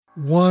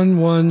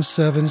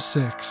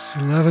1176.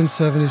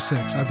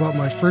 I bought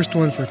my first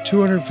one for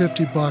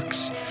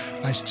 $250.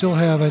 I still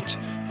have it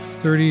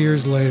 30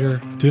 years later.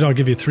 Dude, I'll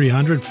give you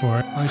 $300 for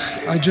it.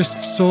 I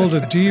just sold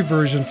a D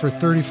version for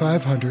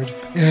 $3,500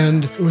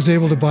 and was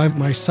able to buy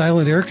my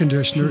silent air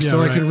conditioner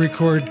I could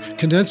record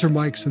condenser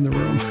mics in the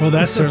room. Well,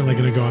 that's certainly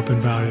going to go up in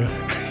value.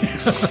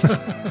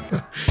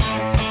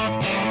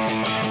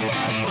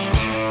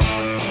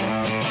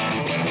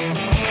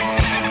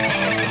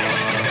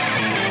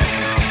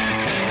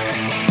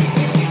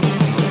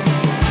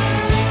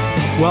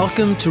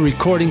 Welcome to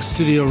Recording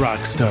Studio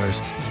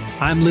Rockstars.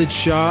 I'm Lid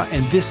Shaw,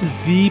 and this is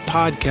the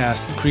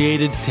podcast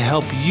created to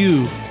help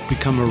you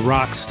become a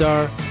rock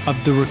star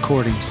of the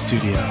recording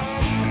studio.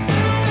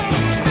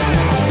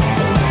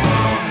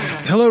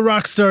 Hello,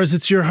 rock stars.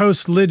 It's your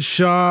host, Lid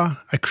Shaw.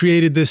 I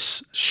created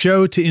this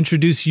show to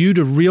introduce you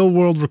to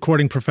real-world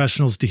recording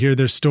professionals to hear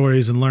their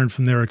stories and learn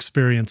from their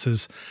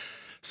experiences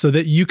so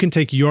that you can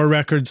take your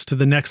records to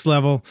the next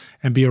level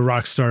and be a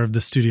rock star of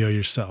the studio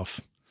yourself.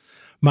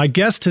 My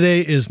guest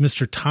today is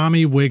Mr.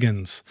 Tommy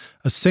Wiggins,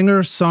 a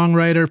singer,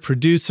 songwriter,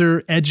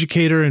 producer,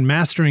 educator, and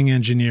mastering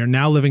engineer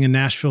now living in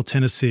Nashville,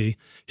 Tennessee.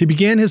 He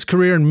began his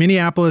career in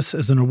Minneapolis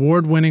as an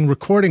award-winning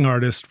recording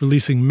artist,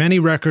 releasing many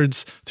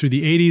records through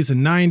the 80s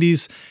and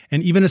 90s,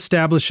 and even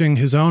establishing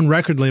his own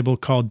record label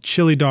called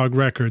Chili Dog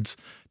Records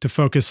to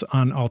focus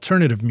on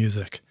alternative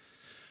music.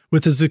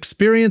 With his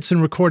experience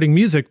in recording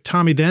music,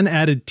 Tommy then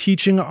added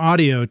teaching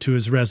audio to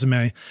his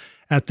resume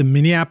at the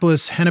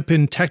Minneapolis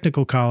Hennepin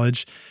Technical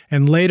College,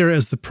 and later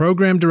as the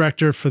program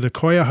director for the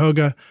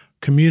Cuyahoga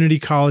Community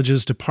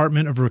College's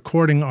Department of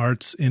Recording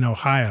Arts in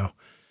Ohio.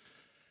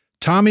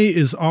 Tommy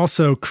is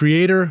also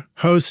creator,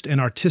 host, and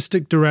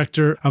artistic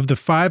director of the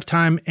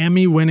 5-time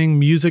Emmy-winning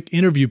music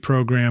interview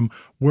program,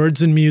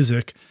 Words and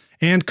Music,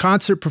 and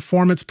concert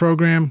performance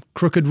program,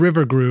 Crooked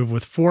River Groove,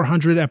 with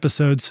 400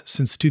 episodes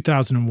since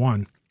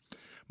 2001.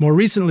 More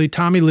recently,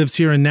 Tommy lives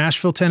here in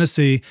Nashville,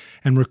 Tennessee,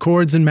 and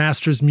records and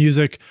masters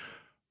music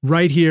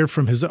right here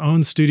from his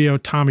own studio,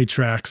 Tommy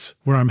Tracks,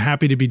 where I'm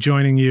happy to be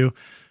joining you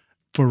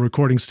for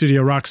Recording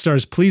Studio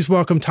Rockstars. Please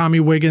welcome Tommy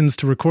Wiggins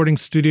to Recording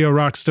Studio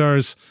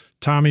Rockstars.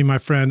 Tommy, my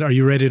friend, are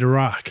you ready to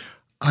rock?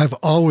 I've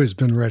always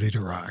been ready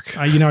to rock.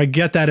 I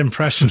get that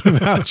impression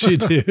about you,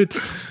 dude.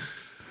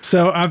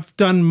 So I've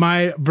done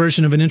my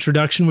version of an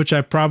introduction, which I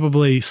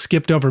probably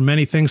skipped over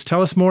many things.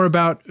 Tell us more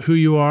about who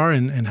you are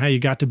and how you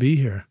got to be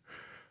here.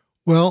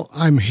 Well,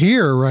 I'm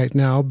here right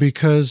now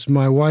because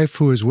my wife,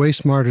 who is way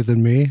smarter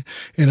than me,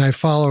 and I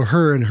follow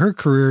her in her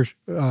career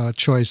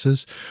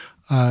choices,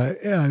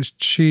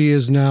 she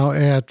is now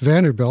at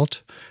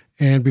Vanderbilt,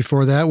 and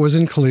before that was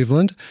in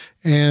Cleveland,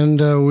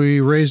 and we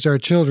raised our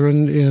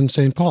children in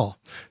St. Paul.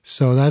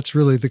 So that's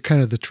really the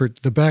kind of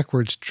the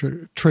backwards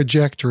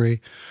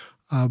trajectory.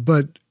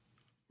 But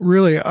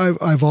really,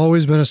 I've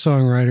always been a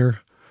songwriter.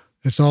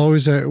 It's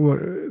always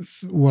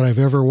what I've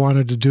ever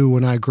wanted to do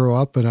when I grow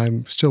up, and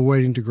I'm still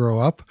waiting to grow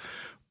up.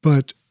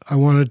 But I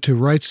wanted to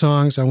write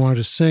songs, I wanted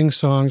to sing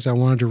songs, I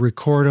wanted to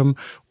record them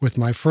with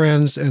my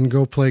friends and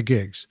go play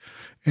gigs.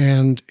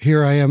 And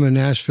here I am in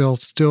Nashville,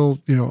 still,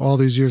 all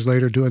these years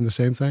later, doing the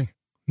same thing.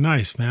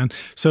 Nice, man.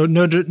 So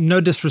no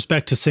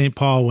disrespect to St.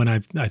 Paul when I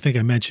think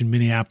I mentioned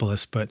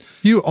Minneapolis, but...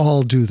 You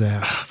all do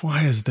that.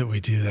 Why is it that we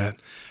do that?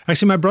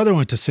 Actually, my brother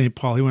went to St.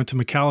 Paul. He went to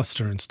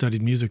McAllister and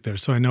studied music there,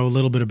 so I know a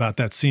little bit about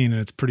that scene,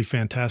 and it's pretty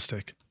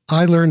fantastic.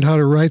 I learned how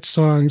to write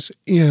songs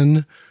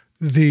in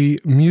the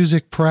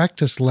music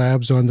practice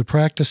labs on the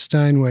Practice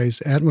Steinways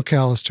at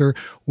McAllister,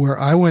 where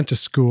I went to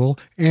school,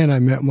 and I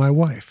met my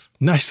wife.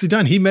 Nicely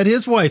done. He met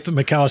his wife at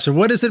McAllister.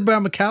 What is it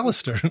about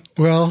McAllister?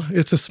 Well,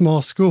 it's a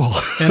small school.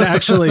 And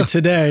actually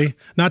today,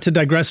 not to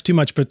digress too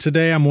much, but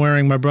today I'm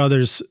wearing my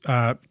brother's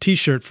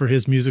T-shirt for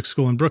his music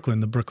school in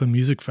Brooklyn, the Brooklyn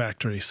Music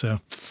Factory. So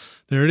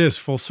there it is,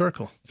 full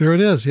circle. There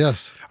it is,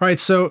 yes. All right,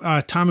 so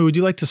Tommy, would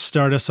you like to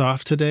start us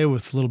off today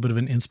with a little bit of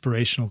an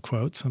inspirational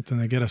quote, something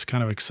to get us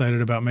kind of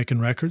excited about making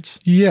records?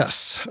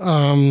 Yes.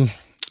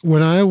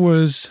 When I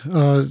was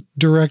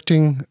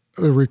directing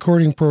a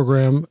recording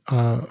program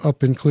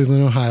up in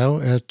Cleveland,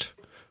 Ohio at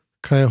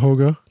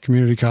Cuyahoga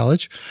Community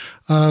College.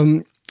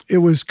 It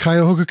was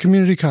Cuyahoga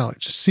Community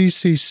College,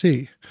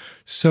 CCC.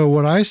 So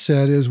what I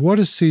said is, what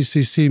does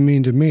CCC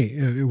mean to me?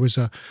 It was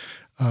a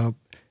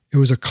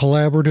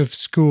collaborative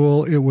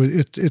school.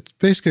 It's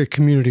basically a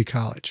community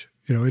college.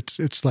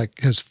 It's like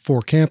has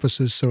 4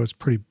 campuses, so it's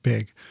pretty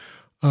big.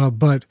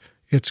 But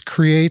it's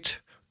create,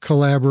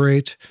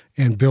 collaborate,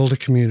 and build a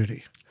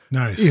community.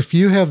 Nice. If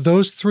you have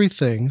those 3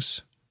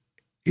 things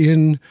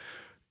in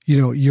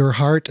your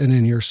heart and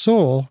in your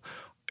soul,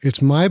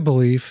 it's my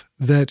belief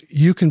that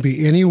you can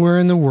be anywhere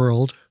in the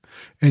world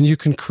and you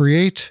can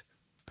create,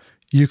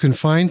 you can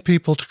find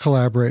people to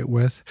collaborate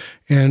with,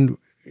 and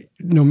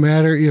no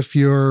matter if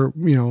you're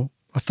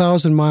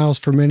 1,000 miles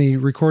from any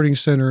recording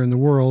center in the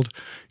world,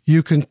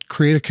 you can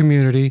create a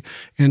community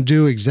and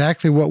do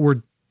exactly what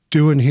we're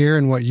doing here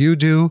and what you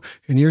do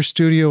in your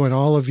studio and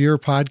all of your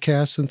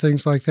podcasts and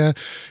things like that.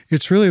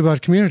 It's really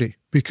about community,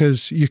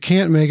 because you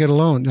can't make it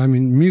alone. I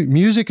mean,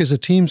 music is a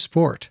team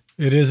sport.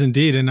 It is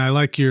indeed. And I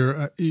like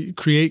your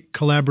create,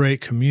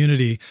 collaborate,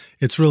 community.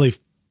 It's really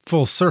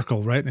full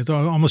circle, right? It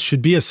almost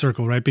should be a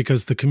circle, right?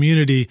 Because the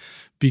community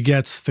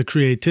begets the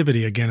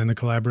creativity again in the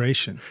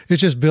collaboration. It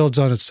just builds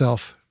on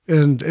itself.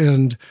 And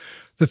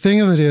the thing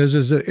of it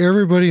is that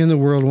everybody in the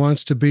world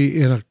wants to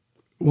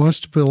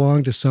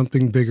belong to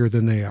something bigger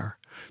than they are.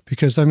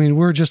 Because, I mean,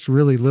 we're just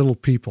really little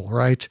people,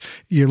 right?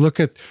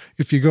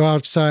 If you go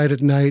outside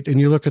at night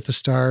and you look at the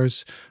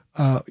stars,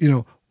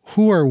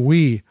 who are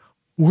we?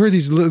 We're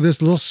this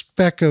little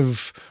speck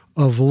of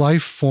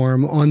life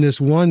form on this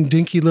one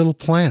dinky little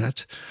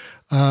planet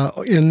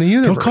in the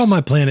universe. Don't call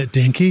my planet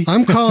dinky.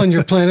 I'm calling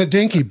your planet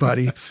dinky,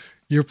 buddy.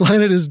 Your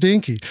planet is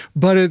dinky,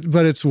 but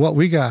it's what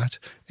we got.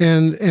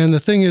 And the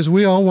thing is,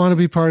 we all want to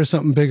be part of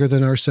something bigger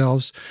than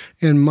ourselves.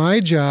 And my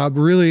job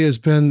really has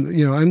been,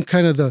 I'm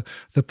kind of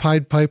the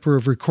Pied Piper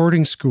of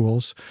recording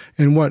schools.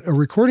 And what a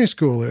recording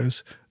school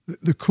is,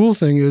 the cool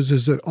thing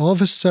is that all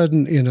of a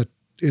sudden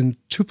in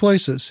two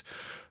places,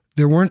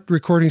 there weren't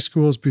recording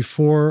schools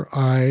before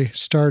I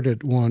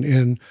started one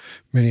in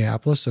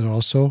Minneapolis and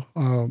also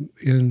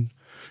in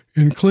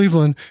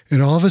Cleveland,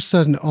 and all of a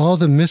sudden, all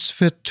the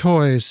misfit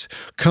toys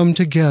come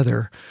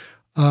together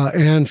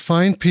and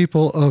find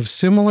people of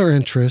similar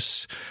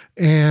interests,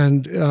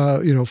 and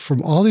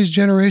from all these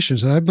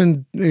generations. And I've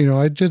been,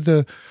 I did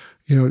the,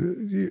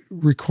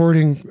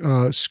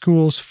 recording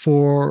schools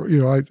for,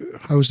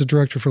 I was the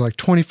director for like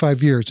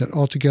 25 years, and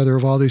altogether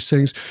of all these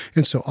things.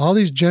 And so all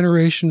these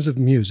generations of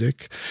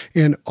music,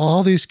 and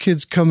all these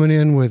kids coming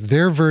in with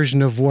their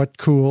version of what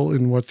cool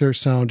and what their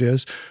sound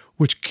is,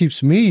 which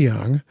keeps me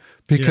young.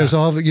 Because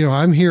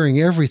I'm hearing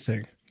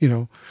everything,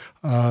 and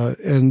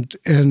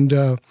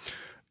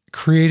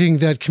creating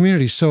that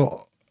community.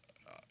 So,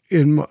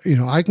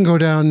 I can go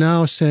down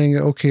now saying,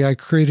 okay, I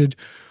created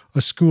a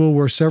school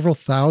where several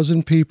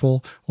thousand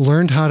people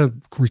learned how to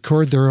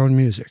record their own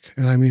music,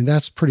 and I mean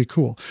that's pretty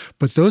cool.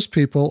 But those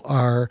people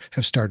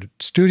have started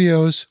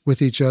studios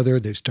with each other.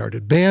 They've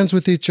started bands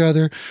with each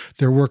other.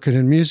 They're working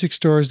in music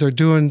stores. They're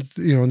doing,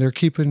 and they're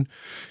keeping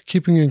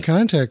in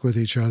contact with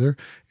each other.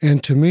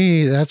 And to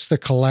me, that's the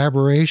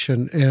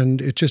collaboration,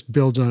 and it just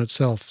builds on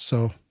itself.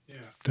 So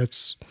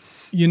that's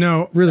really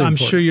important. I'm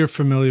sure you're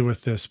familiar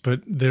with this,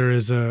 but there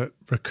is a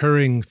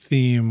recurring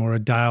theme or a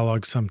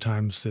dialogue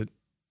sometimes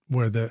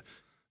where the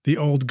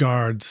old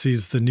guard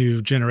sees the new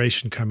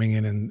generation coming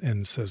in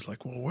and says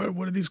like, well,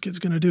 what are these kids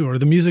going to do? Or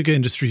the music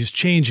industry is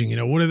changing.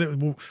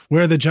 Where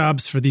are the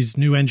jobs for these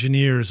new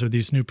engineers or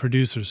these new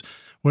producers?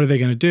 What are they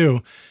going to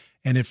do?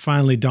 And it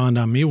finally dawned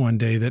on me one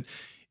day that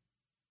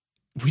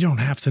we don't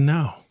have to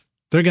know.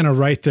 They're going to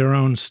write their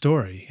own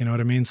story. You know what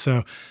I mean?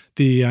 So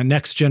the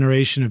next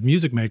generation of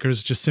music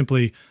makers just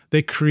simply,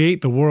 they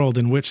create the world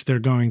in which they're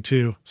going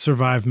to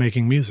survive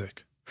making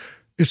music.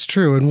 It's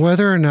true. And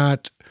whether or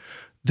not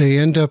they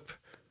end up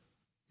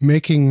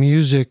making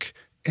music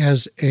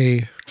as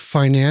a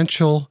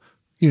financial,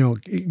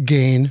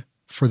 gain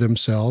for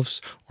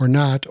themselves or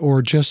not,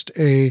 or just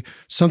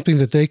something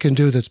that they can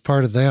do that's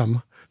part of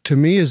them, to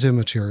me is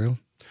immaterial.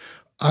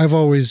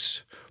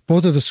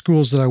 Both of the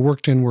schools that I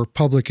worked in were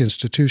public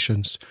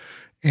institutions,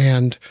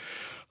 and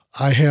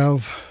I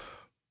have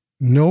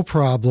no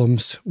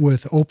problems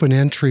with open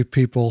entry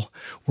people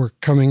were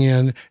coming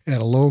in at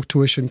a low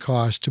tuition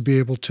cost to be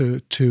able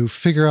to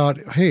figure out,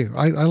 hey,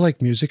 I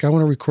like music. I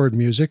want to record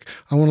music.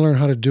 I want to learn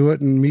how to do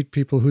it and meet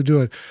people who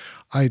do it.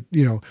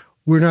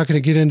 We're not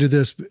going to get into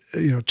this,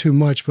 too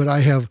much, but I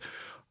have,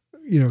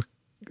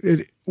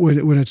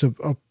 when it's a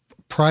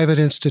private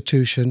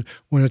institution,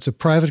 when it's a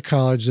private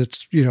college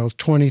that's, $20,000,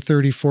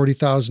 $30,000,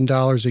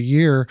 $40,000 a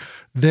year,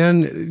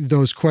 then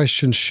those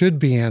questions should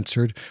be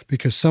answered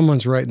because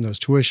someone's writing those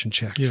tuition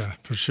checks. Yeah,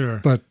 for sure.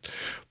 But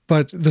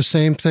the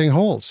same thing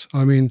holds.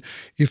 I mean,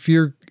 if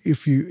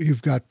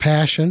you've got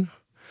passion,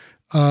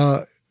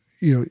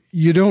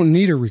 you don't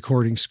need a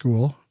recording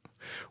school.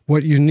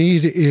 What you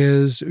need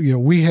is,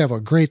 we have a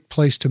great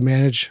place to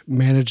manage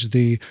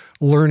the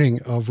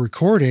learning of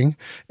recording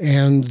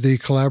and the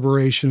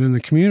collaboration in the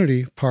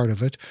community part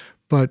of it.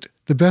 But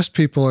the best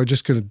people are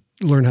just going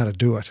to learn how to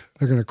do it.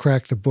 They're going to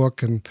crack the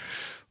book,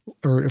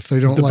 or if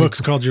they don't, the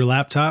book's called your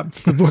laptop.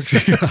 The book,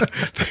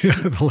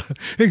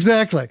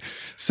 exactly.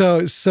 So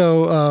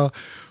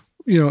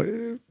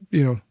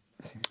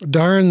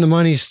darn the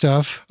money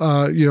stuff.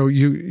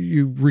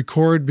 You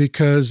record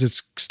because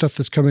it's stuff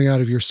that's coming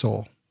out of your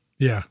soul.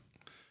 Yeah,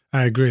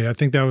 I agree. I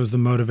think that was the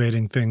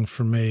motivating thing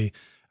for me.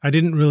 I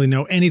didn't really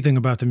know anything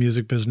about the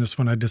music business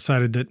when I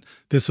decided that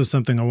this was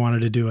something I wanted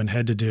to do and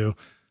had to do.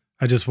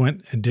 I just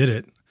went and did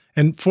it.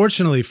 And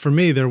fortunately for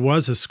me, there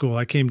was a school.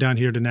 I came down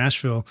here to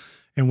Nashville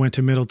and went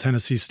to Middle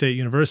Tennessee State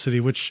University,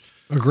 which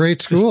a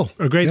great school,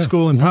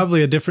 school, and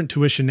probably a different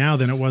tuition now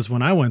than it was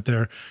when I went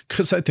there,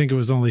 because I think it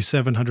was only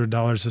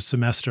 $700 a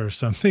semester or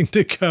something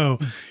to go,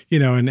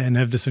 and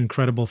have this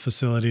incredible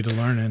facility to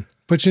learn in.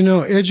 But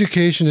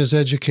education is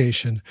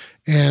education,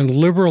 and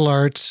liberal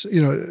arts,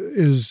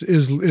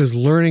 is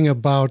learning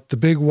about the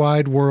big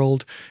wide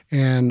world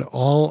and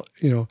all,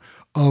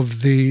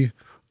 of the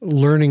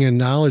learning and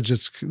knowledge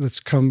that's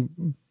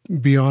come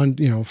beyond,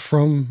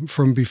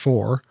 from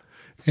before.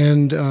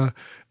 And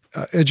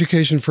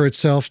education for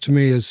itself, to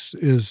me,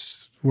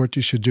 is what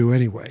you should do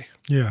anyway.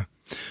 Yeah.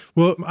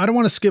 Well, I don't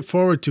want to skip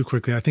forward too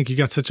quickly. I think you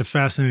got such a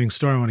fascinating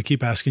story. I want to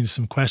keep asking you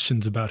some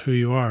questions about who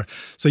you are.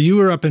 So you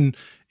were up in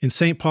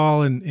St.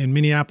 Paul and in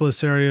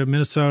Minneapolis area,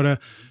 Minnesota,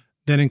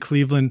 then in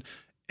Cleveland,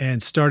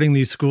 and starting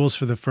these schools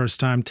for the first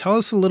time. Tell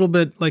us a little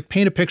bit,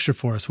 paint a picture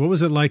for us. What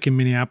was it like in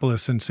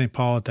Minneapolis and St.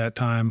 Paul at that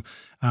time?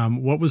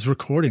 What was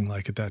recording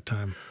like at that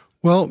time?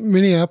 Well,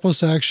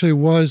 Minneapolis actually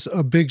was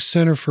a big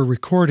center for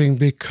recording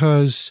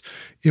because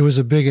it was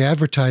a big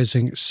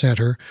advertising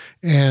center,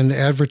 and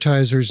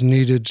advertisers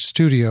needed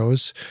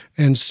studios.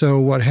 And so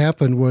what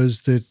happened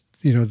was that,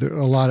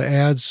 a lot of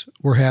ads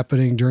were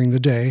happening during the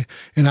day,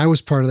 and I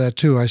was part of that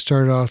too. I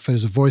started off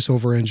as a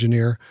voiceover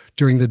engineer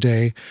during the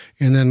day,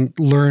 and then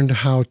learned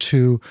how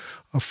to,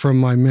 from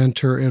my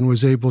mentor, and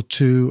was able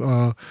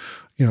to,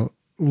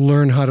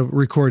 learn how to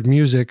record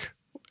music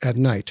at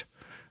night.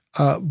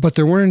 But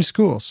there weren't any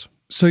schools.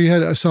 So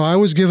I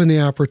was given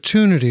the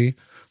opportunity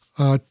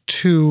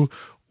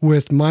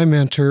with my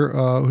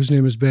mentor, whose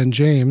name is Ben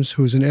James,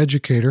 who's an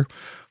educator,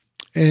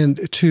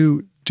 and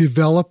to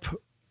develop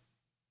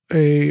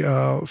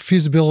a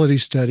feasibility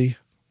study,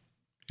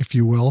 if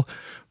you will,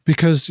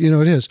 because,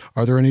 it is,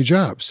 are there any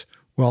jobs?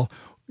 Well,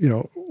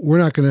 we're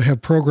not going to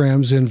have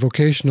programs in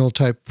vocational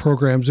type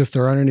programs if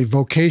there aren't any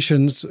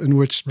vocations in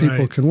which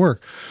people can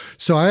work.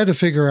 So I had to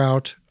figure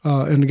out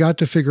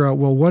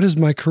well, what is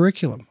my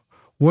curriculum?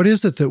 What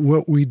is it that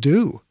what we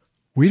do?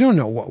 We don't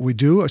know what we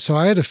do. So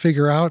I had to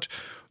figure out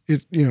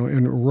it,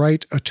 and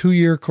write a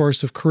 2-year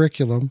course of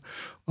curriculum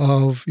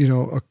of,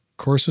 a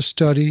course of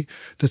study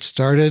that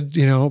started,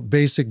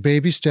 basic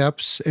baby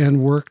steps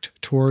and worked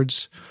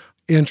towards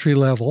entry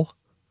level,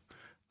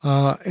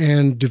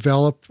 and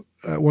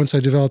once I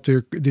developed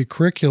the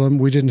curriculum,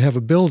 we didn't have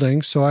a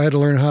building. So I had to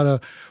learn how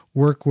to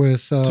work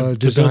with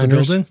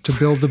designers to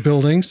build the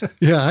buildings.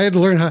 Yeah, I had to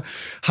learn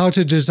how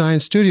to design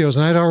studios.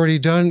 And I'd already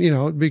done,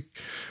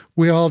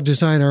 we all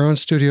design our own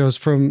studios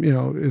from,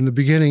 in the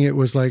beginning, it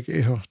was like,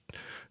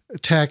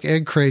 tack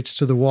egg crates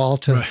to the wall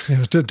to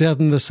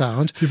deaden the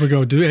sound. People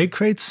go, do egg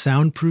crates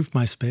soundproof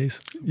my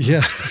space?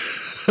 Yeah.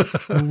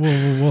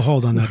 We'll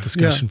hold on that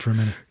discussion for a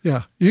minute.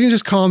 Yeah. You can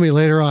just call me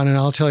later on and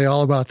I'll tell you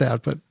all about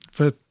that. But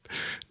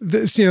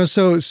this,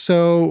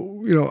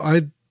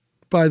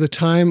 by the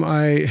time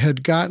I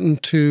had gotten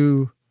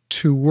to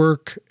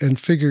work and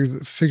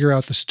figure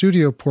out the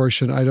studio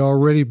portion, I'd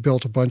already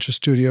built a bunch of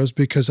studios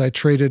because I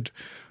traded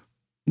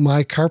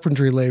my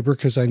carpentry labor,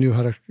 because I knew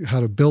how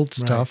to build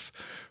stuff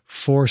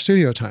for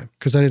studio time,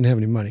 because I didn't have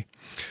any money.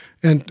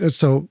 And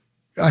so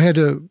I had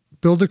to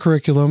build the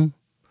curriculum,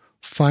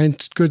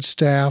 find good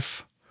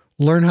staff,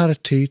 learn how to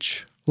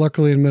teach.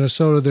 Luckily in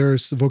Minnesota,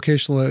 there's the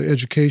vocational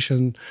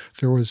education.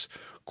 There was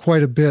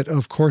quite a bit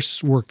of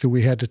coursework that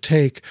we had to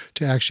take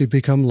to actually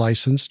become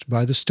licensed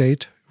by the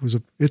state.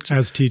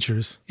 As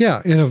teachers.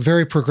 Yeah, in a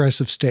very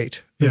progressive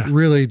state. It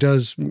really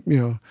does,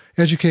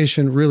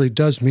 education really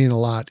does mean a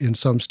lot in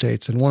some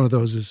states, and one of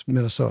those is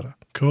Minnesota.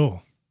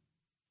 Cool.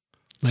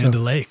 Land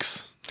of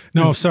lakes.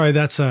 No, sorry,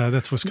 that's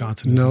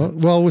Wisconsin. No,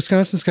 well,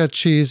 Wisconsin's got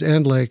cheese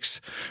and lakes.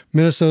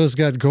 Minnesota's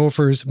got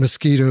gophers,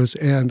 mosquitoes,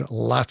 and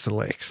lots of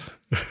lakes.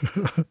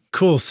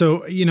 Cool.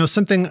 So,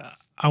 something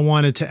I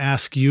wanted to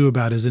ask you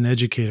about as an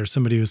educator,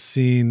 somebody who's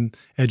seen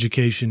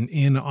education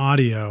in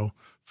audio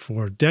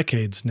for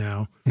decades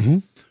now. Mm-hmm.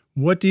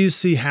 What do you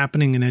see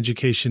happening in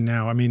education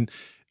now? I mean,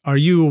 are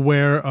you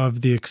aware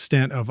of the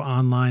extent of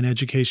online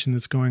education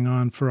that's going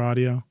on for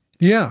audio?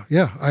 Yeah,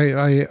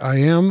 I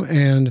am,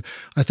 and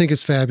I think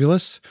it's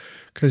fabulous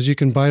because you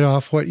can bite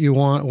off what you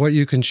want, what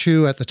you can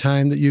chew at the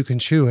time that you can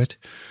chew it,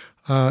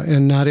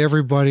 and not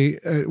everybody.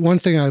 One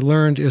thing I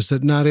learned is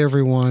that not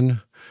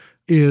everyone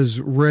is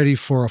ready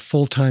for a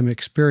full-time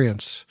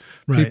experience.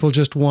 Right. People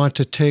just want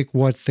to take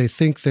what they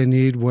think they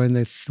need when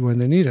they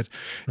need it.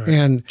 Right.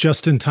 And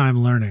just-in-time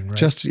learning,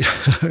 right?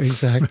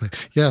 Exactly.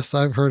 Yes,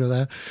 I've heard of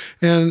that.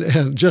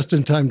 And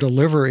just-in-time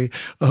delivery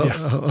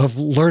of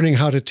learning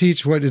how to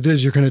teach what it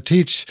is you're going to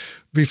teach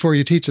before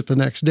you teach it the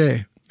next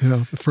day.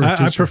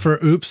 I prefer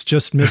oops,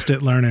 just missed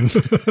it learning.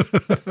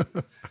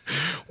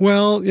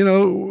 Well,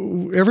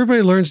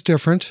 everybody learns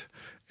different.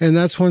 And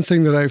that's one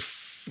thing that I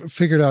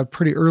figured out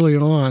pretty early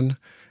on,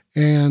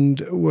 and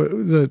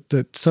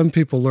that some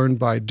people learn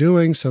by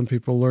doing, some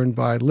people learn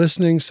by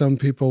listening, some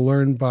people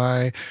learn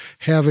by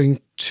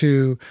having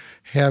to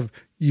have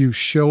you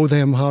show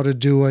them how to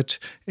do it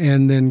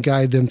and then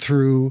guide them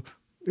through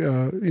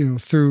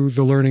through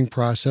the learning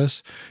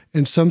process.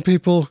 And some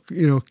people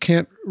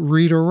can't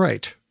read or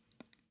write,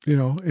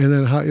 and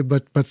then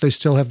but they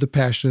still have the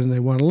passion and they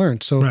want to learn.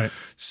 So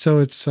so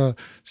it's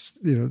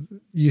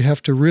you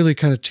have to really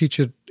kind of teach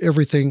it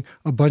everything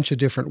a bunch of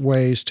different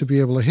ways to be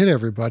able to hit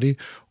everybody,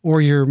 or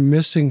you're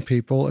missing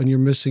people and you're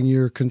missing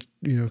your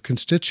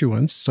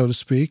constituents, so to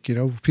speak.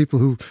 People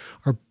who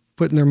are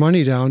putting their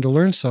money down to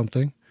learn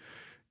something,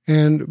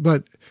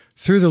 but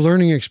through the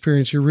learning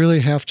experience, you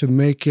really have to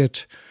make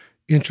it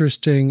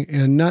interesting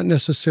and not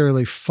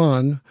necessarily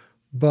fun,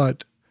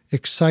 but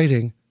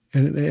exciting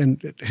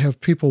and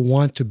have people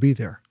want to be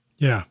there.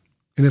 Yeah.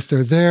 And if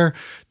they're there,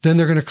 then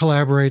they're going to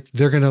collaborate.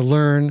 They're going to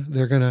learn.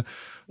 They're going to,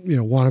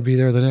 want to be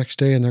there the next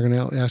day, and they're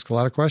going to ask a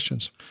lot of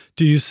questions.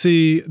 Do you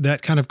see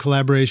that kind of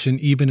collaboration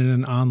even in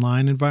an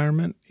online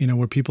environment,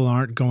 where people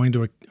aren't going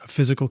to a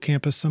physical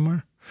campus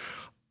somewhere?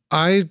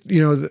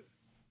 It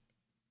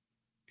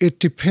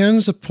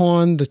depends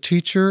upon the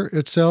teacher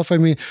itself. I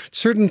mean,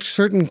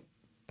 certain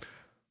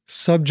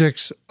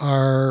subjects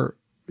are,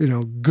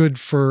 good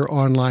for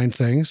online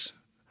things.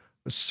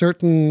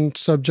 Certain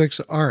subjects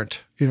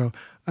aren't.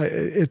 I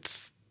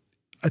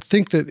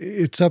think that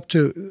it's up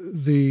to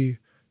the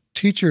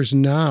teachers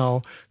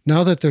now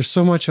that there's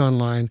so much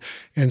online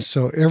and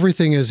so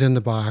everything is in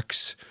the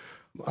box.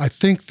 I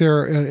think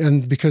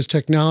and because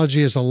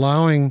technology is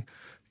allowing,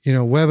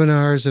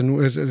 webinars, and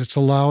it's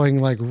allowing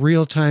like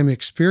real-time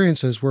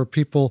experiences where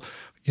people,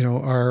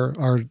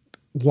 are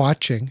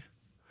watching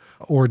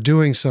or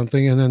doing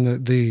something, and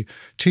then the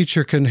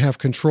teacher can have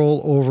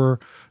control over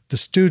the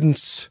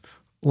student's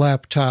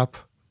laptop,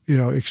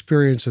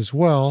 experience as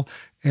well.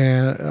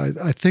 And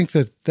I think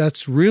that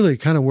that's really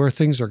kind of where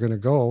things are going to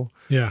go.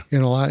 Yeah.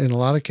 In a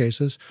lot of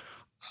cases.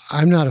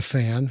 I'm not a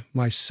fan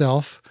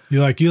myself.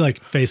 You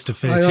like face to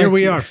face. Here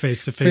we are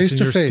face to face in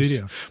your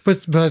studio.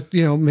 But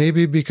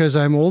maybe because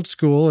I'm old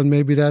school and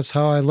maybe that's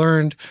how I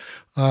learned.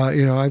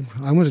 I'm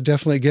going to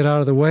definitely get out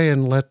of the way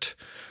and let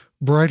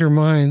brighter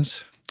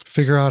minds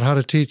figure out how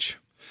to teach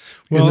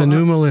in the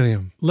new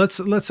millennium. I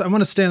want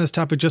to stay on this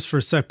topic just for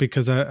a sec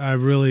because I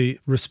really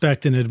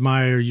respect and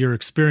admire your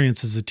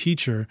experience as a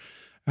teacher.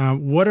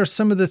 What are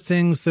some of the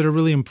things that are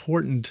really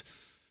important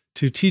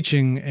to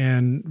teaching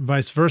and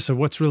vice versa?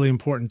 What's really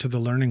important to the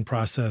learning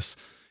process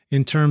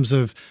in terms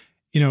of,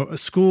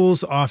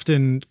 schools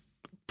often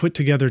put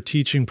together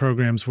teaching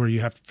programs where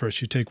you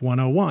take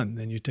 101,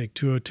 then you take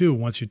 202.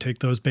 Once you take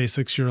those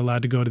basics, you're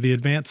allowed to go to the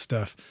advanced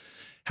stuff.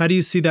 How do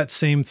you see that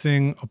same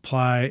thing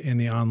apply in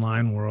the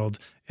online world?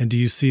 And do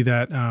you see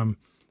that,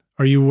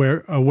 are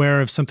you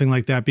aware of something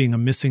like that being a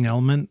missing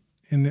element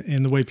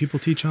in the way people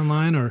teach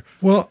online? Or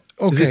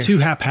is it too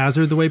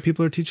haphazard the way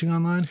people are teaching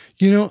online?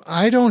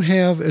 I don't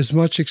have as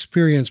much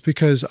experience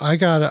because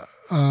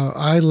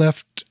I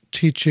left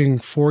teaching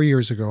 4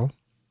 years ago,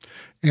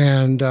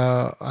 and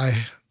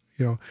I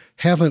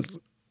haven't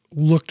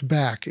looked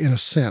back in a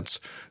sense.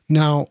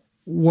 Now,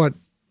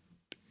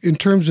 in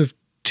terms of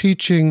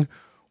teaching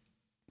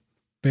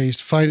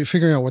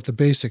figuring out what the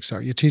basics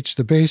are. You teach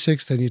the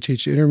basics, then you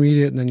teach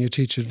intermediate, and then you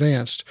teach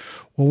advanced.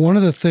 Well, one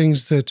of the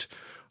things that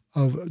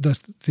of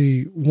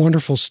the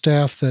wonderful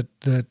staff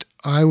that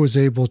I was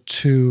able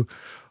to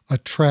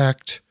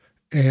attract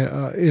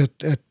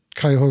at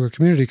Cuyahoga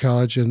Community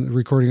College in the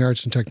Recording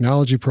Arts and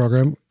Technology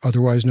program,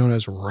 otherwise known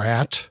as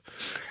RAT,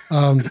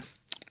 and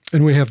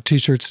we have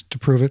T-shirts to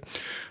prove it,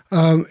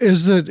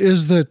 is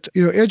that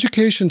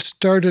education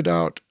started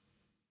out.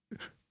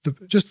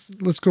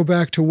 Let's go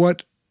back to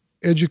what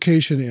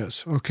education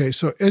is. Okay,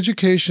 so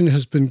education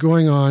has been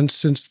going on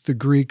since the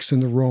Greeks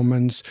and the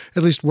Romans,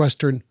 at least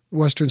Western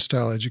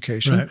style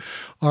education. Right.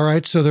 All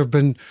right, so there have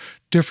been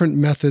different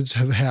methods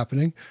of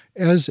happening.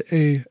 As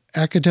a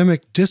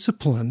academic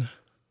discipline,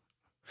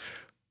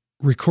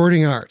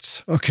 recording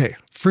arts. Okay,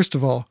 first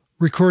of all,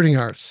 recording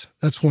arts,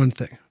 that's one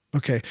thing.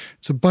 Okay,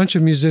 it's a bunch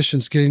of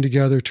musicians getting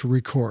together to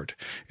record.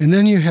 And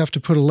then you have to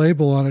put a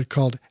label on it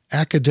called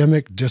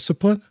academic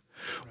discipline.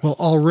 Well,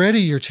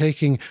 already you're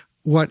taking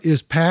what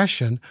is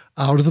passion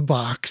out of the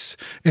box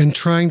and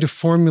trying to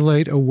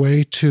formulate a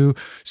way to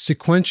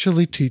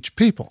sequentially teach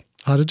people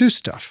how to do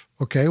stuff.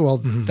 Okay, well,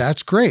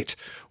 That's great.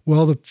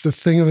 Well, the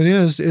thing of it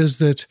is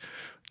that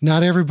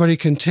not everybody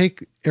can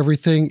take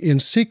everything in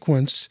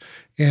sequence,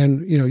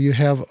 and you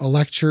have a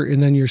lecture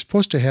and then you're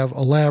supposed to have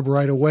a lab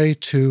right away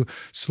to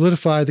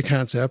solidify the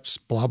concepts,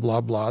 blah,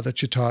 blah, blah,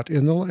 that you taught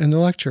in the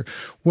lecture.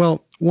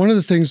 Well, one of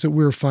the things that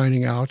we're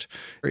finding out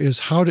is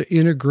how to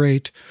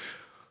integrate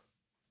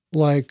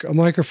like a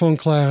microphone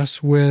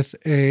class with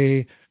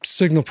a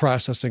signal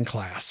processing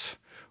class,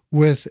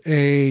 with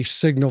a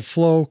signal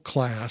flow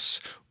class,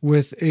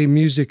 with a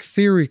music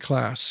theory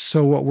class.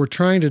 So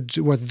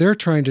what they're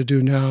trying to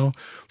do now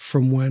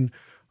from when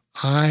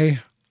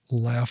I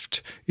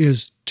left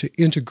is to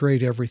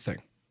integrate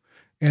everything.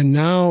 And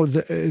now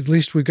at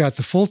least we've got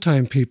the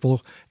full-time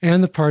people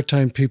and the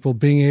part-time people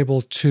being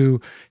able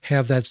to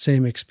have that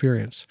same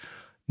experience.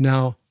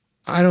 Now,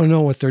 I don't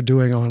know what they're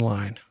doing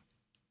online.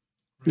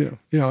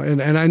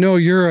 And I know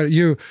you're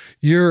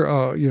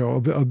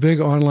a big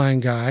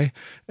online guy,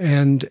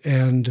 and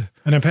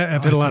I've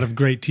had a lot of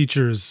great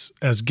teachers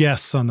as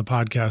guests on the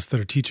podcast that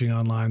are teaching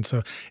online.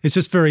 So it's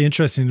just very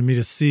interesting to me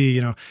to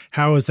see,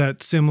 how is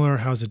that similar?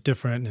 How is it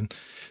different? And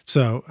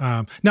so,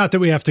 not that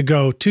we have to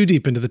go too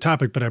deep into the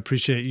topic, but I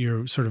appreciate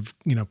your sort of,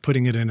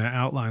 putting it in an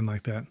outline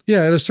like that.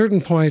 Yeah. At a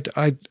certain point,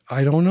 I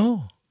don't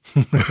know.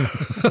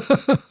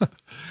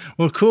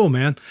 Well, cool,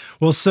 man.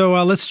 Well,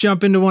 so let's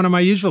jump into one of my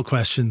usual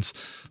questions.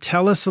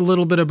 Tell us a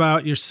little bit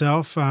about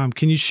yourself.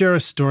 Can you share a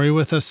story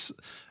with us,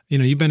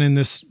 You've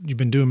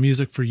been doing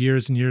music for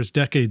years and years,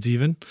 decades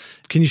even.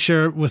 Can you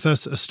share with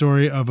us a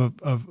story of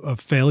a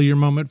failure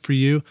moment for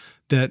you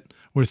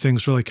where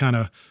things really kind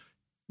of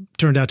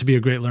turned out to be a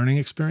great learning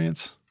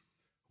experience?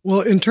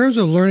 Well, in terms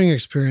of learning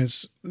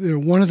experience,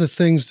 one of the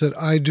things that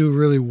I do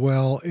really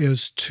well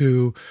is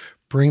to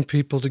bring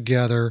people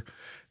together,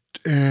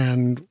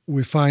 and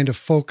we find a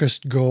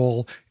focused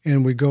goal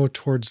and we go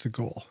towards the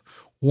goal.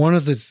 One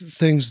of the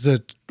things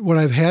that what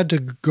I've had to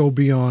go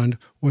beyond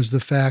was the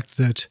fact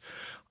that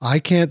I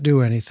can't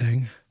do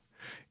anything.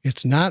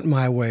 It's not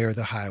my way or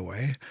the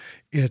highway.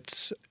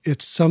 It's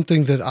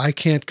something that I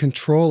can't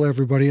control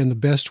everybody, and the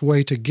best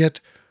way to get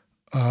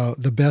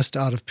the best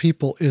out of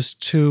people is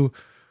to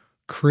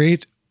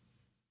create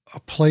a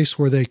place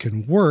where they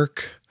can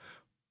work,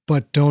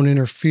 but don't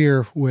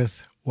interfere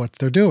with what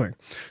they're doing.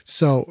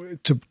 So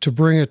to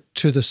bring it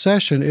to the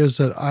session is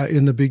that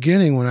in the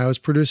beginning, when I was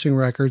producing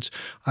records,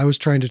 I was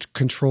trying to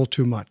control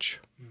too much.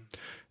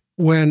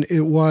 When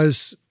it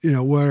was,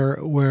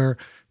 where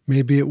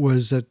maybe it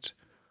was that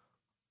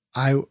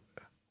I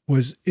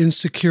was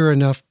insecure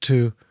enough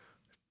to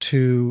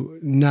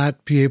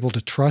not be able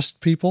to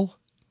trust people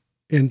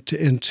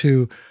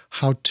into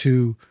how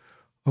to,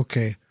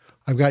 okay,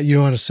 I've got you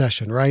on a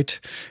session, right?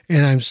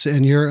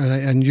 And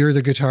you're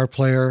the guitar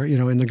player,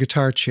 in the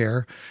guitar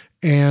chair,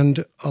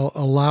 and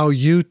allow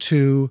you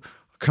to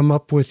come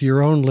up with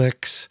your own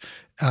licks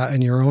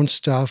and your own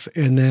stuff,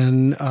 and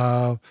then,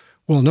 well,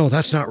 no,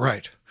 that's not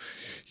right.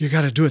 You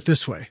got to do it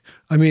this way.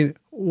 I mean,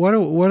 what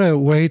a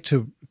way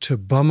to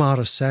bum out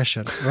a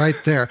session right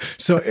there.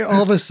 So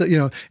all of a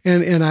sudden,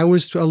 and I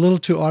was a little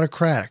too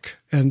autocratic,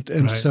 and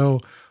right.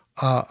 So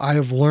I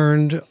have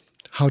learned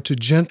how to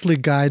gently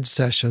guide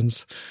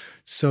sessions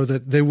so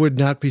that they would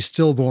not be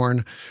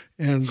stillborn,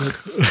 and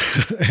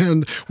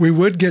and we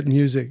would get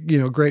music,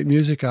 great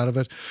music out of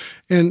it.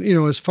 And,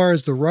 as far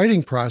as the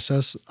writing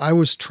process, I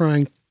was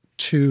trying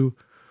to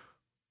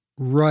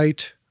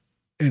write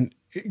and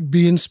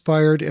be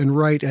inspired and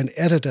write and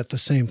edit at the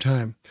same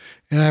time.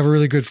 And I have a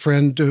really good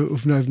friend who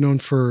I've known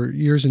for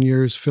years and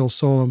years, Phil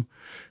Solom.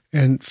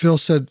 And Phil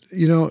said,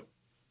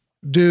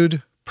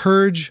 dude,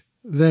 purge,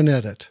 then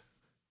edit,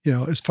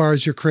 as far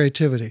as your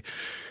creativity.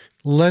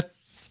 Let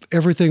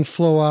everything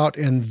flow out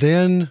and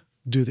then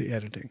do the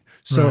editing.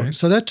 So right.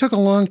 So that took a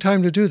long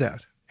time to do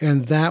that.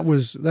 And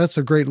that's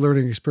a great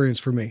learning experience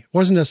for me. It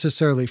wasn't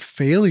necessarily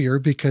failure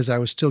because I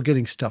was still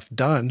getting stuff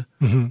done,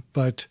 mm-hmm.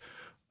 but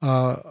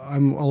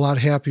I'm a lot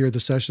happier. The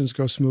sessions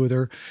go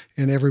smoother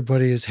and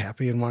everybody is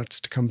happy and wants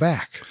to come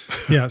back.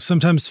 Yeah.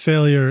 Sometimes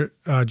failure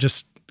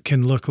just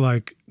can look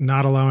like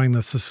not allowing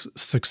the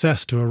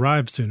success to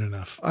arrive soon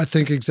enough. I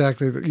think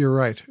exactly. You're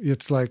right.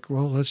 It's like,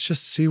 well, let's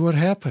just see what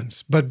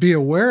happens, but be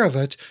aware of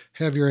it.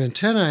 Have your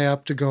antennae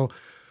up to go,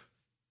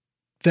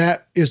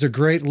 that is a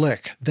great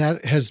lick.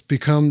 That has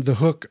become the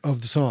hook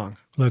of the song.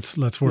 Let's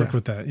work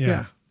with that.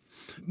 Yeah.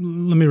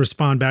 Let me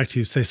respond back to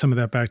you, say some of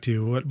that back to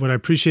you. What I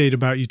appreciate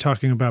about you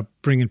talking about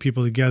bringing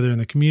people together in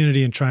the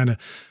community and trying to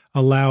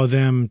allow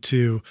them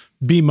to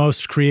be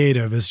most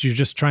creative is you're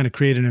just trying to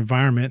create an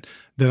environment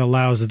that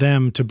allows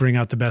them to bring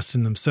out the best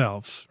in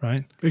themselves,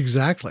 right?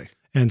 Exactly.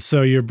 And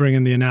so you're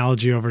bringing the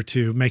analogy over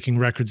to making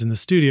records in the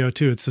studio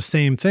too. It's the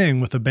same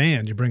thing with a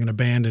band. You're bringing a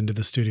band into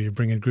the studio. You're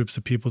bringing groups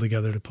of people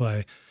together to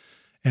play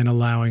and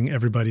allowing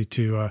everybody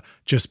to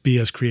just be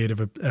as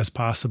creative as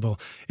possible.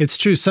 It's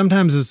true.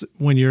 Sometimes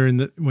when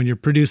you're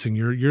producing,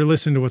 you're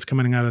listening to what's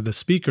coming out of the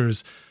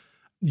speakers.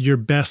 Your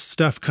best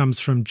stuff comes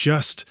from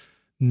just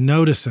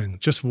noticing,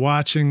 just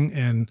watching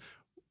and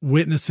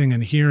witnessing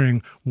and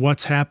hearing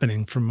what's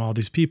happening from all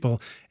these people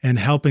and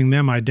helping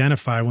them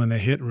identify when they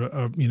hit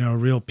a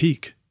real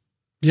peak.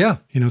 Yeah.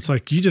 It's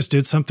like, you just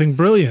did something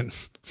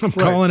brilliant. I'm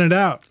calling it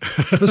out.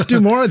 Let's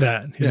do more of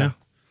that. You know?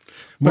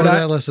 More of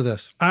that, less of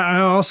this. I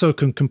also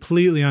can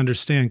completely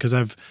understand because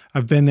I've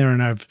been there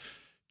and I've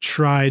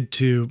tried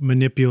to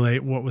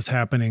manipulate what was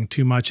happening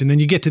too much. And then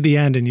you get to the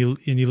end and you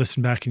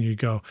listen back and you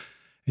go,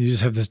 and you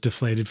just have this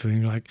deflated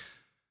feeling. You're like,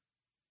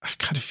 I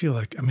kind of feel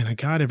like, I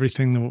got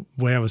everything the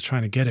way I was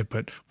trying to get it,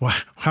 but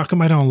how come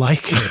I don't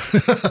like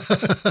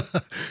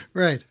it?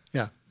 Right.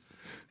 Yeah.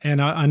 And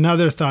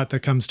another thought that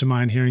comes to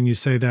mind hearing you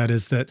say that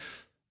is that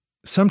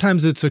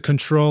sometimes it's a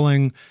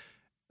controlling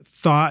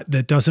thought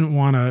that doesn't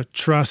want to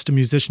trust a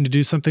musician to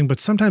do something, but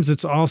sometimes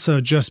it's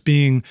also just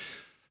being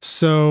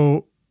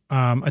so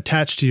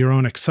attached to your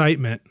own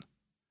excitement.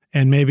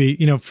 And maybe,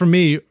 for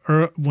me,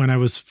 when I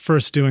was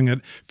first doing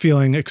it,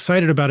 feeling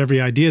excited about every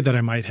idea that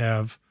I might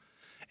have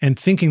and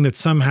thinking that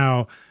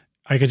somehow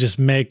I could just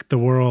make the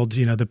world,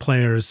 the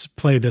players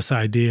play this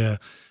idea,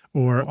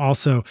 or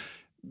also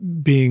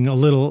being a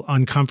little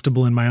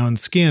uncomfortable in my own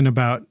skin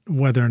about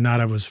whether or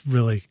not I was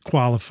really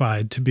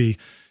qualified to be,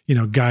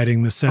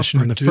 guiding the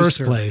session in the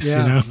first place,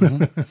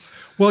 Mm-hmm.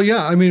 Well,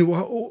 yeah.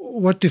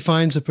 What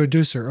defines a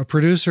producer? A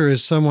producer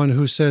is someone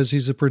who says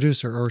he's a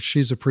producer or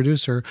she's a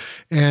producer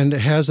and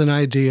has an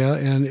idea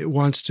and it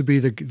wants to be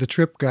the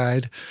trip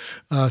guide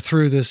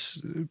through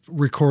this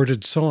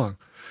recorded song.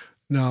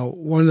 Now,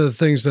 one of the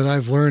things that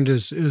I've learned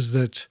is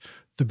that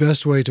the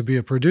best way to be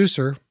a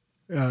producer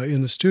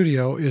in the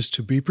studio is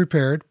to be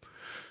prepared.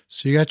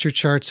 So you got your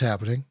charts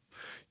happening.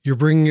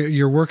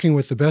 You're working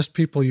with the best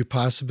people you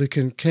possibly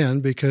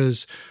can,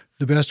 because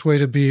the best way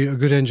to be a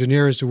good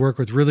engineer is to work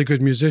with really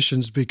good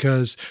musicians,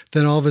 because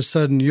then all of a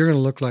sudden you're going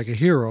to look like a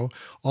hero.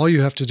 All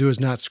you have to do is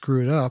not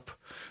screw it up.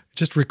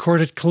 Just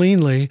record it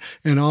cleanly,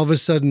 and all of a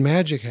sudden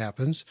magic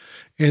happens.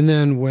 And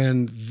then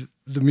when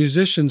the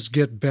musicians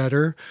get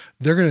better,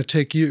 they're going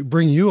to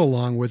bring you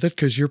along with it,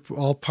 because you're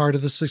all part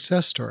of the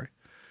success story.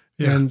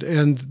 Yeah.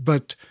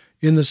 But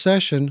in the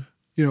session,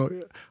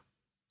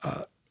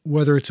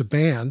 whether it's a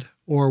band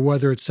or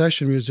whether it's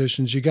session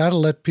musicians, you got to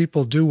let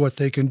people do what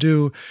they can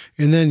do,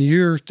 and then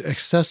you're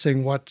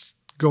assessing what's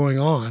going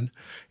on,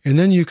 and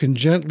then you can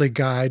gently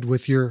guide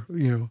with your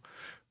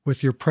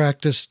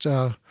practiced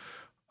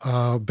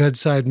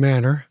bedside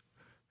manner,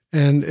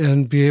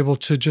 and be able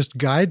to just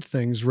guide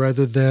things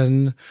rather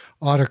than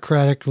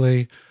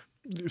autocratically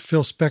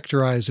Phil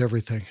Spectorize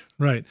everything.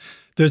 Right.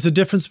 There's a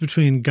difference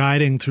between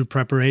guiding through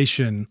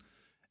preparation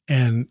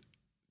and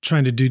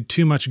trying to do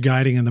too much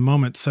guiding in the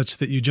moment such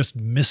that you just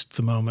missed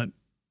the moment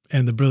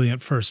and the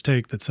brilliant first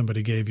take that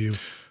somebody gave you.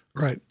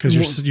 Right.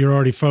 Because you're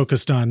already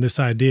focused on this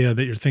idea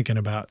that you're thinking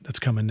about that's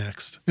coming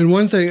next. And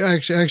one thing,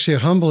 actually a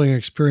humbling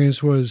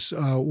experience was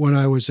when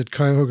I was at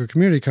Cuyahoga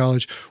Community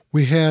College,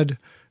 we had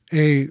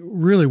a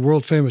really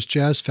world-famous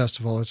jazz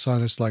festival. It's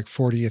on its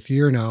 40th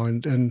year now.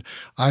 And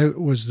I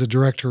was the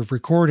director of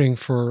recording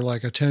for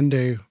like a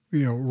 10-day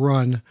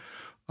run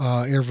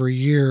every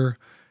year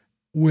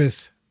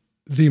with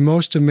the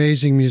most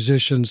amazing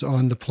musicians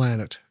on the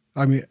planet.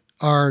 I mean,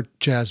 are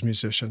jazz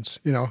musicians,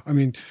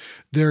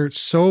 they're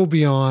so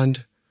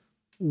beyond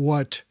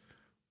what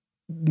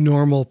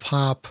normal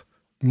pop,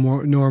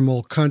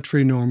 normal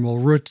country, normal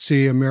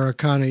rootsy,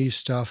 Americana-y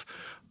stuff,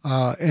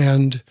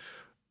 and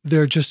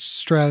they're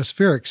just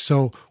stratospheric.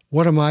 So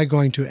what am I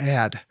going to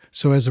add?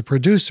 So as a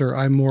producer,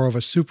 I'm more of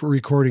a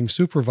recording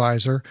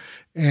supervisor,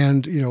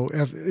 and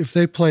if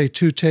they play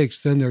 2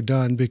 takes, then they're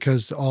done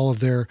because all of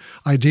their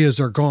ideas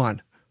are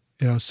gone.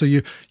 So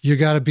you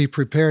got to be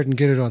prepared and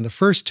get it on the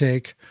first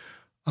take.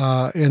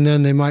 And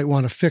then they might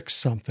want to fix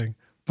something,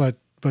 but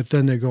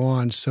then they go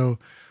on. So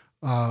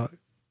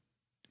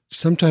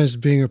sometimes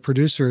being a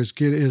producer is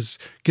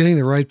getting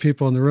the right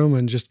people in the room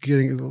and just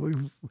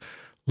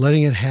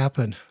letting it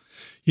happen.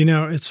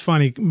 It's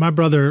funny. My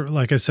brother,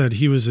 like I said,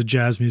 he was a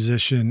jazz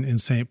musician in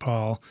St.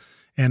 Paul,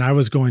 and I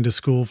was going to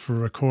school for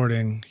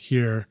recording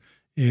here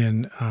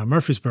in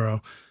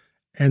Murfreesboro.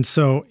 And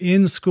so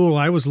in school,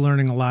 I was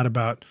learning a lot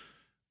about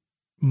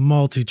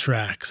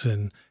multi-tracks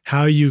and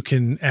how you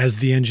can, as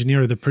the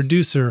engineer, the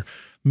producer,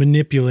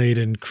 manipulate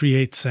and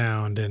create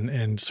sound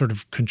and sort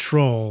of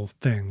control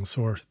things,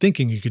 or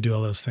thinking you could do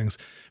all those things.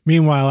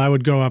 Meanwhile, I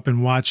would go up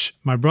and watch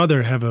my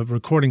brother have a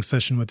recording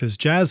session with his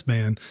jazz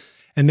band,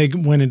 and they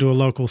went into a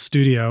local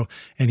studio,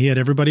 and he had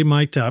everybody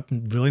mic'd up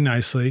really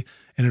nicely,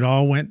 and it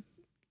all went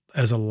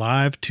as a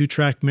live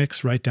 2-track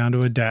mix right down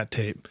to a DAT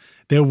tape.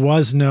 There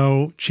was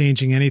no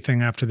changing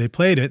anything after they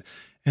played it,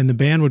 and the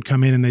band would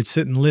come in and they'd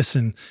sit and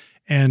listen.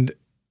 And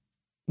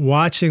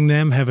watching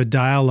them have a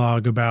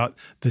dialogue about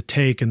the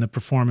take and the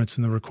performance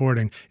and the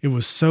recording, it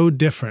was so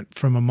different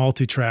from a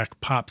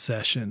multi-track pop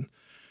session,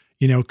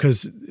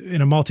 because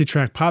in a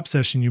multi-track pop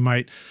session, you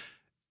might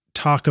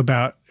talk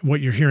about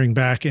what you're hearing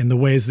back and the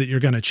ways that you're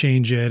going to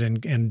change it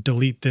and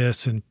delete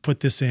this and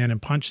put this in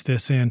and punch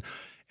this in.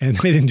 And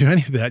they didn't do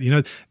any of that.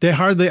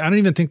 I don't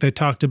even think they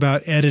talked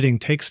about editing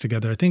takes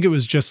together. I think it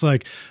was just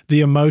like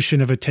the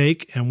emotion of a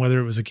take and whether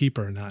it was a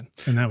keeper or not.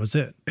 And that was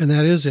it. And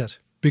that is it.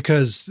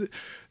 Because,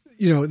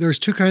 there's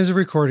 2 kinds of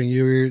recording.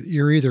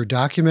 You're either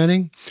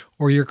documenting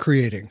or you're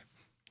creating.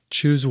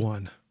 Choose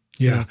one.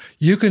 Yeah.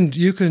 You can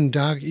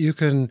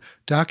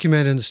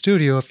document in the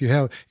studio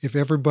if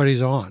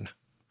everybody's on.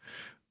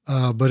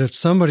 But if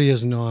somebody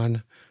isn't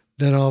on,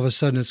 then all of a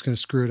sudden it's going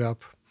to screw it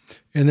up.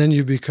 And then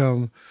you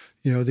become,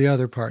 the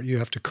other part. You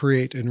have to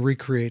create and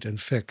recreate and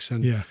fix.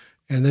 And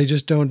they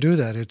just don't do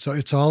that.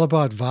 It's all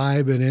about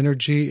vibe and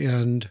energy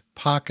and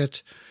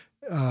pocket.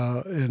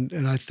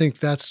 And I think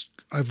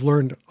I've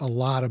learned a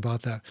lot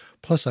about that.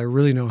 Plus, I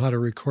really know how to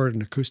record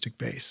an acoustic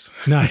bass.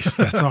 Nice.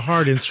 That's a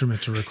hard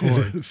instrument to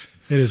record. It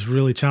is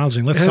really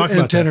challenging. Let's talk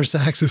about tenor that.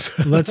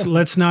 saxes.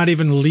 Let's not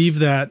even leave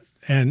that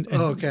and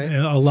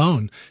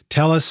alone.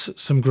 Tell us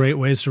some great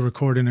ways to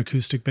record an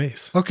acoustic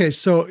bass. Okay,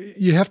 so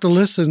you have to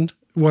listen.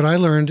 What I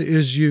learned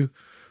is you,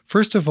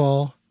 first of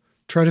all,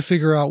 try to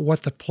figure out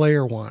what the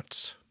player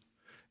wants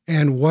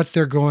and what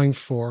they're going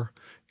for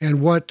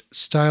and what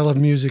style of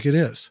music it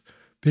is,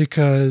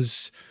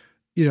 because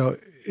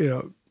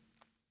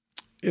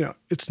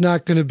it's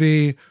not going to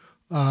be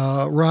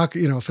rock.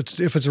 If it's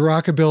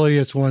rockabilly,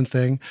 it's one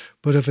thing,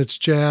 but if it's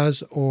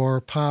jazz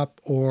or pop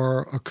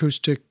or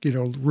acoustic,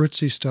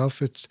 rootsy stuff,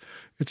 it's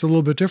a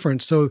little bit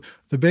different. So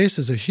the bass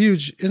is a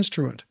huge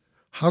instrument.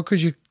 How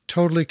could you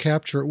totally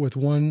capture it with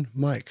one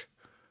mic?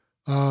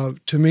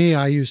 To me,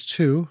 I use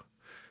 2,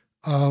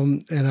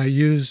 and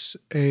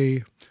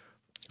I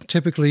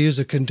typically use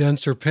a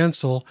condenser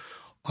pencil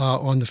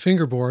on the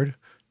fingerboard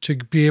to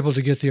be able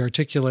to get the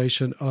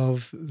articulation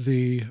of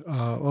the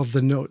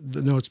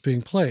notes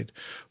being played.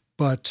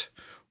 But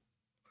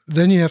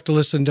then you have to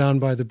listen down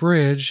by the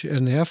bridge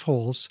and the F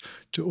holes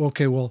to,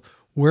 okay, well,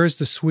 where's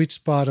the sweet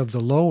spot of the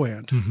low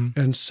end? Mm-hmm.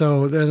 And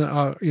so then,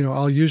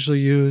 I'll usually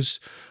use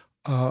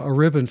a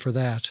ribbon for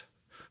that.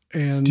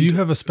 And do you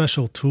have a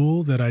special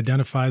tool that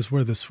identifies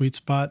where the sweet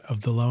spot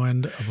of the low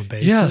end of a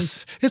bass is?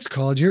 Yes, it's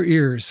called your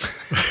ears.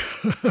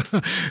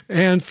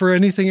 And for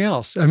anything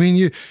else, I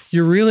mean,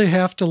 you really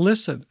have to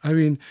listen. I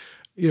mean,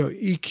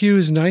 EQ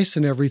is nice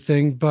and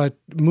everything, but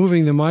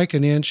moving the mic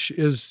an inch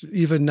is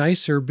even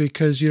nicer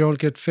because you don't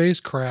get phase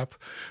crap,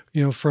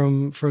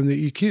 from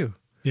the EQ.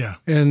 Yeah.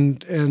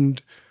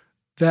 And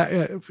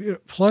that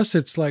plus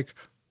it's like,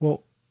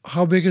 well,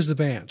 how big is the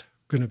band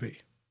going to be?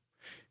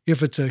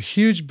 If it's a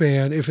huge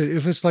band, if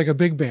it's like a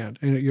big band,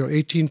 and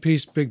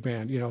 18-piece big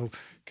band,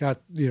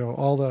 got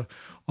all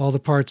the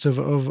parts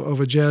of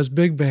a jazz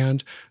big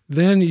band,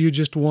 then you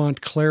just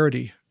want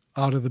clarity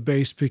out of the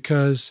bass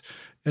because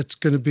it's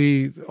going to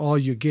be all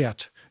you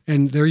get.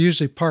 And they're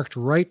usually parked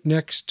right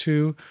next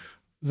to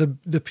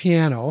the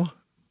piano,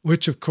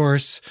 which of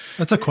course,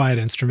 that's a quiet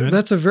instrument.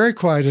 That's a very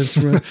quiet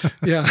instrument.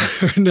 Yeah.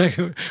 And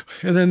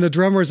then the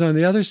drummer's on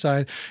the other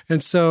side.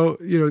 And so,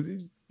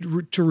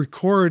 to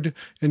record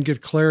and get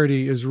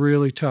clarity is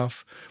really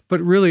tough, but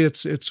really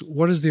it's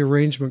what is the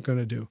arrangement going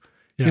to do?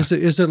 Yeah.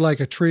 Is it like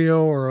a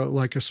trio or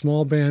like a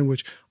small band,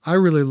 which I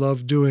really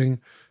love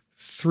doing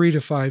 3 to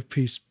 5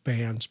 piece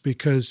bands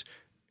because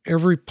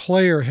every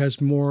player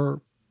has more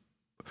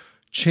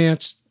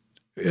chance,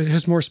 it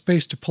has more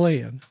space to play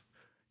in.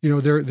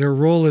 Their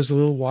role is a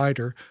little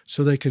wider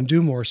so they can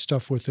do more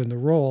stuff within the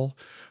role.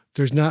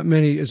 There's not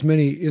as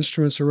many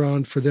instruments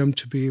around for them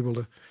to be able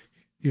to,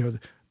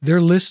 they're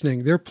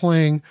listening. They're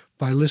playing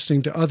by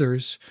listening to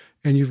others,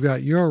 and you've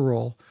got your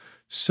role.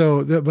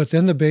 So, but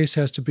then the bass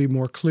has to be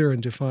more clear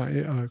and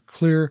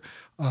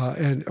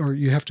or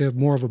you have to have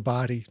more of a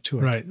body to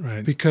it.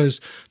 Right. Because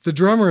the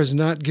drummer is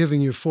not giving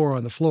you 4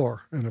 on the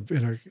floor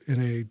in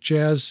a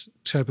jazz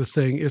type of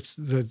thing. It's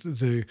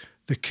the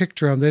kick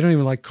drum. They don't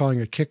even like calling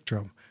it kick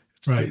drum.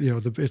 It's right.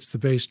 It's the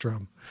bass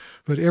drum.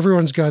 But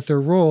everyone's got their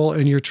role,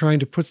 and you're trying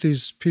to put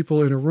these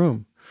people in a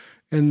room.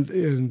 And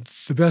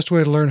the best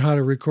way to learn how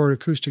to record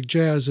acoustic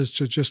jazz is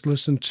to just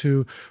listen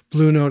to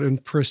Blue Note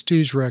and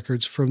Prestige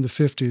records from the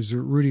 50s, the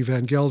Rudy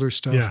Van Gelder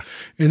stuff. Yeah.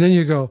 And then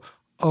you go,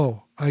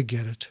 oh, I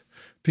get it.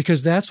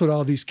 Because that's what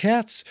all these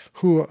cats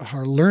who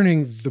are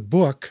learning the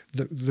book,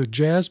 the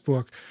jazz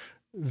book,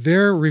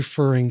 they're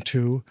referring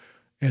to,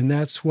 and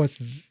that's what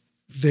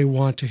they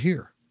want to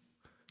hear.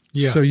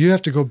 Yeah. So you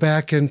have to go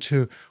back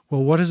into,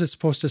 well, what is it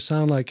supposed to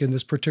sound like in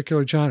this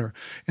particular genre?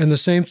 And the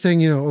same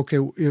thing, okay,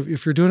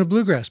 if you're doing a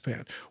bluegrass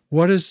band,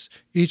 what is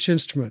each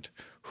instrument?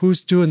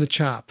 Who's doing the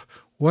chop?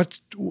 What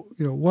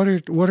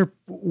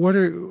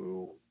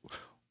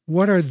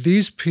are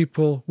these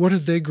people? What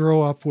did they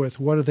grow up with?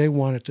 What do they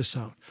want it to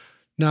sound?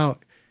 Now,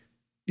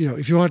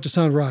 if you want it to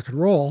sound rock and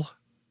roll,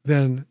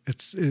 then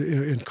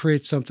it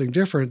creates something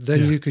different.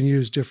 Then you can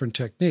use different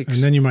techniques.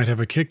 And then you might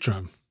have a kick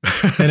drum.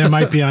 And it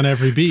might be on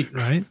every beat,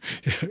 right?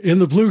 In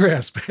the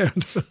bluegrass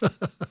band.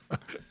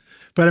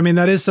 But I mean,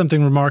 that is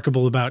something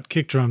remarkable about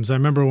kick drums. I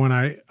remember when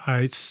I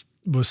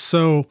was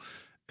so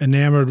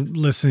enamored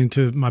listening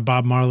to my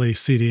Bob Marley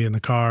CD in the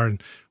car.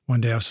 And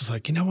one day I was just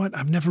like, you know what?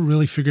 I've never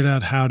really figured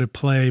out how to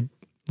play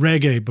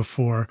reggae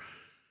before.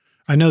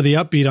 I know the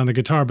upbeat on the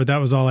guitar, but that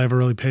was all I ever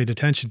really paid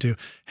attention to.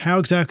 How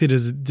exactly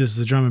does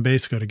the drum and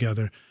bass go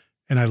together?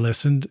 And I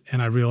listened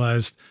and I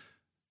realized,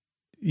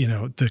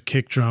 the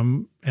kick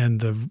drum and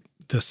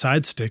the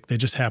side stick, they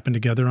just happen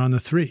together on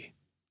the 3.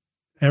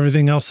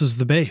 Everything else is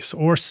the bass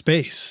or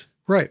space.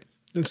 Right.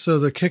 And so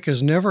the kick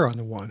is never on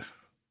the 1.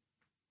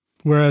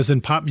 Whereas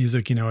in pop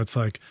music, it's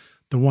like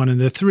the 1 and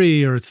the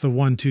 3, or it's the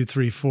 1, 2,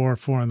 3, 4,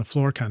 4 on the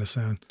floor kind of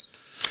sound.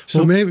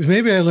 So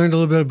maybe I learned a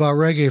little bit about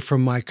reggae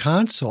from my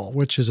console,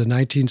 which is a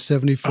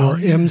 1974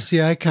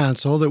 MCI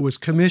console that was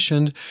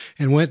commissioned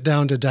and went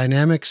down to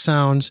Dynamic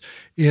Sounds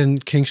in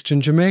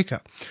Kingston,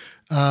 Jamaica.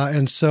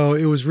 And so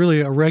it was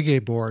really a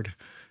reggae board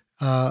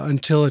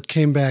until it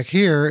came back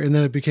here, and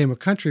then it became a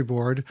country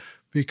board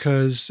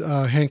because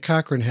Hank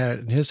Cochran had it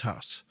in his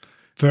house.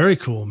 Very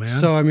cool, man.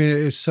 So, I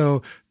mean,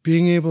 so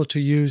being able to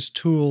use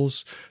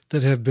tools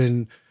that have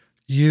been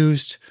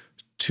used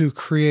to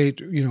create,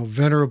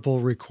 venerable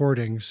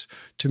recordings,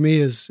 to me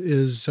is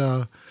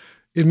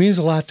it means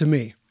a lot to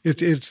me.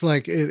 It's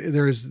like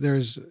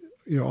there's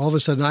all of a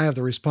sudden I have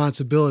the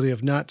responsibility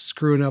of not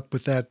screwing up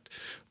with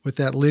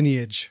that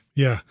lineage.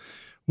 Yeah.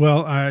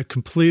 Well, I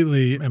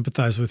completely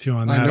empathize with you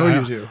on that. I know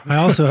you do. I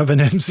also have an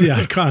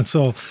MCI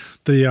console,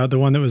 the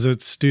one that was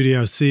at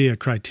Studio C at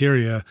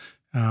Criteria,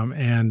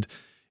 and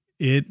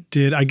it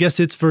did. I guess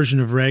its version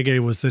of reggae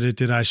was that it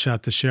did "I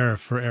Shot the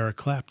Sheriff" for Eric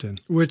Clapton,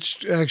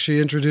 which actually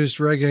introduced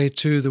reggae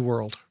to the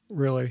world.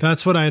 Really,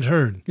 that's what I had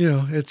heard.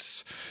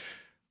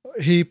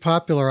 He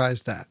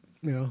popularized that.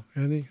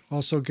 And he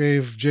also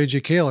gave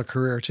J.G. Cale a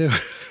career too.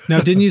 Now,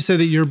 didn't you say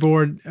that your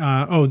board?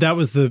 That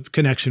was the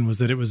connection. Was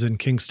that it was in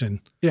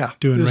Kingston? Yeah,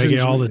 doing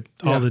reggae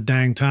all the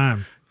dang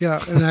time. Yeah,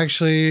 and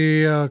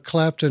actually,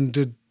 Clapton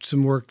did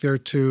some work there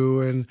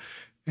too,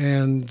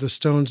 and the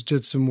Stones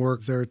did some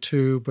work there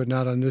too, but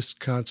not on this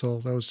console.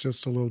 That was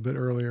just a little bit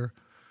earlier.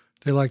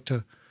 They like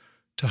to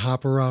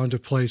hop around to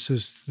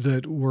places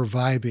that were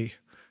vibey,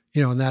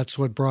 and that's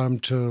what brought them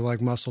to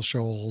like Muscle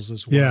Shoals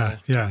as well.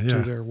 Yeah.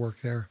 Do their work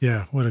there.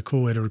 Yeah, what a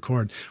cool way to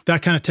record.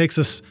 That kind of takes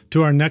us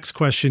to our next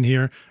question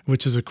here,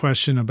 which is a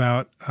question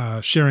about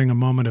sharing a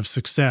moment of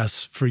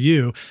success for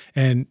you.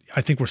 And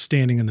I think we're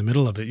standing in the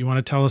middle of it. You want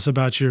to tell us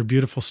about your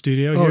beautiful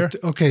studio here?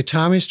 Okay.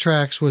 Tommy's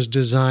Tracks was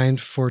designed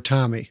for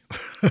Tommy.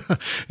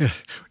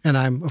 And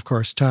I'm, of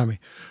course, Tommy.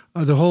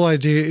 The whole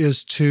idea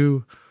is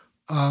to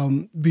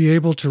be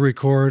able to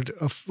record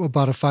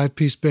about a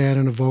 5-piece band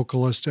and a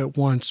vocalist at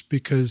once,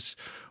 because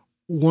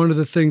one of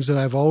the things that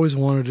I've always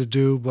wanted to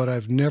do, but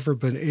I've never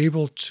been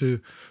able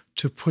to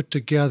put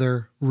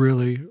together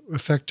really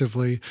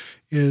effectively,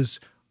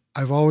 is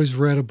I've always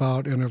read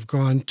about and I've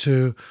gone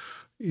to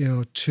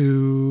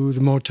the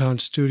Motown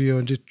studio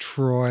in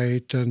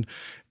Detroit, and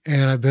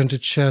I've been to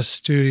Chess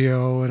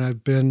Studio, and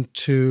I've been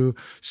to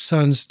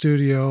Sun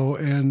Studio,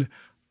 and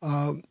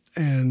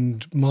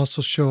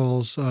Muscle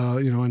Shoals,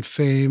 and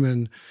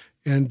Fame,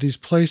 and these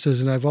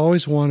places. And I've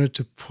always wanted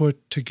to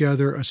put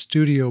together a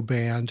studio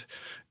band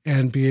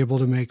and be able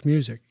to make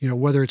music,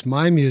 whether it's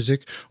my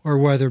music or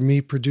whether me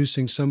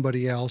producing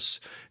somebody else.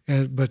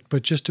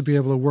 But just to be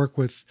able to work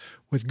with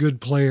good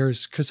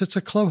players, because it's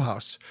a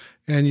clubhouse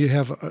and you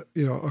have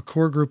a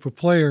core group of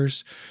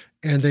players,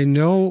 and they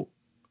know.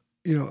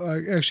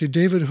 Actually,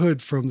 David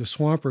Hood from the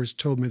Swampers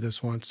told me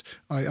this once.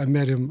 I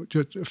met him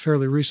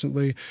fairly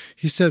recently.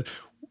 He said,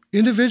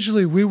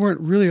 individually, we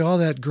weren't really all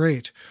that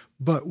great,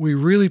 but we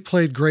really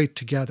played great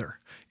together,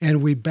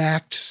 and we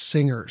backed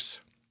singers.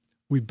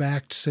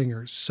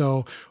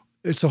 So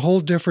it's a whole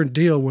different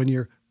deal when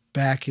you're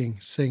backing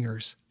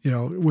singers,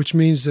 which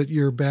means that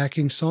you're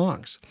backing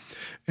songs.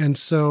 And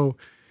so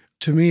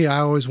to me, I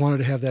always wanted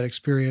to have that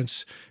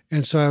experience.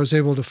 And so I was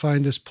able to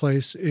find this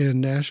place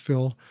in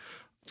Nashville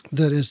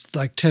that is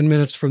like 10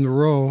 minutes from the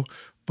row,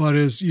 but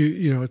is,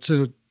 it's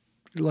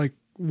like,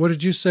 what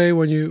did you say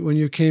when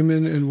you came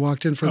in and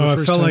walked in for the first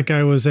time? I felt like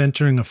I was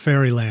entering a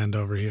fairyland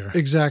over here.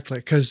 Exactly,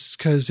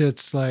 because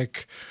it's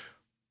like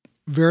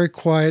very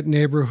quiet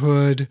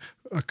neighborhood,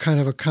 a kind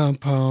of a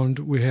compound.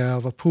 We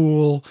have a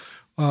pool,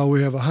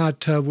 we have a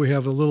hot tub, we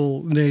have a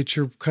little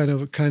nature kind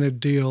of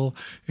deal,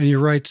 and you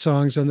write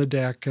songs on the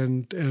deck,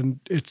 and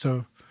it's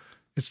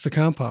the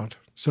compound.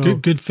 So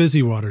good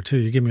fizzy water too.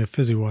 You give me a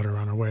fizzy water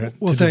on our way.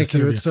 Well, thank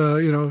you. It's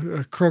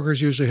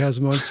Kroger's usually has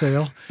them on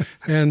sale,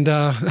 and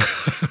they're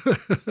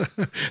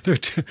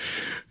two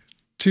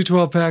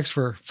 12-packs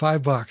for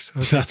 $5.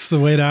 Okay. That's the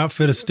way to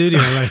outfit a studio,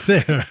 right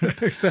there.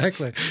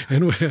 Exactly,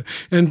 and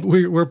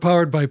we're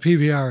powered by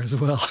PBR as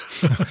well.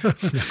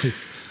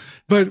 Nice.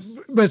 But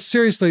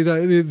seriously,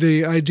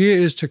 the idea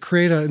is to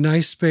create a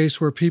nice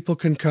space where people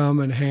can come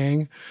and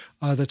hang,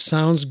 that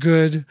sounds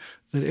good,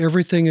 that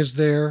everything is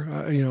there.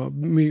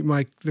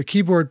 The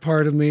keyboard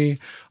part of me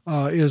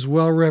is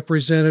well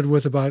represented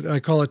with about, I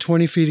call it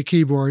 20 feet of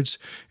keyboards,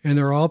 and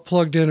they're all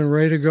plugged in and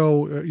ready to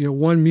go.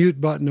 One mute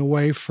button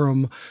away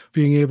from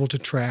being able to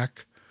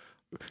track.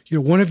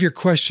 One of your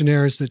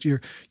questionnaires that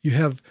you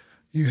have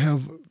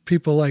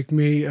people like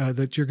me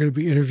that you're going to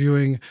be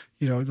interviewing.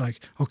 Like,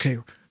 okay,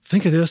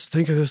 think of this,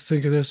 think of this,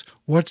 think of this.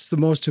 What's the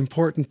most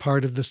important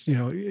part of this,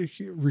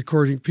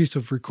 piece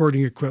of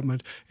recording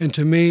equipment? And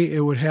to me,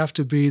 it would have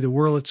to be the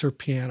Wurlitzer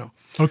piano.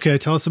 Okay,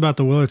 tell us about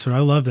the Wurlitzer.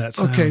 I love that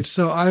sound. Okay,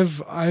 so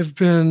I've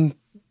been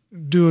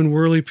doing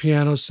whirly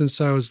pianos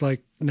since I was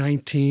like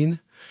 19.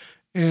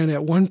 And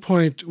at one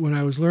point, when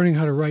I was learning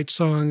how to write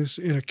songs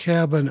in a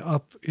cabin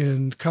up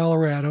in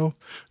Colorado,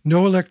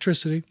 no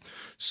electricity.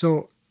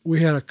 So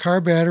we had a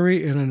car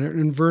battery and an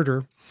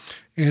inverter.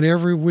 And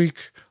every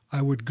week,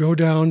 I would go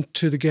down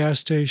to the gas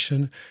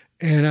station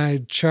and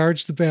I'd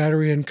charge the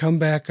battery and come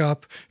back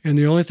up. And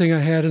the only thing I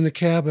had in the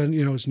cabin,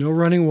 was no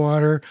running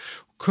water,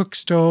 cook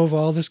stove,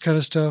 all this kind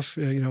of stuff,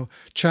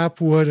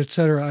 chop wood,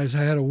 etc. I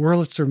had a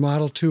Wurlitzer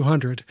Model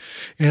 200,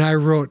 and I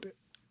wrote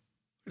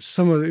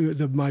some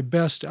of my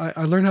best.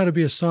 I learned how to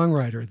be a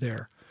songwriter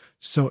there.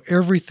 So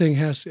everything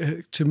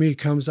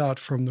comes out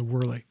from the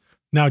Whirly.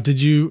 Now,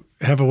 did you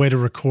have a way to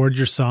record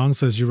your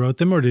songs as you wrote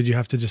them, or did you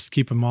have to just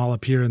keep them all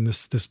up here in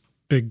this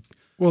big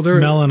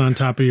melon on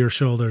top of your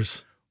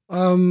shoulders?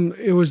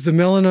 It was the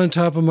melon on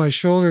top of my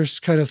shoulders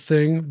kind of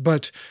thing.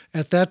 But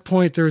at that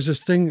point, there was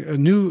this thing, a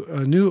new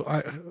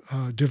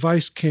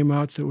device came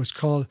out that was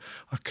called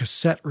a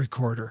cassette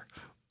recorder.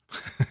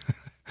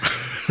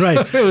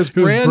 Right. It was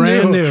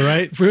brand new,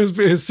 right?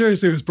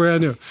 Seriously, it was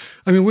brand new.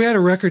 I mean, we had a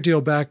record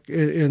deal back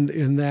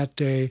in that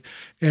day,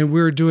 and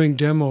we were doing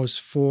demos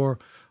for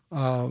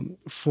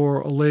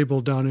a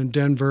label down in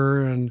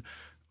Denver, and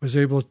was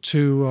able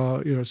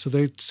to, so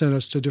they sent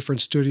us to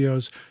different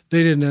studios.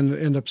 They didn't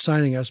end up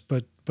signing us,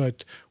 but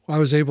I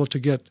was able to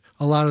get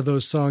a lot of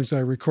those songs I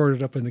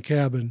recorded up in the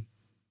cabin,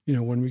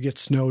 when we get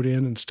snowed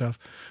in and stuff,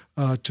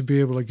 to be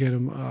able to get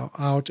them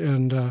out.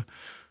 And the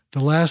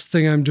last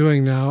thing I'm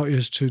doing now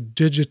is to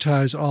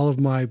digitize all of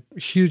my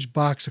huge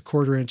box of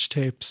 1/4-inch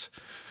tapes.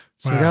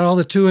 So I got all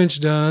the 2-inch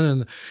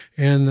done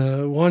and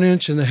the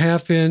 1-inch and the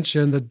 1/2-inch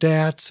and the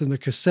DATs and the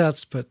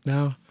cassettes, but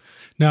now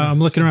I'm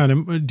looking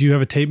around. Do you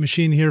have a tape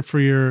machine here for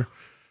your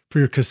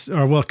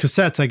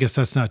cassettes? I guess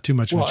that's not too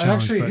much of a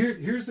challenge. Well,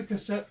 actually, here's the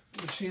cassette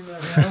machine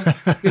that I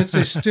have. It's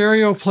a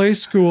stereo play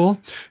school.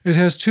 It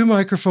has 2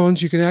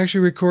 microphones. You can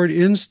actually record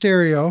in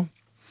stereo.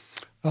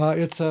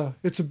 It's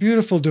a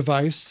beautiful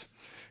device,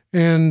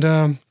 and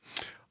I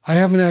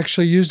haven't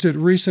actually used it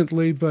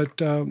recently,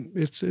 but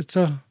it's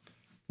a.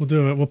 We'll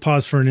do it. We'll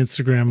pause for an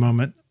Instagram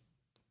moment.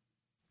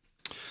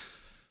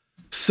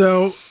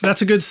 So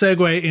that's a good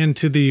segue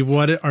into the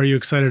what are you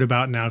excited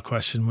about now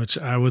question, which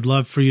I would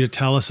love for you to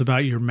tell us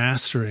about your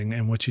mastering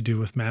and what you do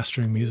with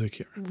mastering music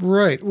here.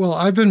 Right. Well,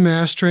 I've been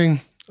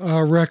mastering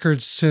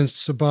records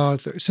since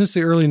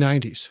the early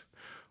 90s.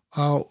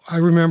 I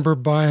remember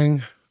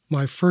buying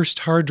my first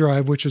hard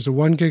drive, which is a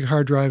 1 gig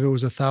hard drive. It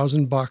was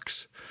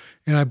 $1,000,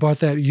 and I bought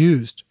that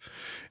used.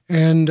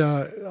 And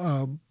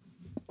a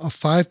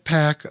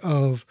 5-pack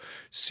of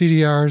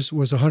CDRs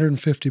was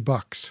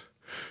 $150.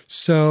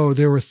 So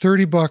there were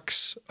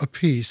 $30 a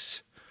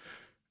piece.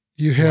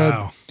 You had,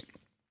 wow.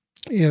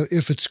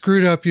 If it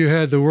screwed up, you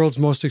had the world's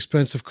most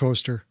expensive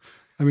coaster.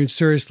 I mean,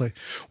 seriously.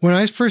 When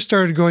I first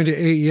started going to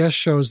AES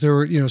shows, there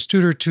were,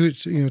 Studer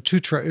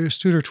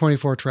Studer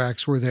 24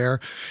 tracks were there,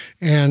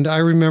 and I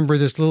remember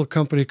this little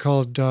company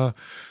called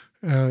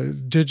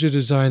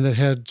DigiDesign that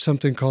had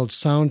something called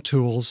Sound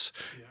Tools,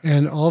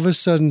 and all of a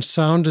sudden,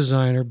 Sound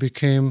Designer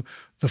became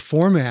the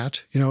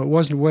format. It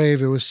wasn't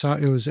Wave; it was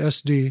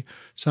SD,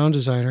 Sound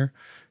Designer,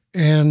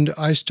 and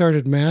I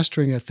started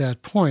mastering at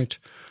that point.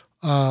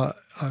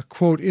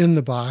 Quote in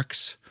the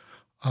box.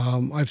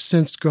 I've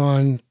since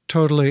gone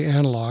totally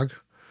analog,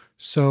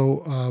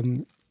 so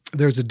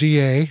there's a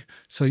DA.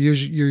 So you're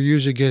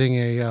usually getting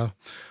a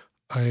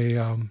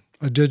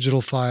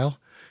digital file,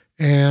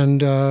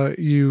 and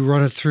you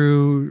run it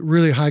through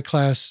really high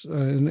class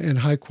and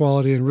high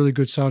quality and really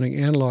good sounding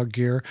analog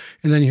gear,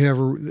 and then you have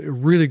a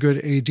really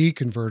good AD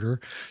converter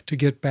to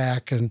get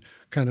back and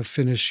kind of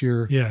finish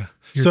your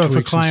So if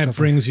a client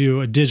brings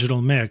you a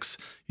digital mix,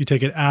 you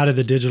take it out of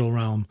the digital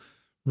realm,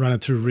 run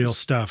it through real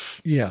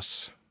stuff.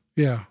 Yes.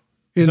 Yeah.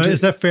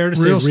 Is that fair to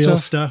say real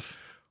stuff?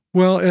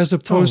 Well, as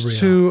opposed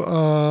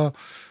to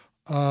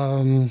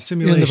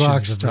simulation in the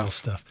box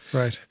stuff.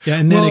 Right. Yeah,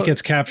 and then it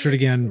gets captured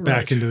again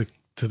back into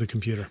the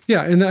computer.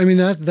 Yeah, and I mean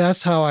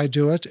that's how I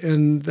do it,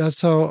 and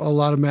that's how a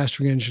lot of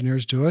mastering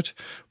engineers do it.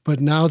 But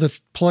now the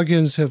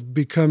plugins have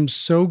become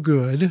so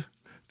good,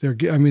 they're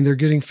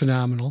getting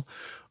phenomenal.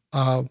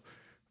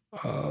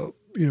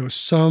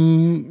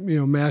 Some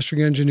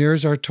mastering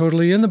engineers are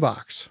totally in the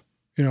box.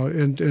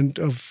 And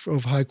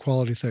of high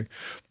quality thing.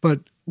 But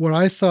what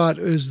I thought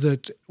is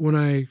that when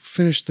I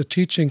finished the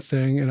teaching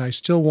thing and I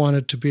still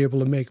wanted to be able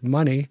to make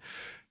money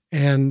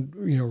and,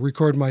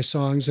 record my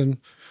songs and,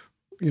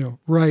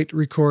 write,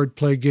 record,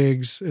 play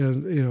gigs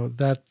and,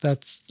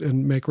 that's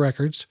and make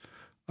records.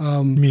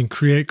 You mean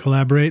create,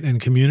 collaborate,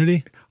 and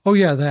community? Oh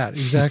yeah, that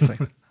exactly.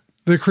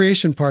 The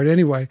creation part,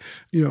 anyway,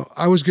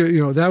 I was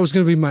good. That was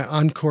going to be my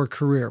encore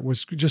career,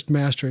 was just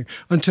mastering,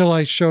 until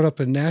I showed up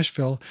in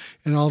Nashville,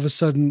 and all of a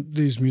sudden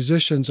these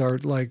musicians are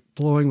like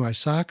blowing my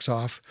socks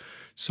off.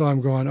 So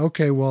I'm going,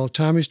 okay, well,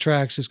 Tommy's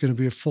Tracks is going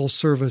to be a full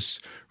service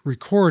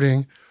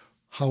recording.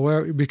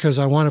 However, because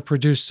I want to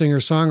produce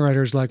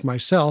singer-songwriters like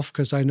myself,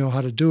 because I know how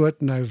to do it,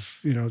 and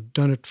I've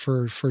done it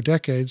for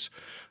decades.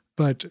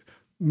 But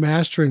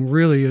mastering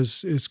really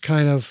is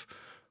kind of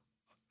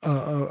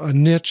a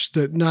niche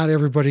that not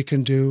everybody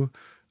can do.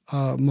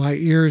 My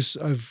ears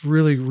I've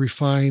really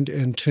refined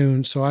and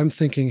tuned, so I'm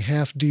thinking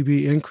 0.5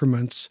 dB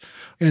increments,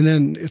 and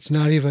then it's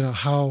not even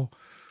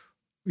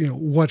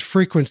what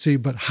frequency,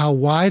 but how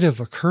wide of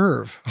a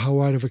curve, how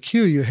wide of a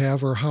cue you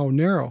have, or how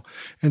narrow.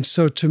 And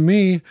so to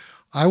me,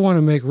 I want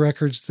to make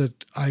records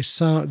that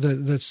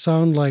that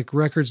sound like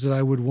records that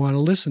I would want to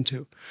listen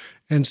to.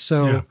 And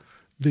so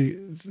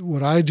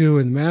what I do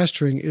in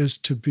mastering is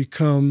to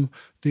become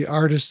the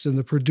artists and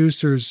the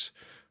producers.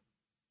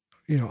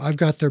 I've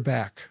got their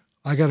back.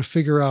 I got to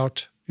figure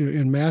out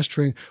in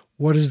mastering,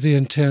 what is the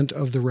intent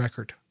of the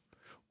record?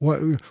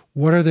 What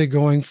are they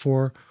going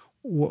for?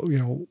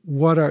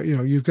 What are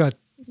you've got,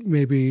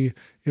 maybe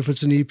if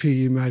it's an EP,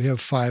 you might have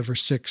 5 or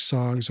 6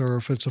 songs, or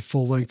if it's a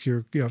full length,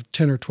 you have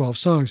 10 or 12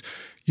 songs.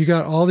 You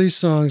got all these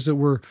songs that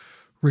were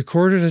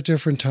recorded at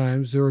different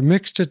times. They were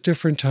mixed at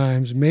different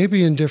times,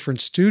 maybe in different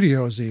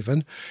studios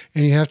even,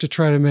 and you have to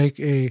try to make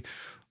a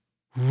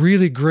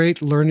really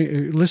great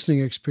listening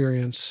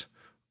experience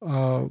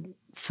for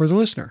the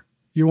listener.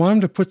 You want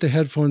them to put the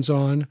headphones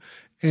on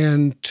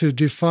and to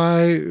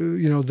defy,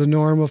 the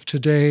norm of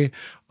today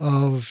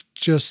of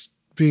just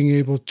being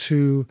able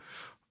to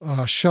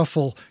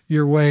shuffle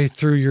your way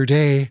through your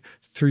day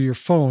through your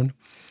phone.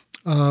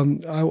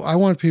 I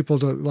want people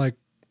to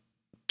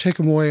take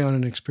them away on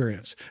an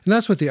experience. And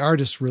that's what the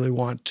artists really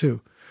want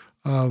too.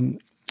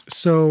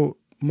 So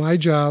my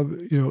job,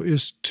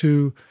 is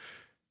to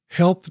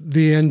help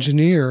the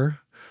engineer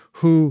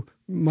who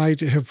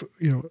might have,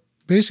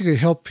 basically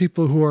help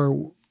people who are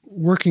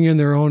working in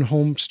their own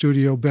home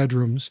studio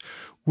bedrooms,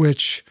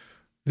 which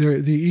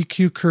the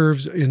EQ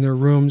curves in their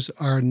rooms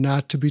are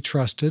not to be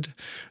trusted.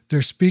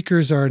 Their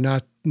speakers are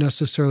not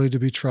necessarily to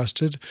be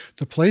trusted.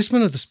 The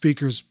placement of the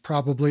speakers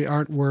probably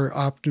aren't where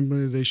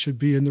optimally they should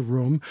be in the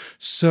room.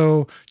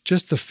 So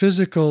just the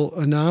physical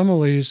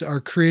anomalies are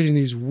creating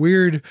these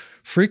weird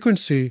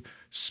frequency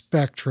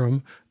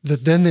spectrum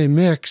that then they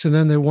mix, and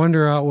then they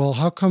wonder out, well,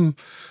 how come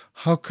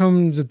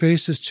the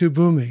bass is too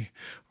boomy?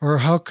 Or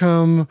how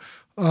come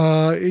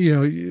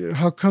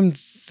the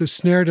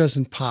snare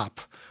doesn't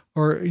pop?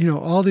 Or,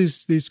 all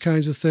these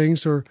kinds of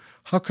things. Or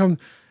how come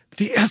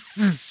the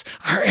S's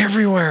are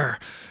everywhere?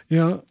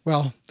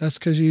 Well, that's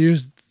because you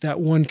use that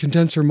one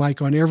condenser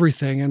mic on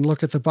everything and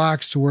look at the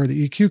box to where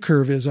the EQ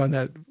curve is on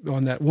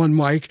that one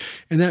mic.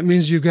 And that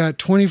means you've got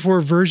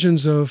 24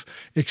 versions of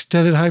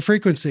extended high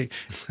frequency.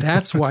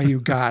 That's why you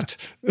got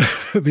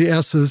the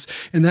S's.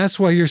 And that's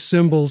why your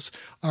cymbals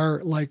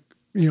are like,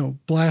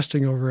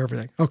 blasting over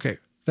everything. Okay.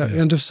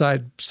 End of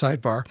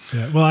sidebar.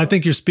 Yeah. Well, I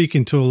think you're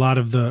speaking to a lot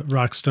of the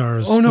rock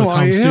stars with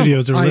home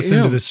studios that are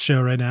listening to this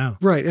show right now.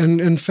 Right.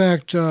 And in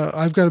fact,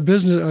 I've got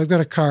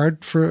a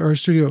card for our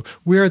studio.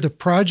 We are the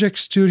Project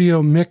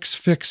Studio Mix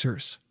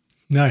Fixers.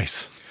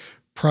 Nice.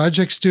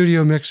 Project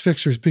Studio Mix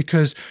Fixers,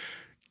 because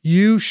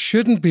you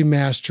shouldn't be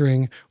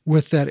mastering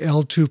with that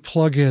L2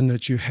 plugin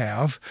that you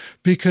have,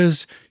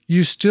 because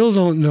you still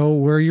don't know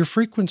where your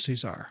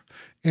frequencies are.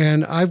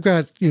 And I've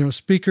got,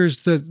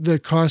 speakers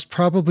that cost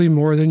probably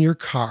more than your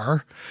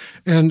car.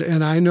 And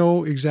I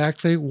know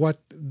exactly what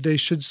they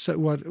should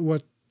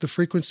what the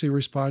frequency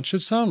response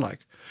should sound like.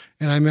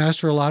 And I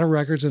master a lot of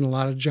records in a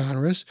lot of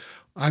genres.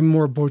 I'm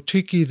more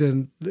boutique-y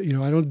than,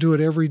 I don't do it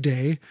every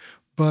day,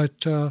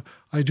 but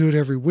I do it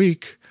every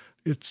week.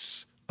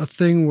 It's a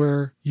thing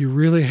where you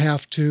really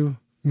have to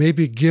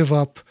maybe give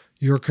up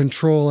your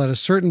control at a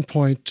certain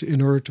point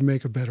in order to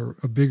make a better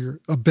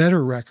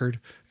record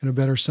and a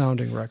better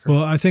sounding record.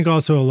 Well, I think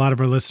also a lot of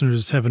our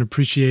listeners have an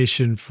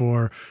appreciation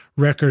for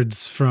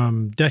records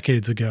from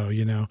decades ago,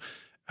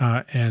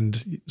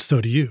 and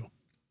so do you.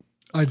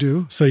 I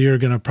do. So you're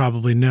going to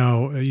probably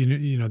know,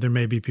 there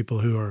may be people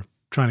who are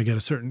trying to get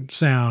a certain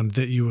sound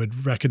that you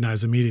would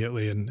recognize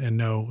immediately and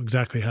know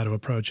exactly how to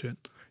approach it.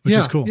 Which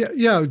is cool.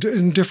 Yeah,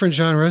 in different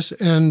genres.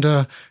 And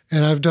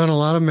I've done a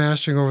lot of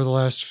mastering over the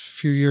last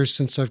few years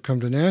since I've come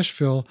to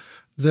Nashville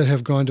that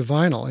have gone to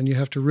vinyl. And you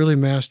have to really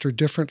master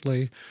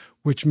differently,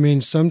 which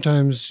means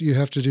sometimes you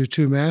have to do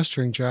two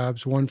mastering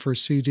jobs, one for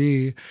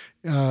CD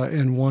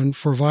and one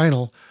for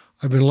vinyl.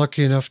 I've been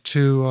lucky enough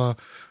to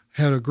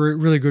had a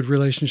really good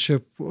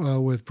relationship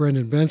with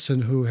Brendan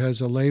Benson, who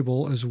has a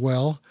label as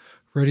well,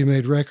 Ready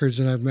Made Records,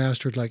 and I've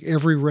mastered like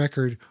every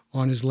record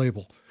on his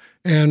label.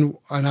 And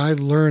I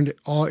learned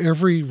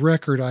every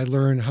record. I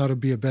learned how to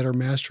be a better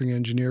mastering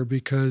engineer,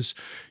 because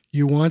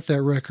you want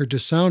that record to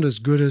sound as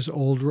good as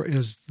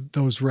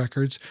those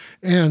records,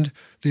 and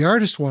the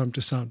artists want them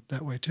to sound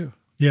that way too.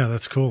 Yeah,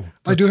 that's cool.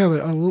 I do have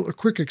a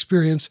quick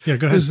experience. Yeah,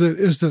 go ahead.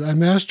 Is that I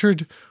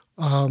mastered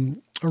a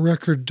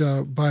record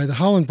by the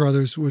Holland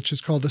Brothers, which is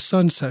called the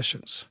Sun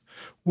Sessions.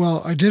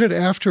 Well, I did it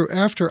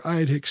after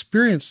I'd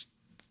experienced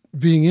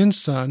being in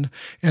Sun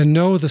and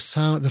know the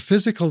sound,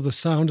 the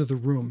sound of the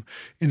room.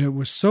 And it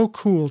was so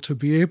cool to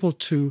be able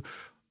to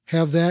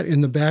have that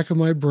in the back of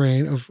my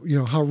brain of,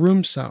 how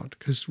rooms sound,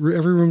 because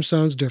every room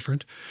sounds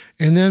different,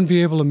 and then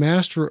be able to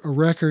master a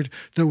record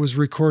that was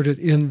recorded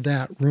in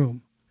that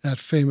room, that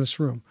famous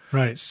room.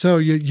 Right. So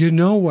you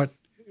know what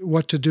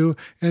to do,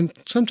 and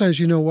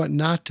sometimes you know what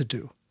not to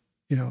do.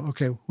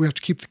 Okay, we have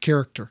to keep the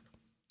character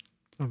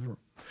of the room.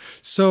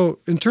 So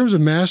in terms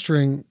of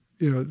mastering,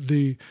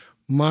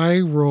 my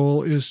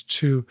role is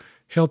to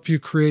help you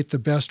create the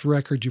best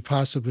record you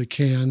possibly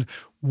can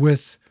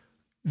with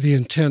the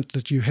intent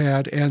that you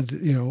had and,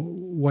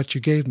 what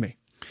you gave me.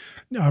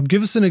 Now,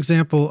 give us an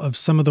example of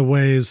some of the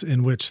ways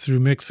in which, through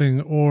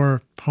mixing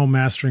or home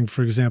mastering,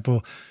 for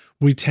example,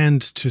 we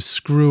tend to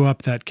screw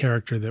up that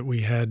character that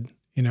we had,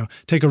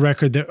 take a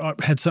record that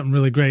had something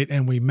really great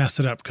and we mess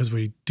it up because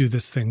we do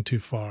this thing too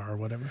far or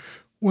whatever.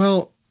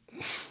 Well,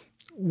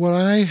 what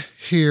I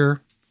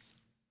hear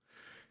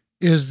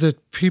is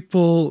that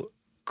people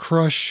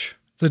crush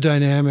the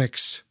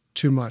dynamics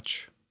too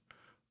much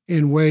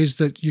in ways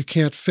that you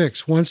can't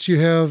fix. Once you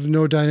have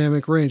no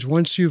dynamic range,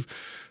 once you've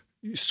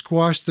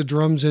squashed the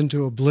drums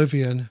into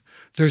oblivion,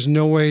 there's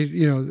no way,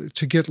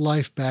 to get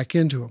life back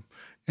into them.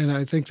 And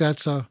I think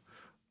that's a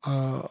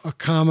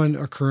common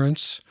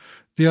occurrence.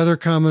 The other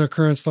common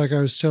occurrence, like I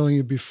was telling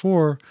you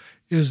before,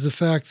 is the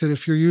fact that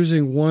if you're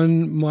using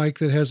one mic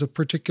that has a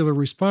particular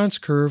response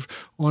curve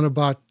on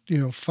about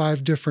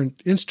 5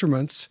 different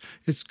instruments,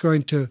 it's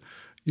going to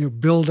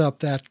build up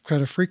that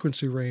kind of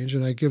frequency range.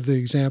 And I give the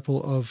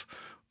example of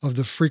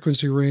the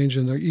frequency range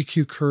and the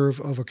EQ curve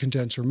of a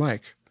condenser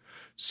mic.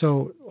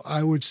 So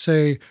I would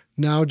say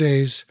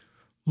nowadays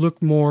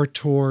look more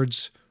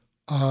towards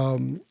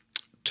ribbon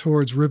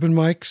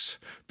mics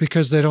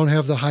because they don't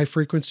have the high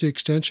frequency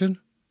extension,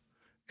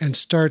 and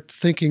start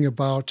thinking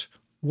about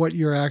what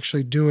you're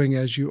actually doing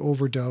as you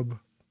overdub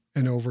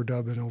and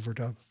overdub and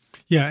overdub.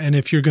 Yeah, and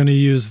if you're going to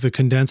use the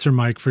condenser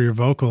mic for your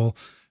vocal,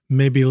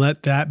 maybe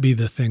let that be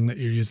the thing that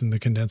you're using the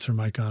condenser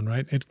mic on,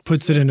 right? It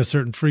puts it in a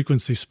certain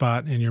frequency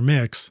spot in your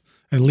mix,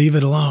 and leave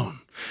it alone.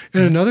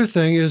 And another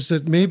thing is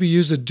that maybe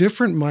use a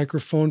different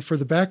microphone for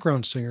the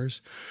background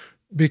singers,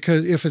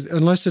 because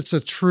unless it's a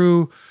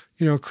true,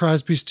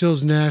 Crosby,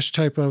 Stills, Nash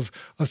type of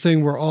a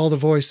thing where all the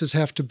voices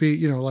have to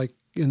be, like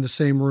in the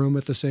same room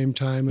at the same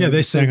time. Yeah,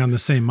 they sang on the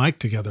same mic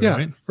together,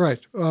 right? Right.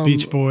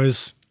 Beach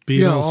Boys, Beatles.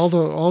 Yeah,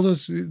 all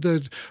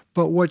those.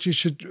 But what you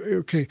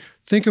should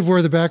think of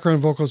where the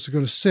background vocals are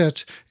going to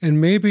sit,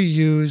 and maybe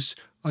use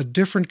a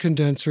different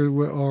condenser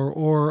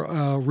or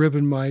a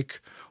ribbon mic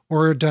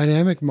or a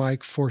dynamic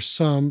mic for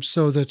some,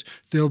 so that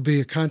there'll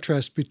be a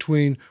contrast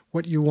between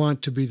what you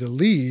want to be the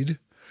lead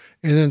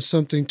and then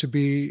something to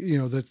be,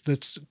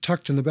 that's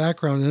tucked in the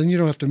background. And then you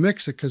don't have to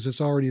mix it because it's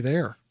already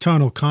there.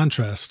 Tonal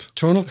contrast.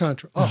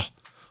 Oh,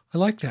 I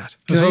like that.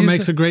 That's what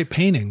makes a great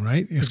painting,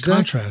 right? Is Exactly.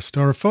 Contrast,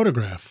 or a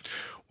photograph.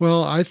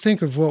 Well, I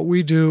think of what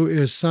we do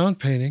is sound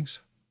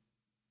paintings.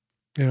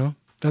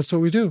 That's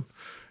what we do.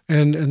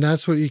 And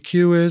that's what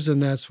EQ is,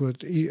 and that's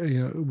what,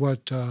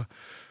 what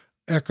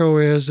echo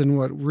is, and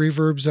what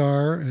reverbs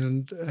are,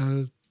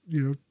 and,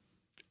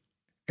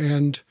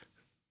 and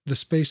the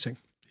spacing.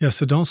 Yeah,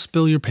 so don't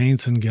spill your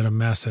paints and get a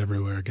mess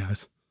everywhere,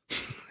 guys.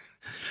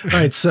 All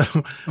right, so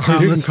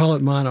or you can call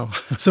it mono.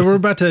 So we're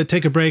about to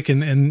take a break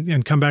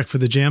and come back for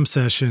the jam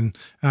session.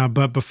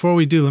 But before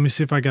we do, let me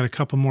see if I got a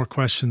couple more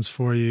questions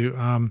for you.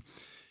 Let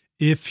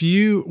me ask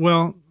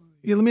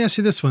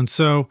you this one.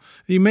 So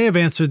you may have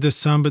answered this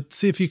some, but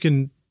see if you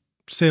can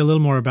say a little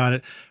more about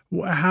it.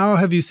 How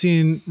have you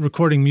seen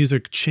recording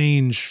music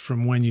change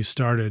from when you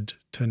started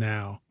to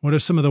now? What are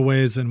some of the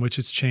ways in which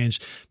it's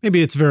changed?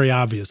 Maybe it's very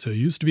obvious. So it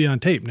used to be on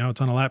tape, now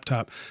it's on a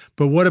laptop.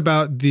 But what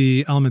about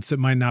the elements that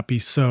might not be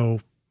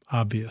so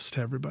obvious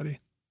to everybody?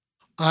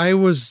 I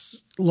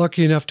was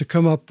lucky enough to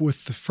come up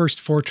with the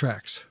first 4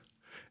 tracks.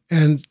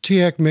 And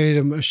TEAC made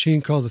a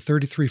machine called the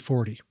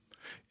 3340.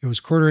 It was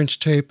 1/4-inch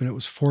tape, and it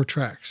was 4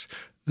 tracks.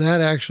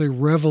 That actually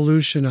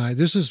revolutionized.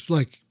 This is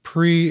like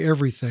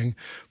pre-everything,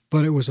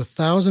 but it was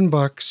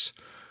 $1,000,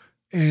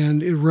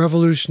 and it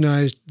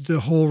revolutionized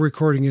the whole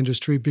recording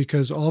industry,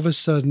 because all of a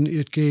sudden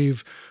it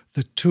gave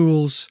the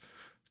tools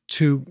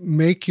to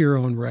make your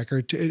own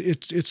record.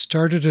 It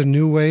started a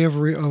new way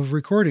of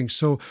recording.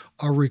 So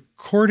a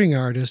recording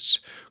artist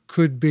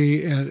could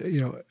be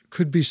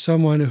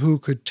someone who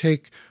could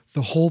take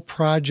the whole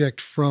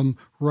project from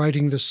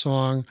writing the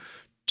song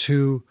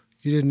to,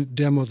 you didn't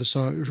demo the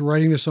song,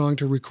 writing the song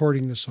to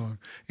recording the song,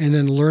 and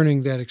then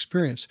learning that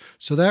experience.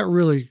 So that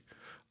really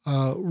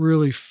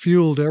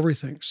fueled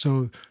everything.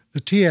 So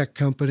the TEAC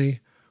company,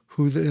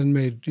 who then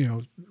made,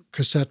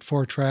 cassette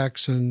 4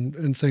 tracks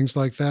and things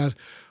like that,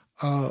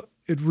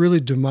 it really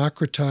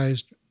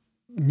democratized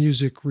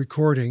music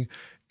recording.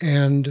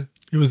 And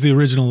it was the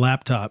original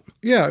laptop.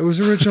 Yeah, it was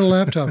the original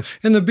laptop.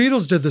 And the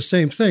Beatles did the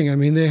same thing. I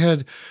mean, they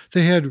had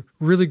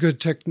really good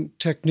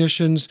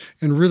technicians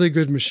and really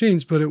good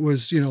machines, but it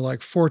was,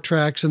 like 4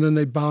 tracks, and then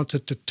they bounce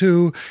it to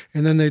 2,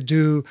 and then they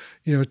do,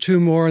 2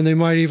 more, and they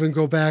might even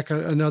go back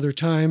another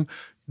time.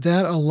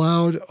 That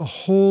allowed a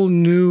whole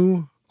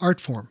new art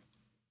form.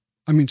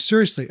 I mean,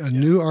 seriously,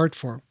 new art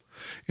form.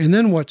 And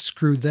then what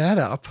screwed that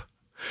up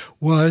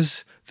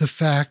was the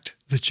fact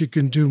that you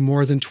can do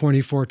more than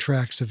 24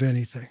 tracks of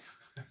anything.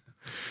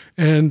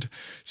 And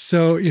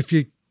so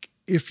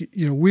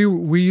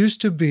we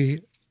used to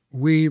be,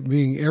 we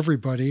being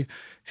everybody,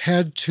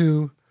 had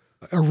to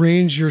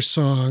arrange your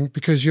song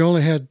because you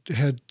only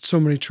had so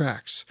many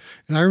tracks.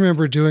 And I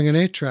remember doing an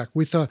 8-track.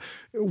 We thought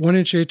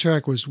 1-inch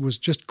 8-track was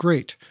just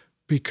great,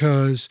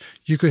 because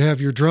you could have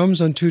your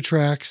drums on 2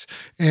 tracks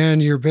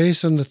and your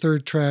bass on the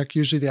 3rd track,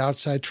 usually the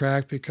outside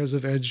track because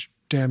of edge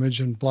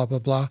damage and blah, blah,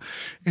 blah.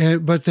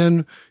 But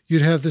then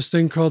you'd have this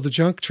thing called the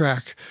junk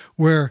track,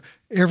 where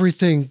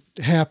everything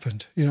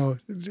happened,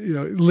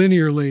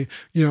 linearly.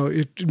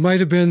 It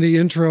might have been the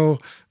intro,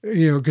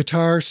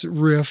 guitar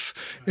riff,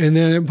 and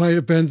then it might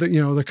have been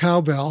the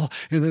cowbell,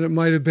 and then it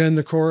might have been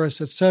the chorus,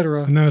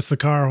 etc. And then it's the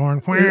car horn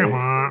in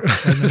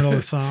the middle of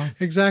the song.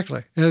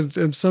 Exactly,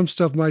 and some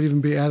stuff might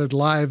even be added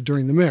live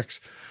during the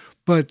mix,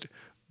 but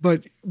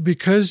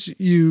because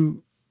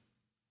you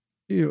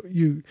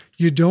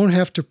don't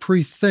have to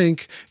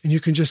pre-think, and you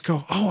can just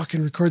go, I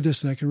can record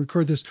this and I can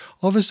record this.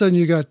 All of a sudden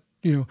you got,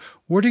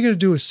 what are you going to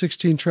do with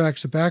 16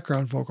 tracks of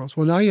background vocals?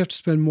 Well, now you have to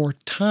spend more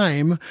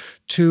time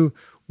to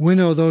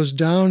winnow those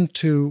down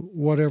to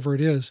whatever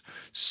it is.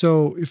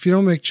 So if you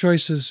don't make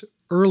choices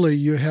early,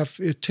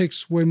 it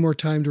takes way more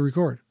time to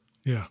record.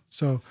 Yeah.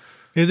 So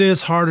It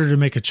is harder to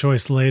make a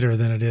choice later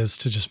than it is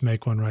to just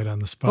make one right on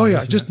the spot. Oh,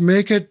 yeah. Just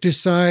make it,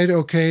 decide,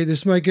 okay,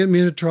 this might get me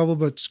into trouble,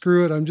 but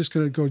screw it. I'm just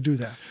going to go do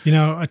that.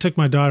 I took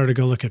my daughter to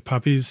go look at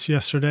puppies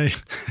yesterday.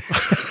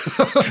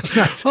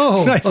 nice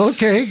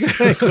okay.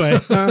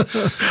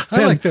 Segue.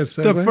 I like that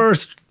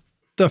segue.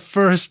 The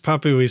first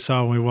puppy we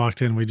saw when we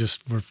walked in, we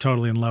just were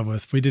totally in love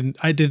with.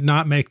 I did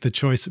not make the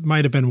choice. It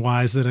might have been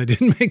wise that I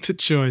didn't make the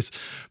choice,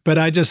 but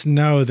I just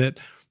know that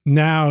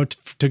now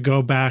to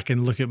go back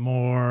and look at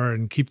more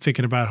and keep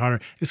thinking about harder,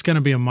 it's going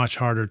to be a much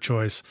harder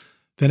choice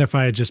than if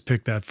I had just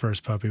picked that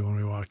first puppy when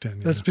we walked in.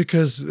 That's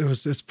because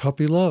it's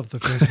puppy love. The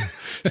first one.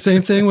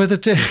 Same thing with a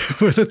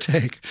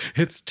take.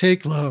 It's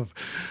take love.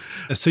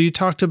 So you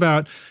talked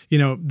about,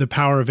 the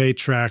power of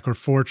 8-track or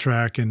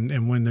 4-track,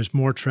 and when there's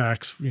more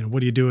tracks,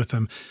 what do you do with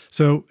them?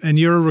 So, and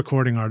you're a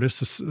recording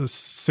artist, a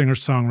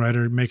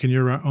singer-songwriter, making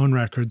your own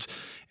records.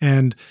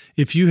 And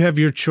if you have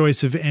your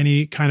choice of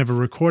any kind of a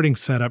recording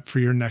setup for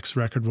your next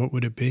record, what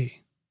would it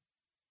be?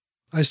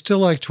 I still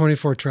like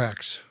 24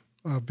 tracks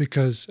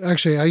because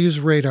actually I use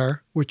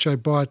Radar, which I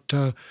bought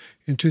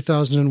in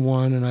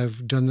 2001, and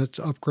I've done this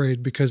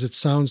upgrade because it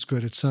sounds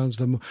good. It's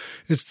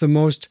the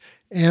most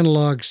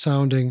analog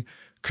sounding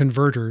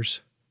converters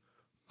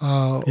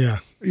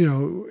that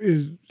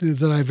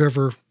I've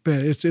ever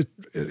been.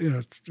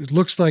 It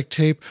looks like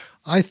tape.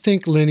 I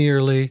think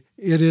linearly.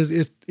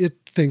 It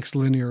thinks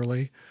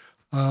linearly,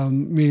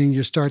 meaning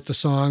you start the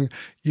song,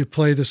 you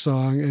play the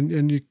song,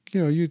 and it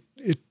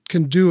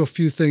can do a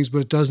few things, but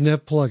it doesn't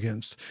have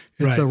plugins.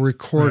 It's a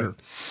recorder. Right.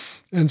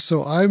 And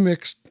so I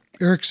mixed.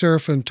 Eric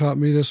Serafin taught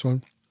me this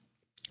one,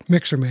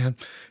 Mixer Man.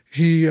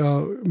 He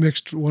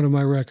mixed one of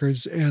my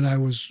records, and I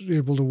was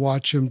able to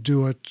watch him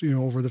do it,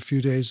 over the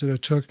few days that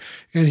it took.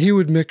 And he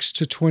would mix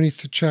to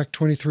track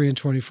 23 and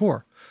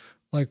 24.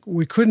 Like,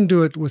 we couldn't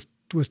do it with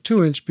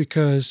 2-inch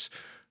because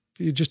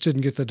you just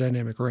didn't get the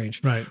dynamic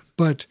range. Right.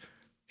 But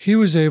he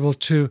was able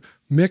to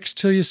mix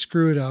till you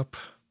screw it up,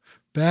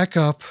 back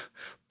up,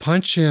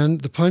 punch in.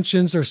 The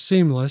punch-ins are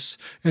seamless.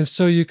 And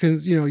so you can,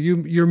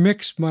 your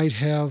mix might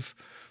have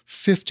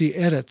 50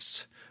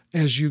 edits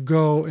as you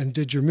go and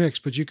did your mix,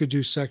 but you could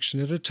do section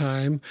at a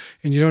time,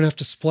 and you don't have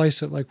to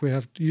splice it like we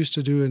used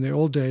to do in the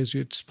old days.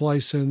 You'd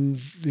splice in,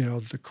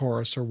 the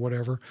chorus or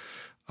whatever.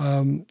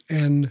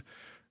 And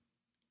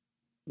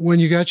when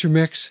you got your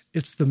mix,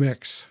 it's the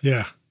mix.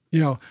 Yeah.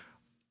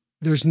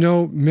 There's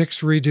no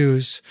mix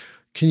redos.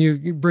 Can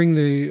you bring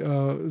the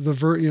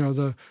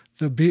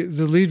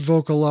lead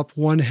vocal up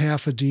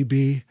 1/2 a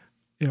dB?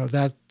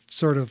 That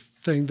sort of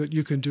thing that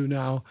you can do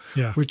now,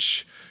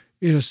 which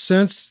in a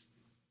sense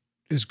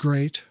is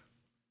great.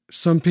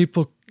 Some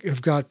people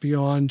have got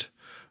beyond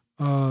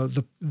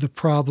the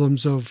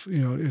problems of,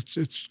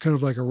 it's kind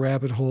of like a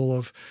rabbit hole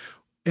of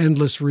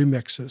endless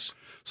remixes.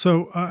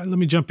 So let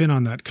me jump in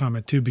on that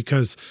comment too,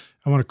 because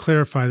I want to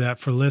clarify that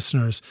for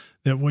listeners,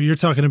 that what you're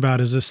talking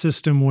about is a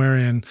system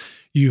wherein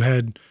you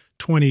had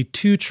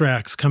 22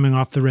 tracks coming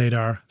off the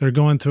Radar. They're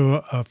going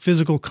through a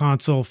physical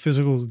console,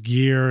 physical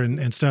gear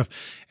and stuff.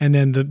 And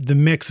then the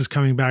mix is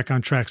coming back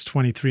on tracks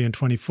 23 and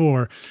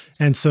 24.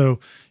 And so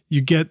you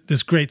get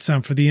this great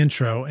sound for the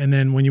intro. And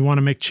then when you want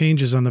to make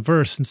changes on the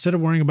verse, instead of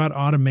worrying about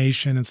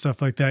automation and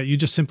stuff like that, you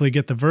just simply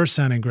get the verse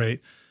sounding great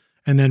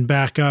and then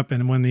back up.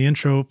 And when the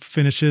intro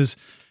finishes,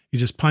 you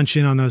just punch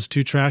in on those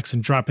 2 tracks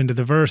and drop into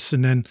the verse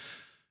and then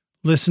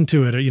listen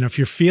to it. If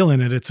you're feeling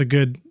it, it's a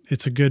good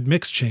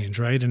mix change,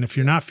 right? And if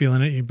you're not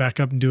feeling it, you back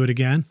up and do it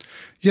again.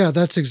 Yeah,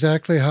 that's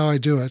exactly how I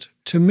do it.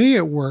 To me,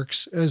 it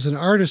works. As an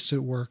artist,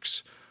 it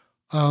works.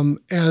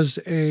 As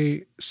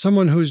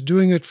someone who's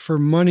doing it for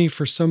money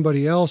for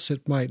somebody else,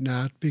 it might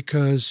not,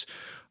 because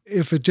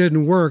if it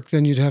didn't work,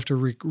 then you'd have to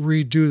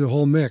redo the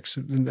whole mix,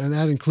 and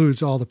that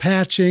includes all the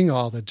patching,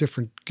 all the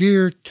different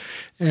gear,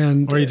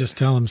 or you just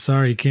tell them,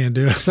 "Sorry, you can't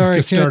do it. Sorry,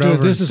 I can't do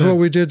it. This is what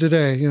we did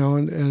today,"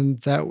 and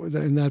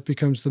that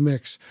becomes the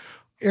mix.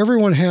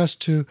 Everyone has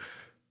to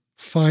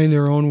find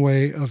their own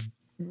way of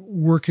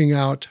working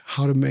out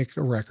how to make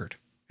a record,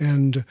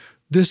 and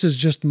this is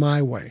just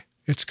my way.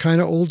 It's kind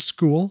of old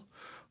school.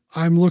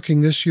 I'm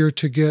looking this year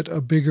to get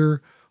a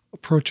bigger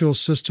Pro Tools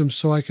system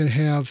so I can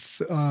have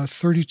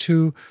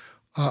 32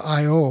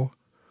 I/O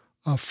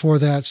for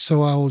that.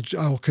 So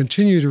I'll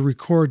continue to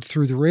record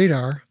through the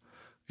Radar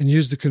and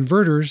use the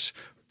converters,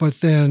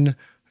 but then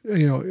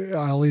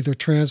I'll either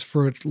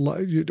transfer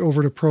it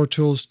over to Pro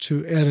Tools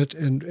to edit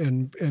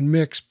and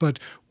mix. But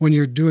when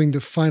you're doing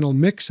the final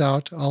mix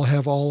out, I'll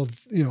have I'll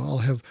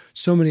have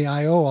so many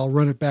I/O. I'll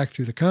run it back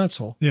through the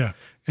console. Yeah,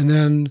 and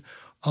then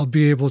I'll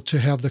be able to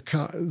have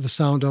the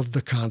sound of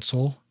the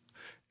console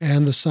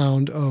and the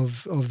sound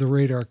of the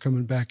Radar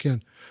coming back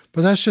in.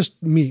 But that's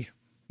just me.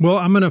 Well,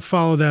 I'm going to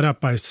follow that up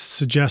by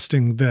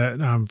suggesting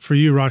that for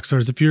you rock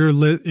stars, if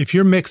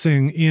you're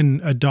mixing in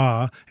a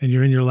DAW and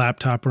you're in your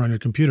laptop or on your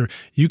computer,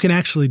 you can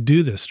actually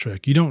do this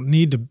trick. You don't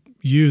need to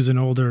use an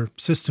older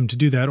system to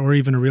do that, or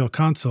even a real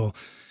console.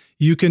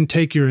 You can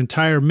take your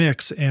entire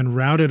mix and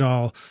route it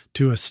all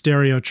to a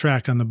stereo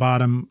track on the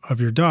bottom of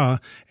your DAW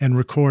and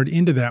record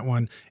into that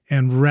one.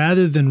 And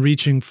rather than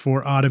reaching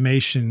for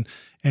automation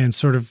and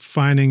sort of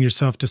finding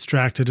yourself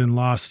distracted and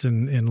lost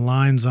in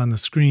lines on the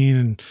screen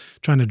and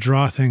trying to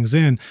draw things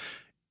in.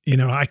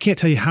 I can't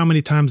tell you how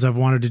many times I've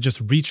wanted to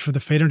just reach for the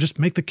fader and just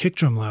make the kick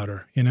drum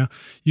louder.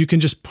 You can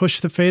just push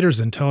the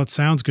faders until it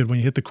sounds good when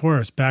you hit the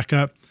chorus, back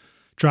up,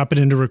 drop it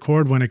into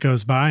record when it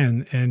goes by,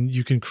 and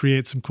you can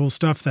create some cool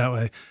stuff that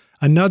way.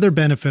 Another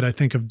benefit, I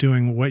think, of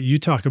doing what you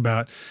talk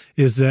about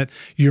is that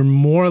you're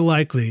more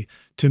likely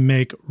to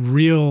make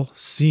real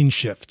scene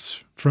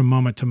shifts from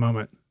moment to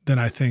moment than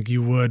I think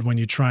you would when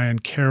you try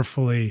and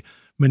carefully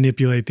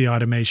manipulate the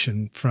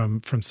automation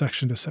from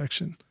section to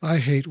section. I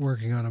hate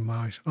working on a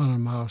mouse.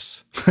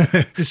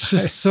 It's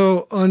just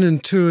so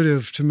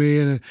unintuitive to me,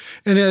 and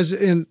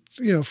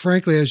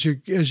frankly, as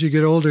you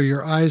get older,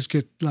 your eyes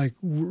get like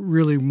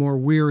really more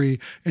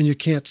weary, and you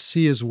can't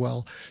see as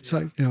well.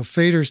 So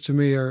faders to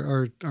me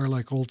are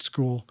like old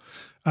school.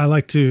 I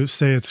like to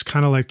say it's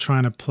kind of like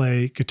trying to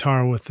play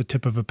guitar with the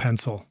tip of a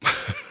pencil.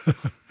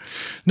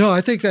 No,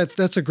 I think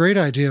that's a great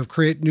idea of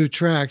create new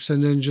tracks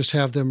and then just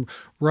have them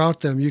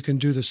route them. You can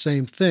do the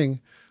same thing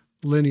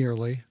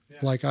linearly,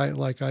 like I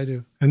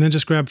do. And then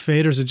just grab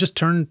faders and just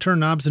turn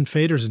knobs and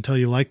faders until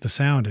you like the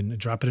sound and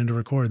drop it into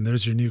record, and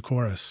there's your new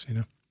chorus,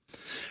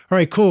 All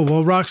right, cool.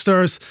 Well,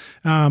 Rockstars,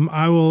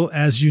 I will,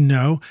 as you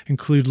know,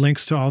 include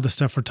links to all the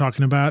stuff we're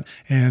talking about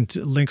and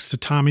links to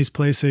Tommy's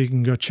place so you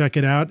can go check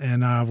it out.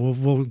 And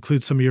we'll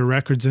include some of your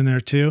records in there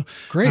too.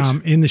 Great.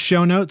 In the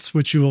show notes,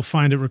 which you will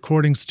find at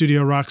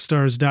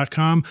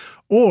recordingstudiorockstars.com,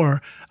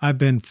 or I've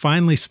been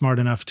finally smart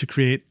enough to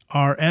create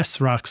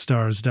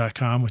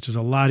RSR037, which is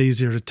a lot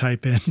easier to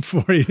type in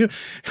for you.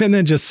 And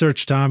then just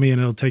search Tommy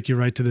and it'll take you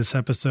right to this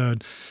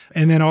episode.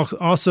 And then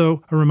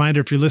also a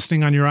reminder, if you're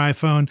listening on your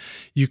iPhone,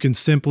 you can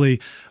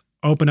simply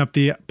open up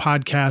the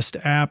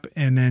podcast app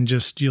and then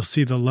you'll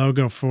see the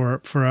logo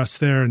for us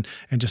there and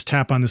just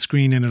tap on the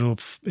screen and it'll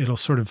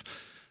sort of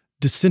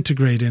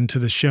disintegrate into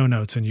the show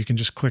notes, and you can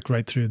just click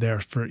right through there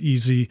for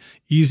easy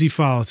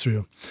follow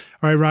through.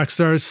 All right,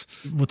 Rockstars,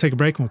 we'll take a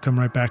break and we'll come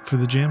right back for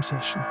the jam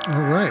session.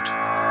 All right.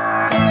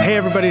 Hey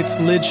everybody, it's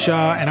Lid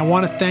Shaw, and I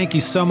want to thank you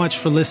so much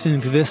for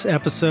listening to this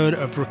episode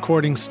of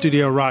Recording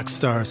Studio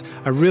Rockstars.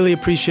 I really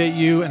appreciate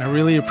you, and I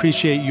really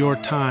appreciate your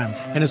time.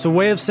 And as a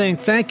way of saying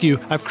thank you,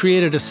 I've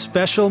created a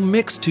special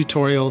mix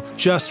tutorial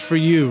just for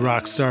you,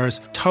 Rockstars,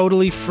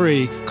 totally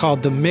free,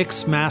 called the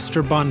Mix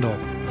Master Bundle.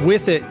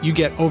 With it, you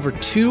get over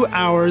 2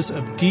 hours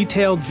of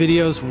detailed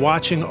videos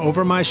watching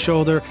over my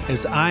shoulder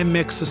as I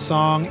mix a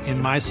song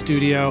in my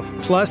studio.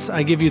 Plus,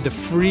 I give you the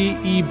free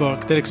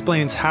ebook that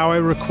explains how I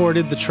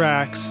recorded the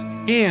tracks.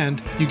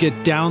 And you get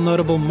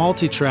downloadable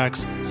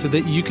multi-tracks so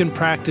that you can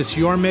practice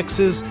your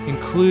mixes,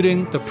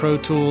 including the Pro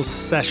Tools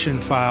session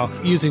file,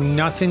 using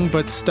nothing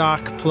but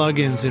stock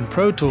plugins in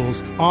Pro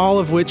Tools, all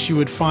of which you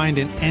would find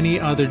in any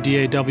other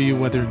DAW,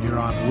 whether you're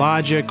on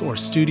Logic or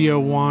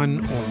Studio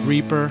One or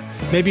Reaper.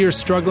 Maybe you're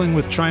struggling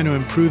with trying to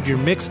improve your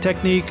mix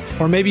technique,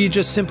 or maybe you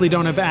just simply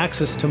don't have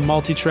access to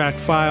multi-track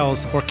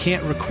files or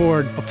can't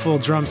record a full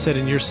drum set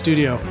in your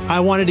studio. I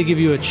wanted to give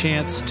you a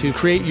chance to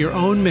create your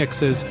own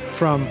mixes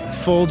from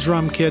full drum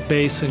kit,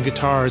 bass, and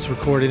guitars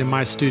recorded in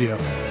my studio.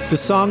 The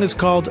song is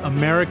called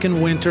American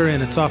Winter,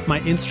 and it's off my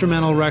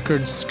instrumental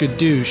record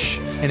Skadoosh,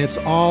 and it's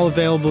all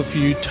available for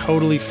you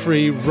totally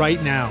free right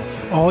now.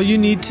 All you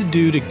need to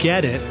do to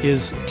get it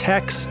is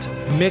text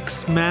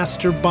Mix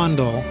Master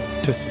Bundle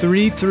to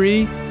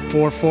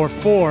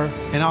 33444,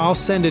 and I'll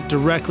send it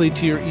directly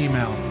to your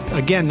email.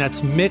 Again,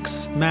 that's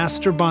Mix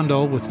Master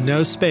Bundle with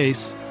no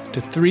space to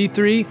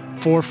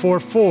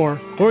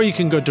 33444, or you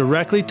can go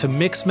directly to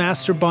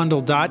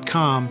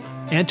mixmasterbundle.com,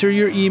 enter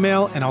your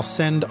email, and I'll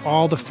send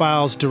all the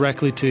files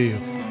directly to you.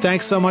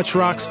 Thanks so much,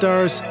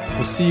 Rockstars.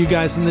 We'll see you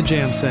guys in the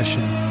jam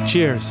session.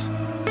 Cheers.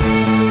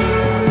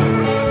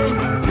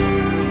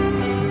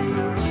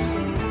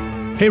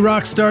 Hey,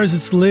 Rockstars,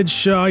 it's Lid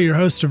Shaw, your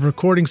host of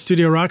Recording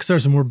Studio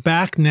Rockstars, and we're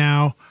back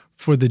now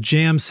for the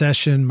jam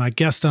session. My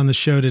guest on the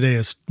show today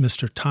is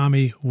Mr.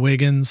 Tommy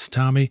Wiggins.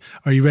 Tommy,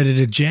 are you ready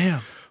to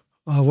jam?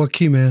 What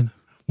key, man?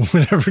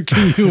 Whatever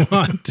key you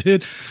want,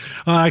 dude.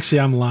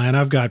 Actually, I'm lying.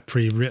 I've got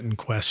pre-written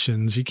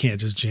questions. You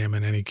can't just jam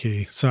in any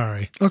key.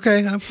 Sorry.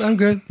 Okay, I'm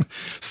good.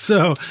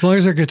 So as long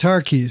as they're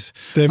guitar keys,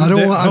 I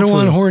don't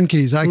want horn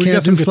keys. I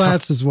can't do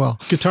flats as well.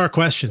 Guitar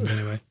questions,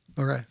 anyway.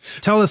 All right.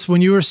 Tell us,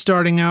 when you were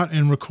starting out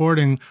and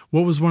recording,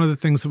 what was one of the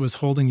things that was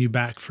holding you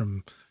back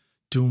from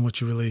doing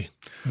what you really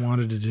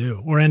wanted to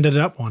do, or ended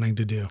up wanting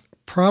to do?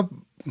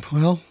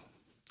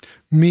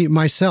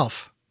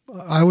 Myself.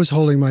 I was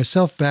holding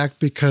myself back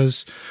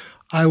because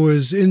I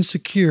was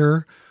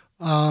insecure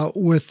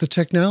with the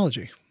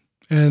technology,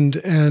 and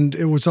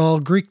it was all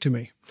Greek to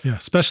me. Yeah,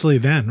 especially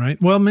then,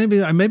 right? Well, maybe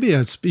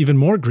it's even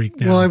more Greek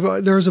now.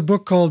 Well, there was a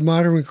book called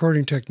Modern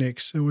Recording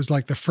Techniques. It was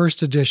like the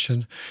first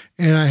edition,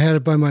 and I had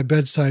it by my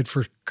bedside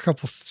for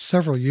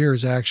several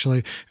years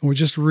actually, and would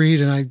just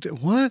read. And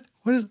what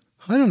is?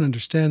 I don't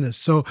understand this.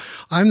 So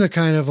I'm the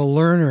kind of a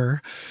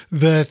learner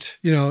that,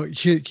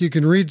 you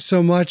can read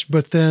so much,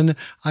 but then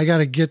I got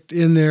to get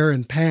in there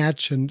and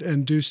patch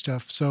and do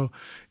stuff. So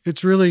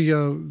it's really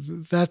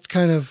that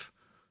kind of,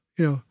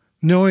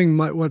 knowing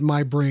what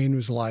my brain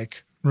was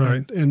like.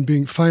 Right.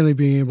 And finally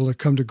being able to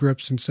come to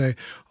grips and say,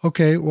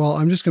 okay, well,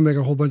 I'm just going to make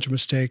a whole bunch of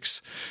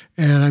mistakes,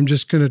 and I'm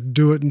just going to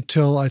do it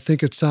until I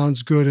think it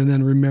sounds good, and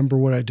then remember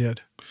what I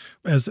did.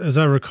 As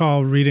I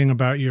recall reading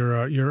about your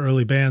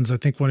early bands, I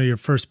think one of your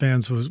first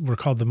bands were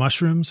called the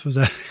Mushrooms. Was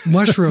that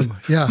Mushroom?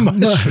 Yeah,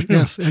 Mushroom.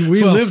 Yes, and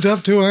we lived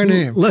up to our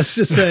name. Let's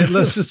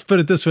just put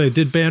it this way: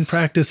 did band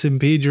practice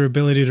impede your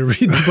ability to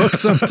read the book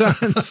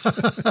sometimes?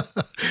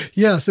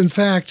 Yes, in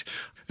fact.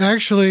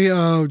 Actually,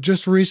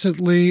 just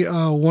recently,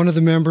 one of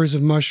the members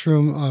of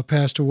Mushroom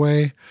passed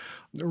away.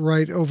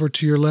 Right over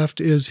to your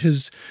left is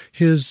his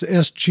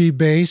SG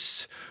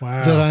bass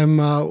that I'm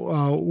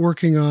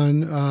working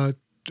on.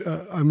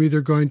 I'm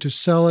either going to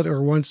sell it,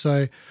 or once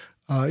I,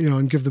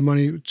 and give the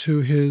money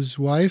to his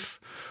wife,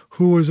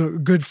 who was a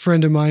good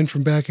friend of mine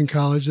from back in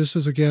college. This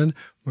was, again,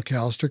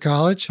 McAllister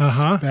College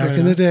back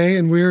in the day.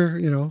 And we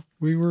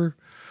were,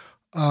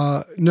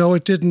 no,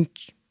 it didn't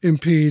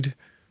impede,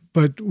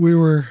 but we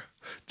were...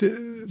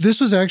 This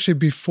was actually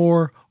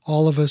before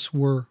all of us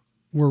were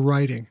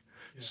writing,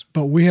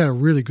 but we had a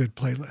really good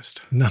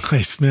playlist.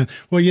 Nice, man.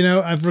 Well,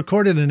 I've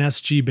recorded an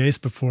SG bass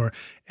before,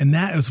 and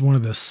that is one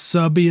of the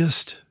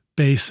subbiest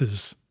bass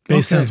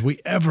sounds we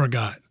ever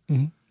got.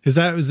 Mm-hmm.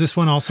 Is this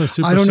one also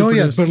super? I don't know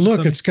yet, but look,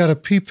 subby? It's got a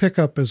P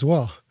pickup as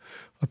well,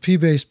 a P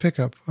bass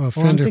pickup. I'm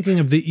thinking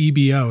of the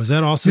EBO. Is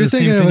that also the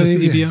same thing as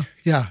the EBO?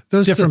 Yeah,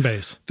 different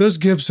bass. Those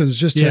Gibsons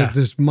just had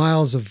this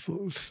miles of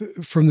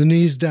from the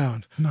knees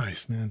down.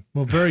 Nice, man.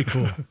 Well, very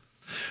cool. All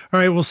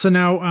right. Well, so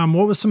now,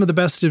 what was some of the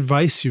best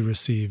advice you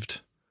received?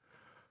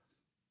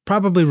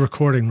 Probably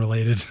recording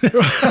related.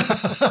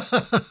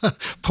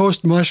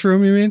 Post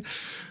Mushroom, you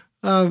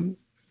mean?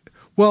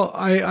 Well,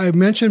 I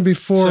mentioned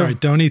before. Sorry,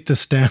 don't eat the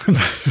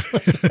stems.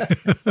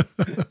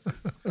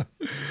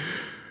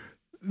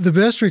 The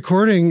best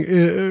recording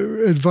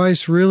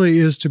advice really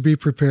is to be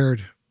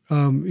prepared.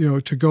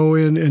 To go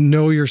in and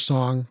know your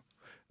song.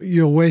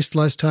 You'll waste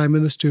less time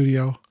in the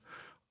studio.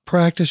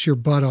 Practice your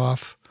butt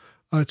off.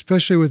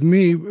 Especially with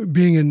me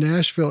being in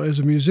Nashville as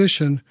a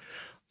musician,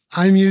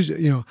 I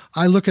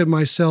look at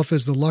myself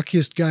as the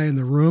luckiest guy in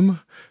the room,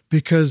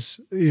 because,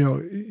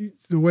 the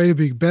way to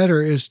be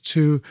better is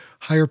to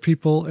hire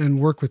people and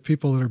work with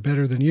people that are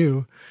better than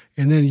you.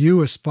 And then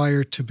you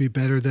aspire to be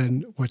better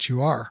than what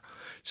you are.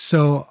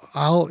 So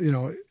I'll,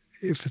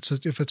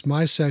 if it's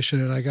my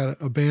session and I got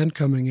a band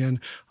coming in,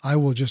 I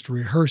will just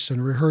rehearse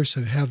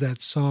and have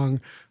that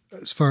song,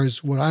 as far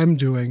as what I'm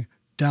doing,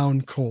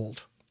 down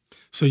cold.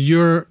 So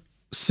you're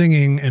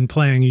singing and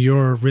playing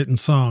your written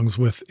songs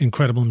with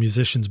incredible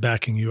musicians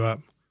backing you up.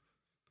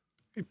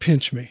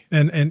 Pinch me.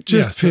 And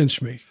just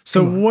pinch me.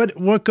 So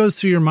what goes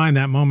through your mind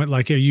that moment?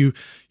 Like, you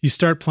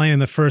start playing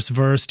the first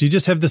verse. Do you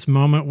just have this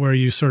moment where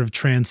you sort of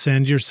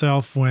transcend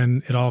yourself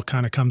when it all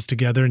kind of comes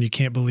together and you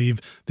can't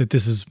believe that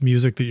this is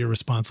music that you're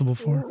responsible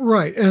for?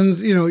 Right. And,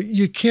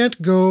 you can't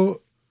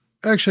go,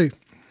 actually,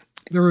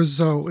 there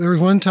was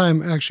one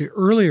time actually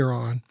earlier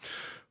on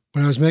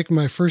when I was making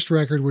my first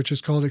record, which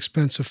is called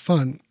Expensive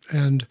Fun.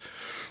 And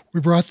we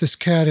brought this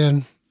cat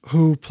in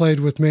who played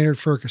with Maynard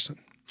Ferguson.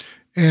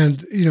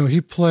 And, he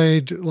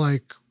played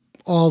like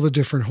all the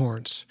different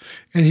horns,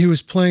 and he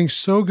was playing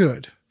so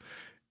good,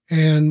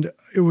 and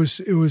it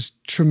was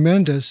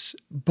tremendous,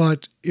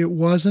 but it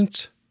was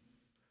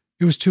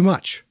too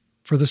much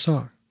for the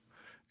song.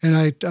 And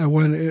I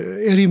went,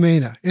 Eddie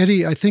Mena.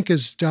 Eddie, I think,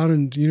 is down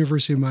in the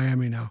University of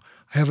Miami now.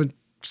 I haven't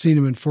seen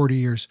him in 40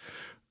 years.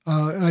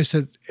 And I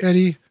said,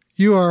 Eddie,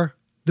 you are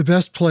the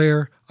best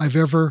player I've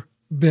ever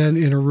been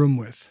in a room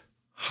with.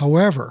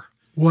 However,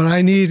 what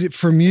I need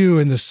from you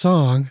in the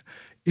song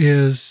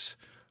is,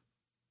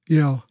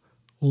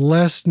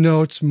 less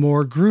notes,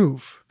 more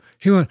groove.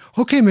 He went,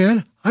 okay,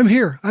 man, I'm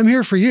here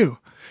for you.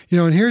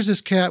 And here's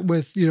this cat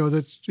with,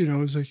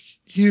 is a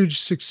huge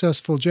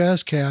successful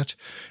jazz cat.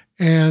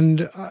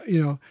 And,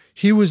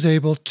 he was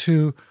able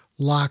to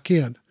lock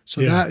in.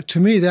 So that, to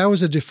me, that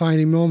was a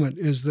defining moment,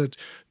 is that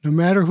no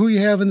matter who you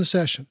have in the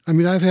session, I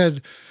mean, I've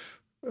had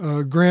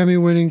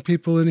Grammy winning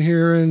people in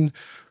here and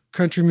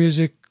country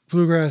music,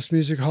 Bluegrass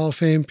Music Hall of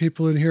Fame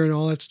people in here and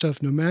all that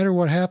stuff. No matter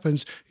what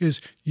happens, is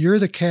you're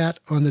the cat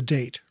on the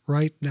date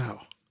right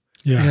now.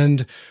 Yeah.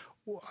 And,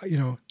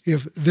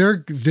 if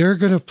they're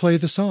going to play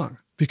the song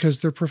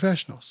because they're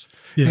professionals.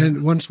 Yeah.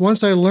 And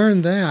once I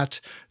learned that,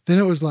 then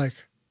it was like,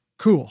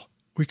 cool,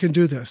 we can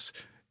do this.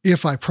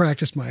 If I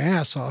practice my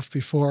ass off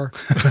before,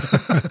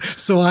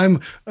 so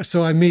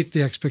I meet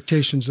the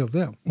expectations of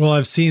them. Well,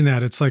 I've seen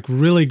that. It's like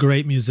really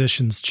great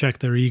musicians check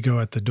their ego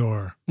at the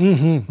door.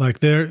 Mm-hmm.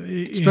 Like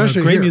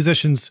especially great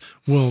musicians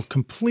will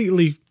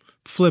completely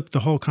flip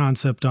the whole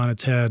concept on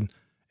its head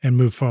and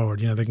move forward.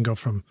 They can go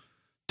from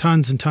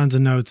tons and tons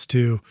of notes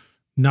to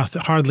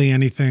nothing, hardly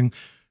anything.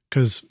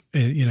 Because,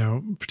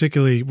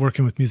 particularly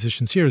working with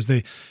musicians here, is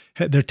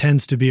there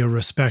tends to be a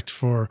respect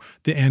for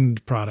the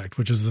end product,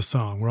 which is the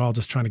song. We're all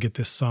just trying to get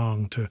this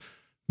song to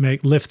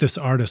lift this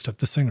artist up,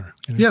 the singer.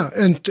 Yeah,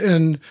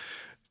 and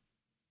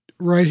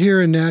right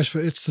here in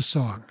Nashville, it's the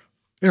song.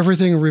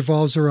 Everything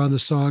revolves around the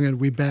song, and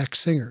we back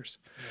singers.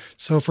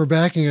 So if we're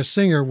backing a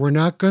singer, we're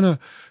not going to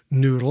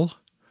noodle.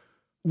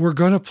 We're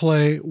going to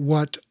play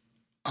what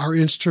our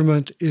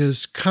instrument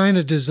is kind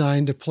of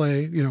designed to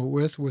play,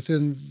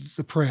 within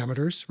the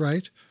parameters,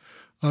 right?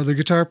 The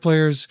guitar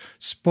player's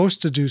supposed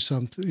to do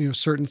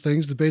certain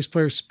things. The bass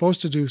player's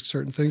supposed to do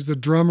certain things. The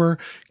drummer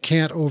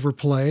can't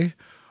overplay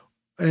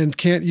and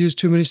can't use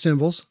too many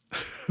cymbals.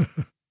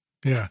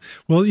 Yeah.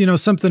 Well,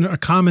 a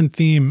common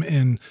theme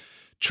in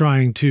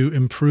trying to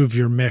improve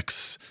your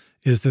mix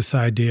is this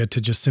idea to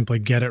just simply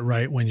get it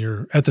right when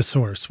you're at the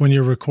source, when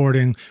you're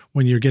recording,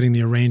 when you're getting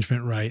the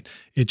arrangement right.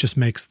 It just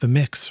makes the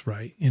mix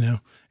right,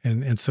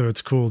 And so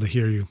it's cool to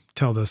hear you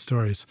tell those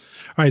stories.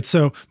 All right,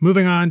 so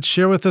moving on,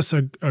 share with us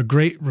a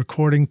great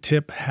recording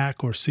tip,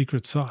 hack, or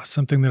secret sauce,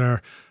 something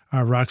that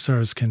our rock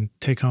stars can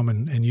take home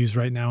and use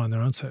right now in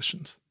their own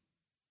sessions.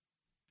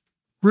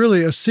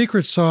 Really, a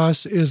secret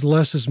sauce is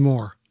less is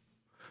more.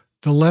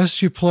 The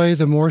less you play,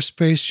 the more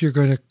space you're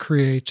going to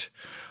create,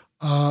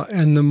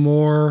 and the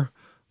more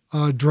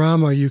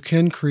drama you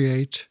can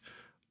create.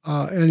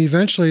 And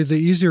eventually, the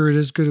easier it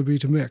is going to be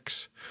to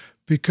mix.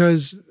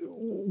 Because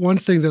one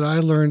thing that I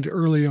learned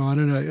early on,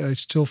 and I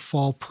still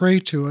fall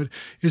prey to it,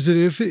 is that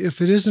if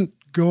it isn't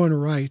going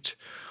right,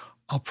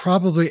 I'll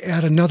probably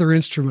add another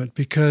instrument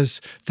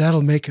because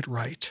that'll make it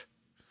right.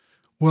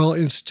 Well,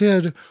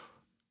 instead,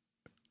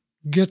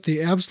 get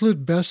the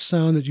absolute best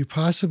sound that you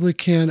possibly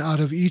can out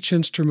of each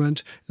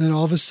instrument, and then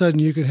all of a sudden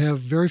you can have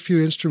very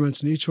few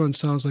instruments and each one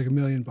sounds like $1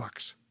 million.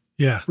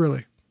 Yeah.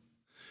 Really.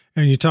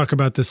 And you talk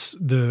about this,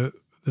 the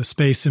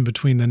space in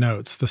between the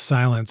notes, the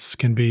silence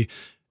can be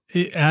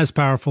as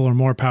powerful or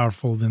more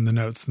powerful than the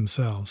notes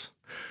themselves.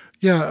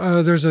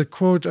 Yeah, there's a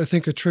quote, I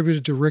think,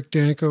 attributed to Rick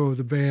Danko of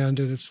the band,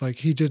 and it's like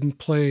he didn't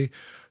play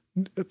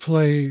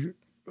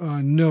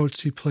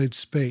notes, he played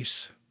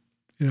space.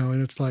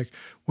 And it's like,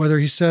 whether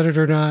he said it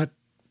or not,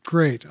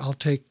 great, I'll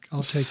take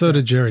So that.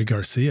 did Jerry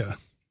Garcia.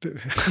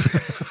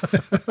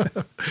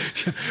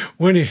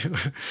 when he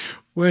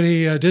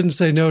didn't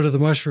say no to the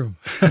mushroom.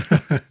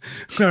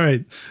 All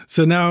right.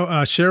 So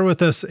now share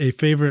with us a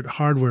favorite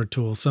hardware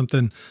tool,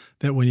 something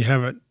that when you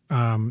have it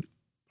on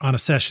a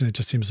session, it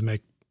just seems to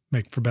make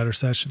for better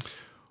sessions.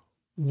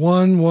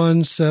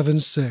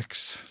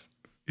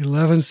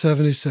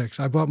 1176.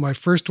 I bought my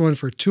first one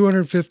for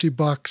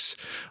 $250.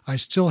 I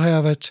still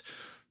have it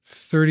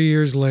 30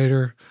 years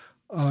later.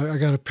 I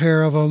got a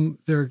pair of them.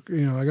 I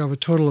got a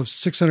total of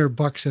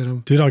 $600 in them.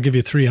 Dude, I'll give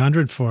you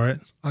 $300 for it.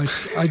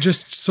 I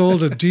just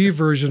sold a D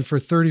version for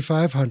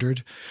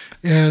 $3,500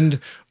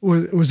 and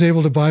was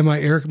able to buy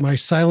my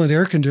silent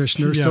air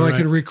conditioner so I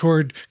could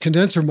record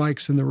condenser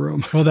mics in the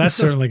room. Well, that's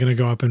certainly going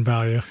to go up in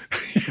value.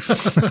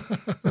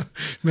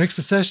 Makes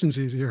the sessions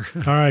easier.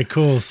 All right,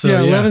 cool. So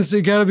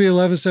it got to be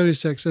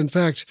 1176. In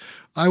fact,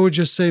 I would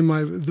just say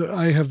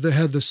I have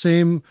had the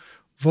same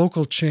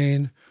vocal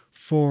chain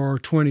for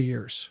 20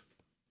 years,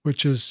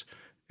 which is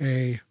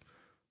a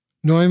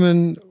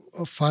Neumann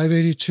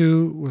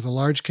 582 with a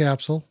large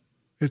capsule.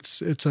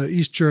 It's a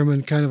East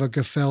German kind of a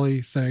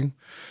Geffelli thing,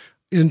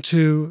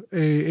 into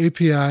a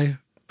API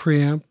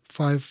preamp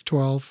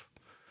 512,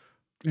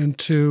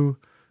 into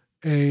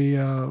a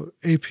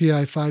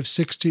API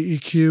 560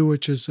 EQ,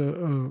 which is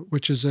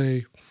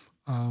a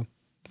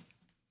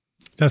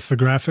that's the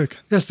graphic.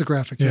 That's the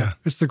graphic. Yeah,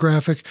 it's the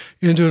graphic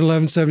into an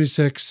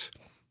 1176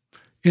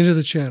 into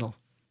the channel.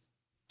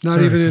 Not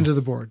Very even cool. Into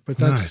the board, but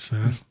that's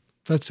it.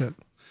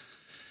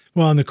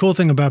 Well, and the cool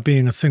thing about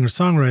being a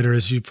singer-songwriter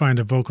is you find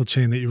a vocal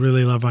chain that you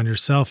really love on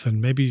yourself, and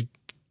maybe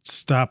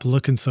stop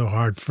looking so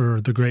hard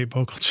for the great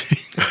vocal chain.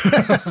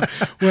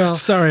 Well,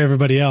 sorry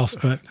everybody else,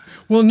 but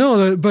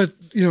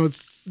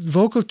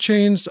vocal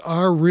chains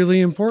are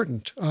really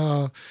important.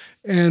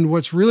 And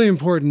what's really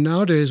important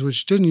nowadays,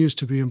 which didn't used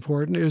to be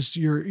important, is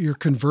your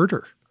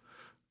converter,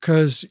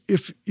 because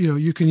if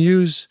you can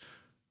use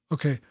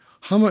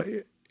how much.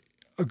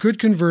 A good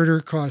converter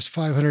costs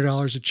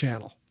 $500 a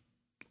channel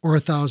or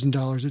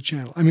 $1,000 a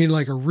channel. I mean,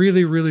 like a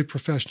really, really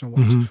professional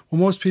one. Mm-hmm.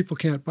 Well, most people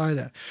can't buy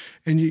that.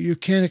 And you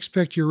can't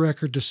expect your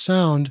record to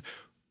sound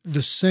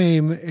the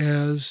same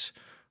as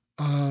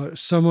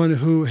someone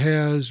who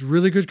has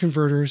really good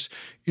converters.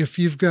 If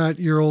you've got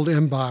your old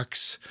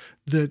M-Box,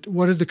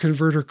 what did the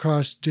converter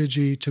cost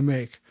Digi to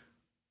make?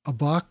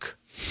 $1?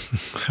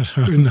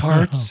 In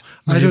parts?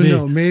 I don't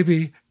know.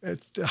 Maybe.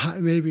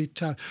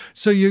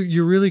 So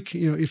you really,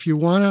 if you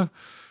want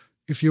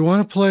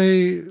to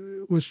play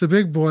with the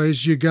big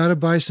boys, you got to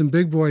buy some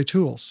big boy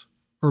tools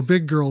or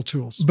big girl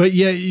tools. But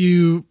yet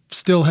you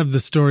still have the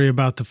story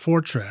about the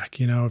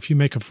 4-track. If you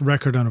make a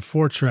record on a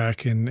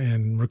 4-track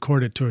and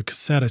record it to a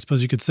cassette, I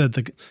suppose you could send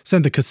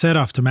the cassette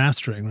off to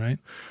mastering, right?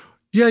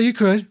 Yeah, you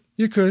could.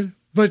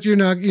 But you're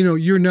not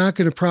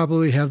going to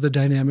probably have the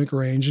dynamic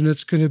range, and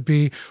it's going to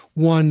be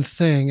one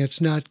thing. It's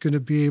not going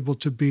to be able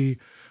to be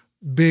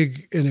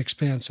big and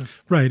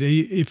expansive. Right.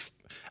 If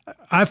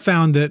I've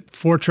found that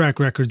 4-track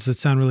records that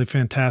sound really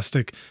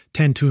fantastic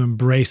tend to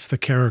embrace the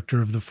character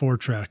of the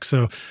 4-track.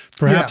 So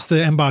perhaps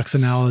the M-Box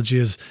analogy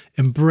is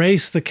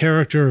embrace the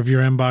character of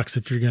your M-Box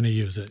if you're going to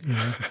use it.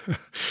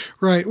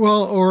 Right.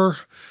 Well, or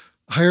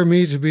hire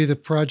me to be the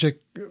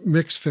project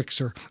mix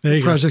fixer,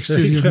 project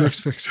studio mix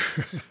fixer.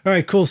 All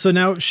right, cool. So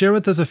now share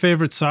with us a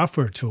favorite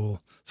software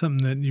tool,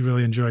 something that you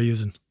really enjoy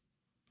using.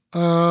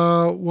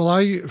 Well, I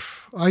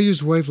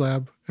use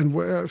Wavelab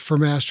and for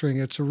mastering.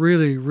 It's a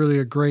really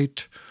a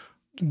great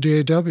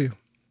DAW.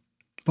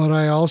 But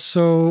I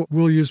also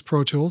will use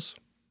Pro Tools.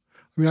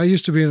 I mean, I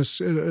used to be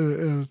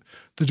the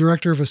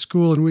director of a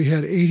school, and we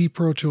had 80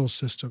 Pro Tools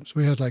systems.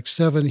 We had like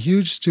 7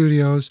 huge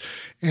studios,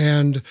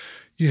 and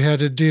you had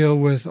to deal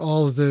with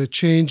all of the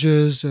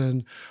changes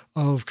and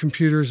of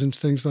computers and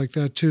things like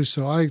that too.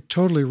 So I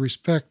totally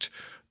respect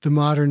the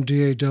modern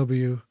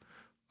DAW,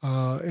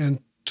 and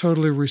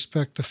totally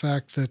respect the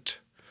fact that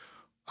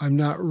I'm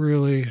not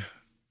really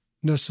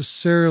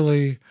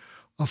necessarily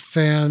a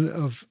fan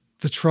of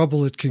the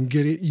trouble it can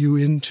get you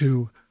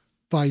into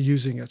by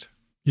using it.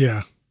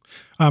 Yeah.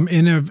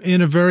 In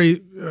a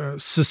very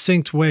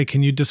succinct way,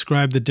 can you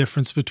describe the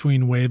difference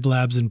between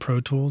Wavelabs and Pro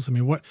Tools? I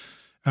mean, what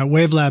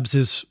Wavelabs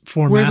is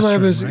for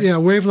mastering, right? Yeah,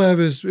 Wavelab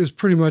is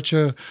pretty much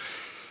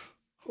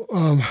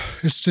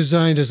it's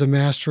designed as a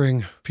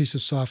mastering piece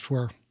of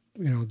software.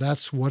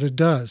 That's what it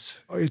does.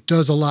 It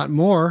does a lot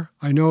more.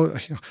 I know,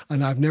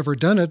 and I've never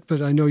done it, but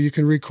I know you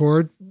can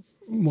record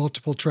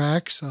multiple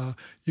tracks.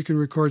 You can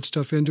record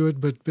stuff into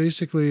it, but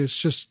basically it's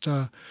just,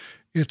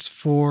 it's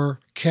for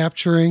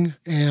capturing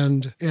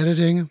and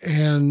editing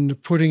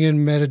and putting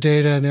in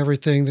metadata and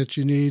everything that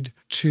you need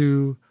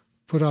to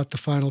put out the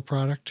final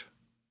product.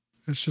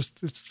 It's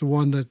the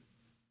one that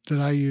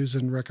I use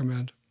and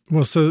recommend.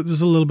 Well, so this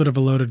is a little bit of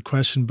a loaded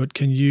question, but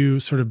can you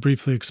sort of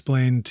briefly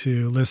explain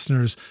to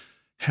listeners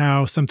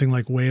how something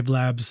like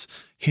Wavelabs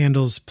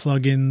handles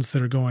plugins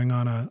that are going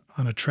on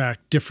a track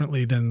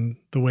differently than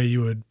the way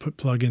you would put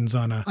plugins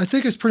on a. I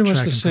think it's pretty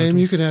much the same.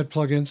 You can add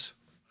plugins,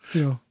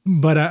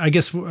 But I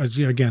guess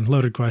again,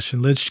 loaded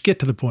question. Let's get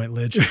to the point,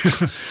 Lidge.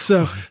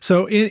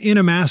 So in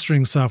a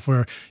mastering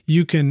software,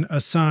 you can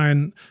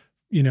assign,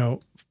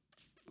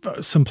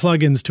 some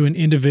plugins to an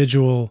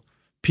individual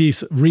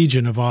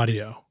region of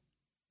audio,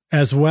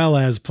 as well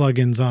as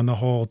plugins on the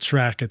whole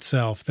track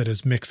itself that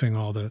is mixing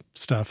all the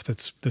stuff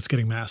that's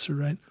getting mastered,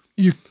 right?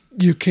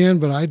 You can,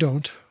 but I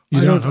don't.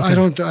 I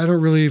don't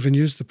really even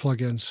use the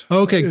plugins.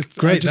 Okay,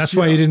 great. That's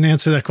why you didn't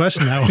answer that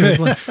question that way.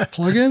 Like,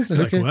 plugins?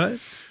 Okay. Like what?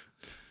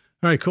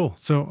 All right, cool.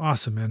 So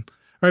awesome, man.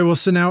 All right, well,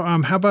 so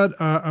now how about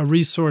a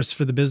resource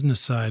for the business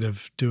side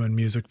of doing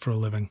music for a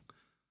living?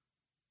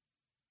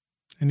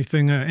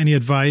 Anything, any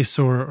advice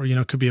or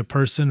it could be a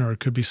person or it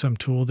could be some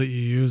tool that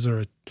you use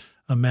or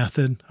a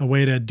method, a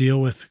way to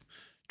deal with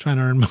trying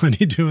to earn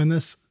money doing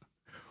this?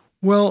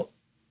 Well,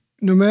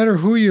 no matter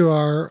who you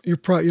are, you're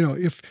probably,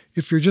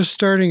 if you're just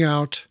starting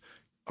out,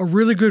 a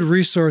really good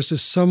resource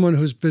is someone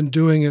who's been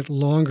doing it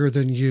longer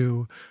than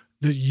you,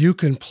 that you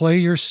can play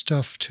your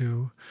stuff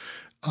to,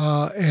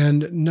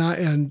 and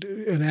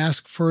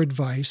ask for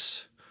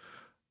advice,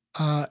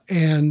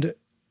 and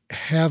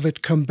have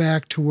it come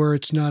back to where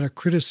it's not a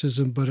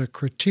criticism but a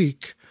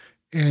critique,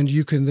 and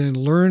you can then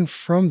learn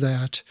from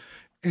that,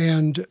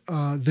 and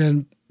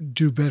then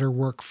do better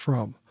work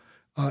from.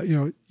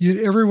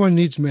 Everyone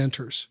needs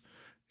mentors.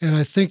 And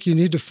I think you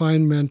need to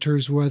find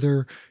mentors,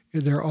 whether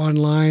they're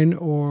online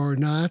or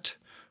not.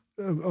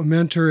 A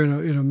mentor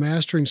in a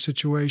mastering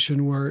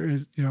situation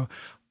where,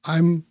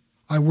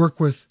 I work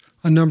with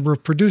a number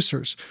of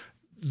producers.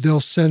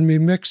 They'll send me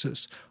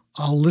mixes.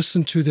 I'll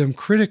listen to them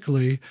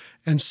critically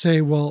and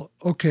say, well,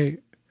 okay,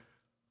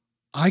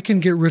 I can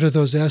get rid of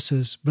those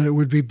S's, but it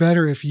would be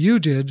better if you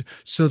did,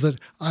 so that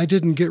I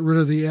didn't get rid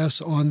of the S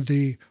on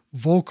the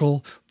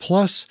vocal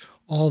plus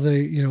all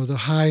the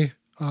high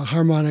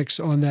harmonics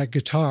on that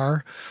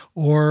guitar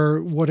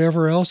or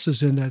whatever else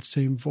is in that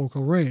same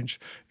vocal range.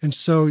 And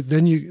so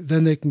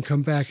then they can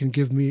come back and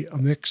give me a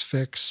mix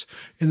fix,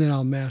 and then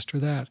I'll master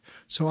that.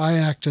 So I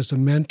act as a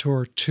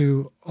mentor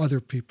to other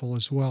people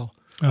as well.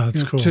 Oh,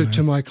 that's cool,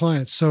 to my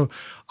clients. So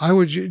I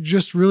would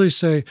just really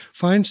say,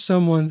 find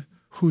someone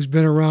who's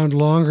been around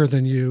longer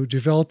than you,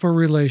 develop a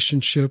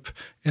relationship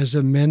as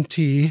a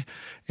mentee,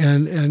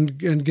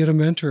 and get a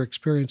mentor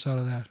experience out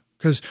of that.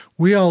 Because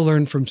we all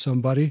learn from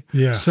somebody.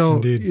 Yeah, so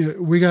indeed.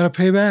 We got to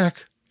pay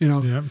back.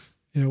 Yep.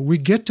 We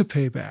get to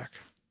pay back.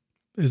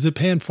 Is it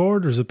paying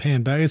forward or is it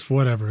paying back? It's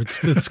whatever.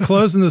 It's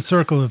closing the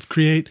circle of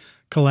create,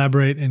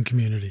 collaborate, and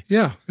community.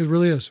 Yeah, it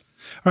really is.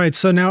 All right.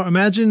 So now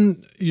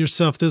imagine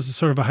yourself, this is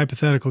sort of a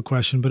hypothetical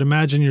question, but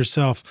imagine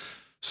yourself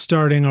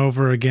starting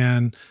over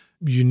again.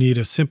 You need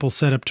a simple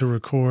setup to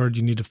record.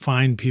 You need to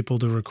find people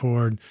to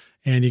record,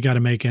 and you got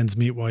to make ends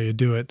meet while you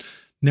do it.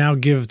 Now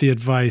give the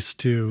advice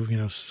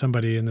to,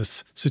 somebody in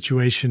this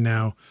situation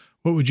now.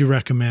 What would you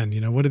recommend?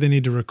 What do they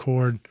need to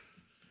record?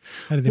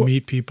 How do they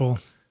meet people?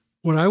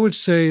 What I would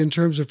say in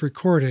terms of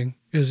recording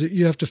is that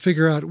you have to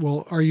figure out,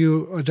 well, are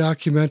you a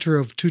documenter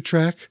of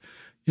 2-track?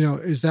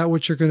 Is that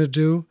what you're going to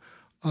do?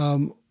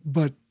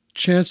 But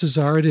chances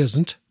are it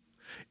isn't.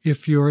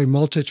 If you're a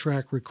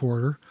multi-track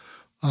recorder,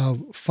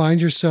 find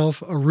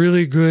yourself a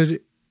really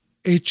good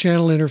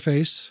 8-channel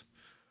interface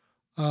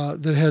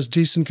that has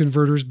decent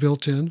converters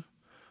built in.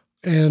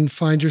 and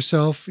find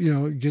yourself,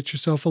 get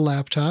yourself a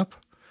laptop.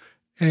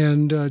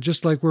 And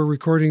just like we're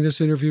recording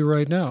this interview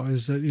right now,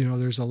 is that,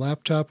 there's a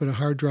laptop and a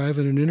hard drive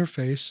and an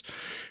interface.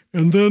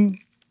 And then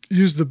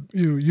use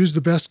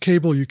the best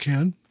cable you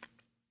can.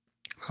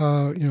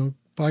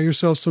 Buy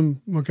yourself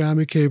some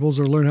Mogami cables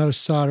or learn how to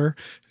solder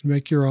and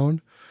make your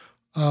own.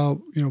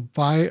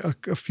 Buy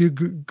a few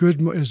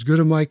as good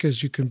a mic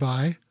as you can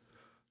buy.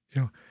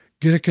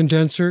 Get a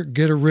condenser,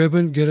 get a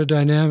ribbon, get a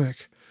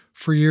dynamic.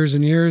 For years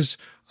and years,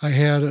 I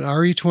had an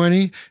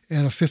RE20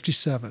 and a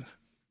 57.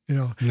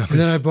 Nice. And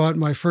then I bought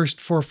my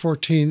first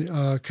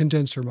 414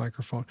 condenser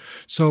microphone.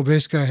 So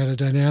basically I had a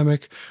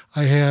dynamic,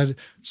 I had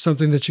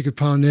something that you could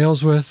pound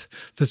nails with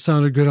that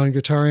sounded good on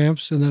guitar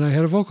amps, and then I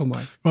had a vocal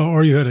mic. Well,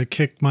 or you had a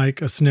kick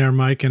mic, a snare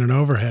mic, and an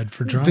overhead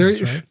for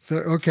drums, right?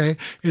 Okay.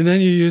 And then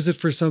you use it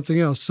for something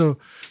else. So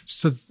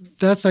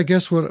that's, I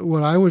guess,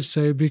 what I would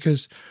say,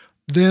 because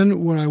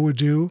then what I would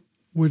do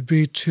would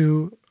be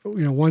to,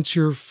 once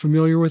you're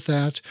familiar with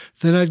that,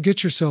 then I'd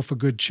get yourself a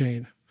good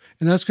chain.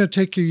 And that's going to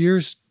take you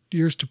years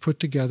to put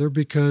together,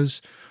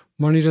 because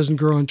money doesn't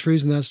grow on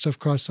trees and that stuff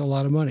costs a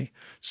lot of money.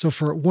 So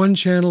for one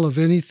channel of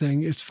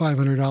anything, it's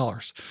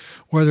 $500,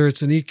 whether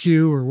it's an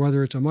EQ or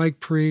whether it's a mic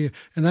pre,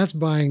 and that's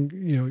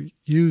buying,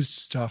 used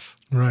stuff.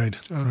 Right,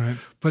 right.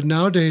 But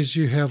nowadays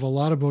you have a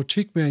lot of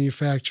boutique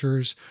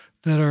manufacturers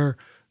that are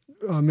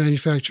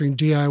manufacturing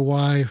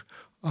DIY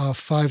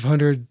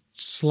 500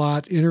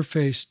 slot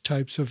interface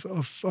types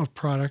of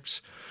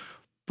products.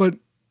 But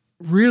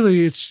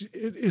really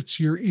it's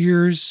your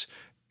ears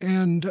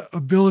and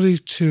ability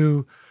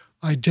to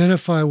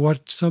identify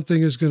what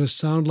something is going to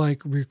sound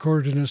like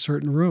recorded in a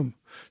certain room.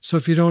 So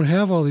if you don't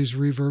have all these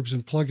reverbs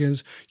and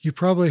plugins, you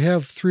probably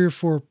have 3 or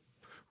 4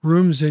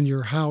 rooms in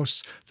your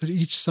house that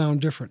each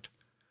sound different.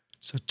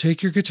 So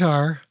take your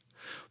guitar,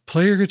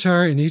 play your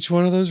guitar in each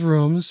one of those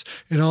rooms,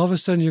 and all of a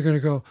sudden you're going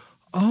to go,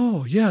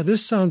 oh, yeah,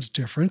 this sounds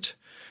different.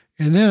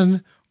 And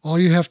then all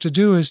you have to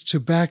do is to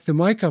back the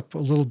mic up a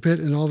little bit,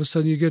 and all of a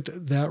sudden you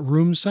get that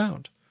room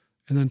sound,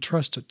 and then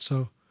trust it.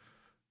 So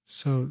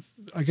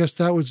I guess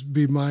that would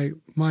be my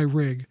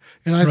rig.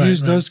 And I've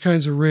used those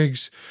kinds of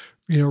rigs,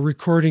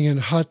 recording in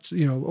huts,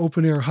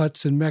 open air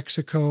huts in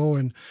Mexico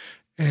and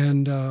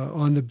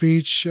on the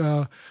beach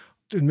in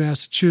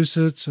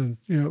Massachusetts, and,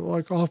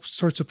 like all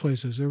sorts of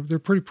places. They're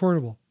pretty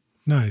portable.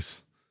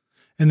 Nice.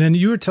 And then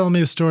you were telling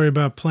me a story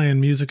about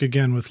playing music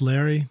again with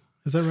Larry.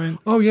 Is that right?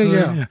 Oh,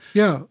 yeah.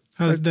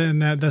 Then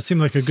that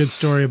seemed like a good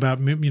story about,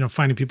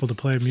 finding people to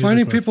play music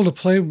Finding with. people to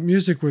play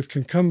music with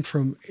can come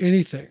from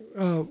anything.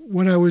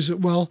 When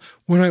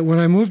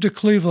I moved to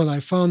Cleveland,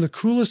 I found the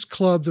coolest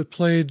club that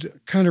played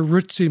kind of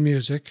rootsy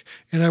music,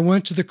 and I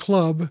went to the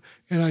club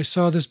and I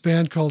saw this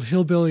band called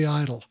Hillbilly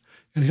Idol,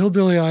 and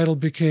Hillbilly Idol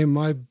became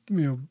my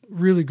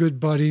really good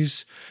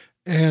buddies.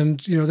 And,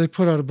 they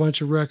put out a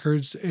bunch of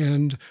records,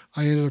 and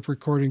I ended up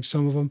recording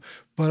some of them.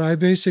 But I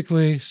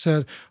basically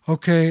said,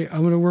 okay,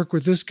 I'm going to work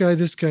with this guy, and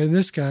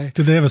this guy.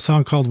 Did they have a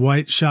song called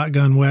White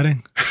Shotgun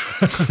Wedding?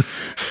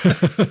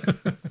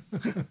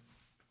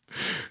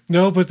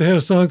 No, but they had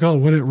a song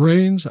called When It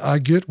Rains, I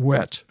Get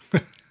Wet.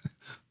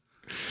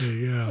 There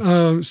you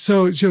go.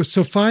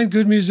 So find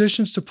good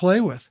musicians to play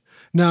with.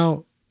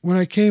 Now, when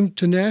I came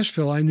to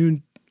Nashville, I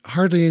knew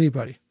hardly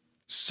anybody.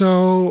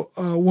 So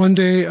one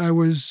day I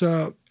was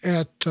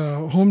at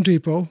Home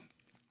Depot,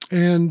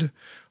 and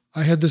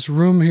I had this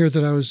room here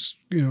that I was,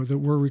 that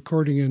we're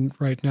recording in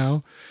right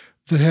now,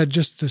 that had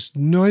just this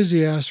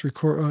noisy ass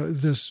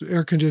this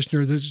air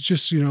conditioner that's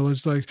just,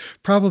 it's like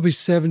probably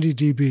 70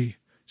 dB.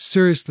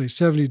 Seriously,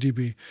 70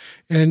 dB.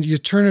 And you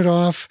turn it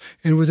off,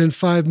 and within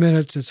 5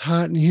 minutes, it's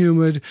hot and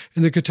humid,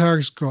 and the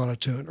guitars go out of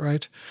tune,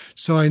 right?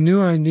 So I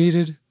knew I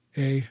needed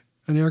an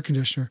air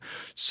conditioner.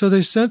 So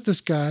they sent this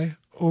guy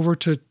over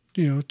to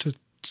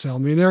sell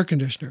me an air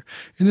conditioner.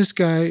 And this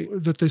guy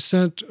that they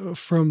sent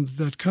from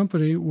that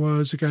company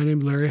was a guy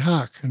named Larry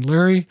Hawk. And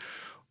Larry,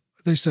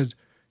 they said,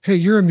 hey,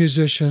 you're a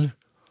musician.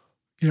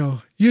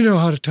 You know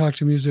how to talk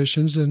to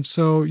musicians, and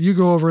so you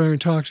go over there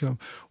and talk to him.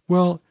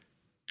 Well,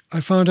 I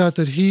found out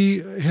that he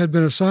had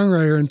been a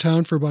songwriter in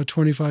town for about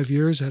 25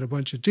 years, had a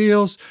bunch of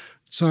deals,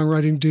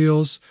 songwriting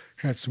deals,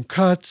 had some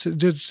cuts,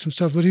 did some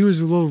stuff, but he was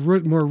a little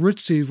more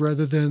rootsy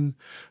rather than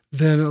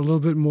a little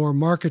bit more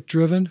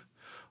market-driven.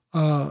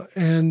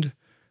 And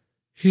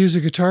he's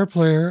a guitar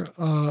player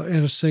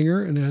and a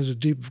singer, and has a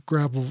deep,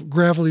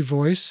 gravelly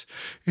voice.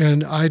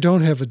 And I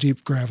don't have a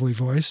deep, gravelly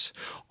voice.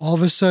 All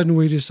of a sudden,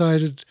 we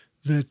decided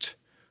that,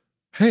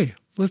 hey,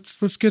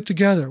 let's get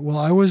together. Well,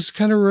 I was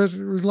kind of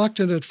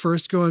reluctant at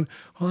first, going,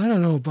 well, I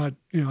don't know about,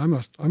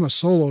 I'm a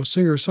solo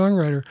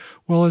singer-songwriter.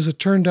 Well, as it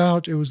turned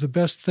out, it was the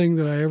best thing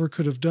that I ever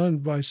could have done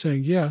by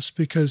saying yes,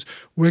 because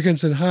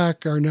Wiggins and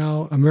Hawk are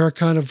now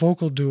Americana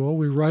vocal duo.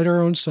 We write our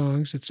own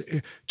songs. It's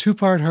a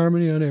 2-part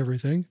harmony on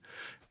everything.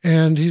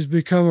 And he's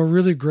become a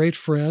really great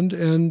friend,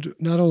 and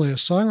not only a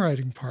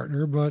songwriting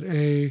partner, but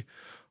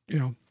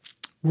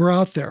we're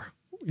out there.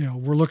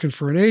 We're looking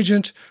for an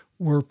agent.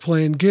 We're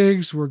playing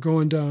gigs. We're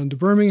going down to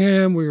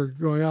Birmingham. We're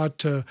going out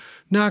to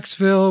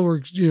Knoxville.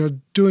 We're,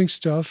 doing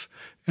stuff.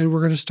 and we're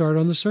going to start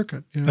on the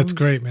circuit. That's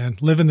great, man.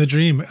 Living the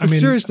dream. I mean,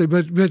 seriously,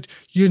 but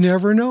you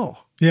never know.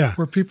 Yeah,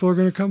 where people are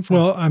going to come from.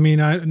 Well, I mean,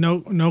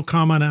 no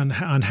comment on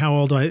how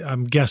old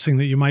I'm guessing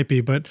that you might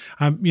be, but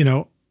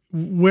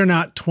we're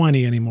not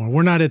 20 anymore.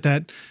 We're not at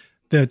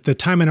the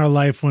time in our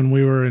life when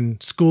we were in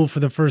school for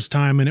the first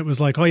time, and it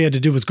was like all you had to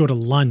do was go to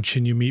lunch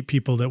and you meet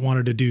people that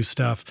wanted to do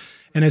stuff.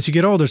 And as you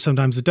get older,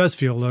 sometimes it does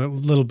feel a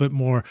little bit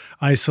more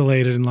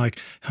isolated and like,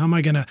 I'm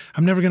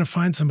never gonna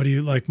find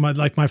somebody like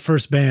my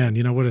first band.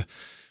 What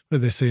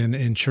did they say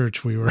in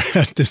church we were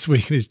at this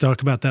week? They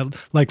talk about that,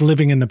 like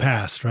living in the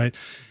past, right?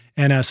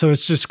 And so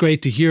it's just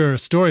great to hear a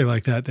story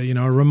like that,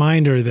 a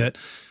reminder that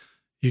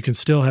you can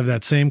still have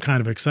that same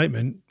kind of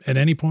excitement at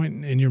any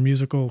point in your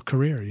musical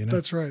career.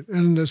 That's right.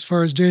 And as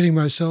far as dating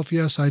myself,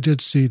 yes, I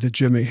did see the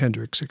Jimi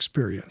Hendrix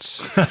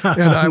Experience.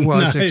 And I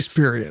was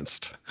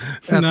experienced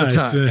at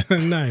the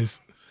time.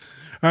 Nice.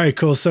 All right,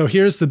 cool. So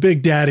here's the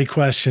big daddy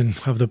question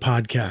of the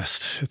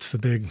podcast. It's the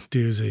big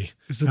doozy.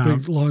 Is the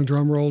big long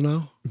drum roll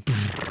now?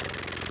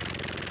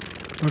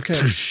 Okay.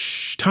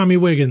 Tommy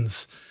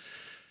Wiggins,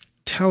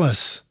 tell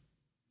us,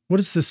 what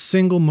is the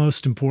single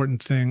most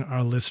important thing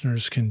our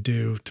listeners can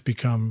do to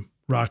become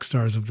rock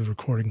stars of the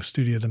recording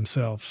studio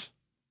themselves?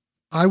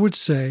 I would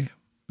say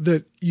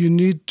that you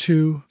need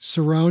to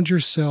surround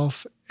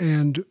yourself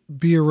and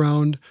be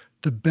around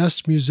the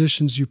best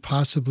musicians you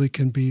possibly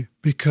can be,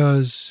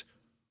 because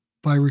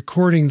by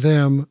recording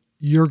them,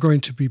 you're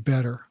going to be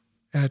better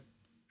at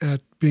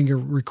being a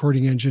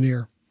recording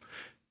engineer.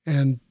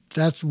 And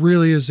that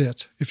really is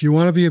it. If you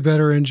want to be a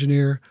better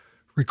engineer,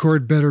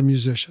 record better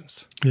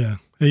musicians. Yeah.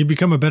 You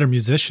become a better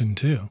musician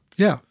too.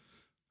 Yeah.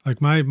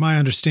 Like my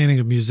understanding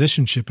of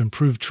musicianship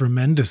improved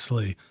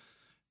tremendously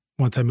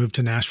once I moved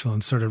to Nashville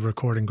and started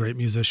recording great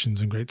musicians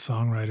and great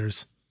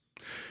songwriters.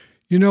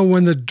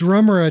 When the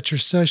drummer at your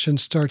session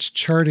starts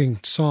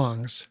charting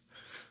songs,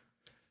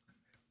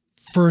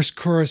 verse,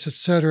 chorus, et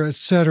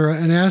cetera,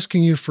 and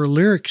asking you for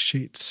lyric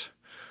sheets,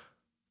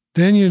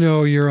 then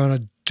you're on a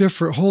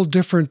whole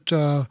different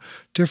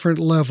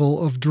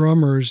level of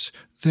drummers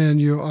than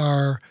you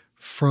are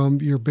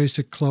from your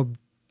basic club,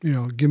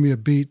 give me a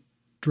beat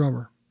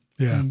drummer.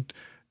 Yeah.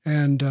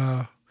 And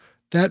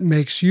that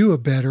makes you a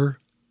better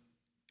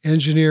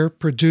engineer,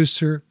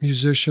 producer,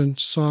 musician,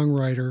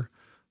 songwriter,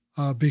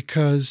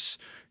 because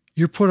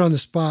you're put on the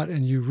spot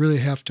and you really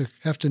have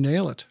to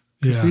nail it.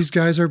 Because these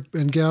guys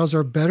and gals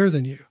are better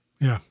than you.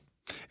 Yeah.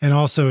 And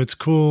also it's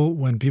cool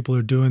when people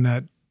are doing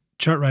that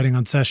chart writing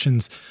on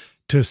sessions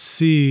to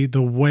see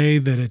the way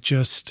that it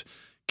just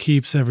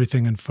keeps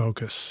everything in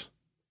focus.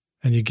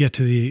 And you get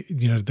to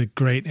the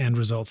great end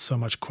results so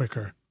much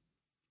quicker.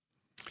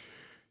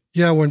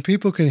 Yeah, when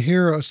people can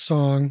hear a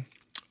song,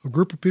 a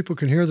group of people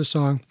can hear the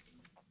song,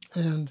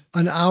 and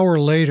an hour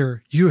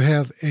later you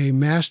have a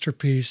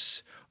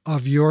masterpiece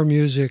of your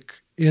music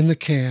in the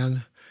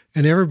can,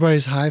 and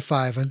everybody's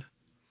high-fiving.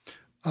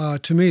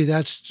 To me,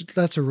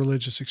 that's a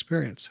religious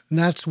experience, and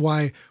that's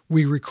why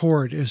we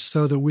record, is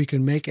so that we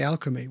can make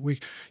alchemy.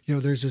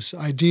 There's this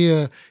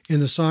idea in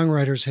the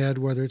songwriter's head,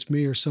 whether it's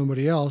me or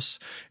somebody else,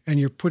 and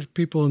you put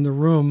people in the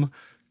room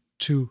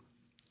to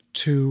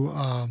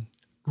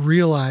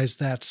realize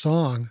that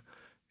song,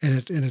 and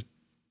it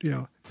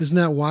isn't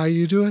that why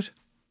you do it?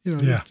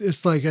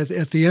 It's like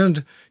at the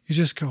end you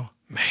just go,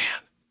 man,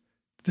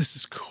 this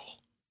is cool.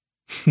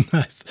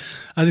 Nice.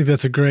 I think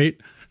that's a great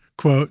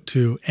quote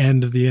to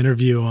end the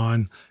interview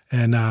on.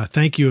 And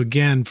thank you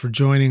again for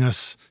joining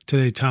us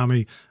today,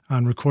 Tommy,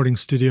 on Recording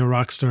Studio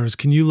Rockstars.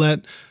 Can you let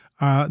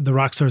the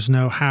rockstars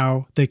know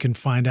how they can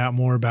find out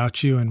more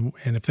about you, and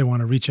if they want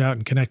to reach out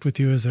and connect with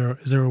you? Is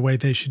there a way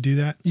they should do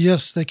that?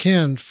 Yes, they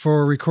can.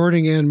 For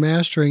recording and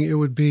mastering, it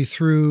would be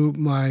through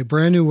my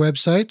brand new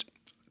website,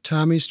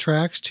 Tommy's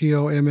Tracks,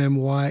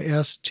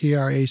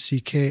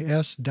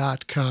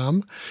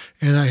 TOMMYSTRACKS.com.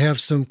 And I have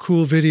some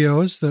cool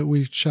videos that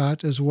we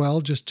shot as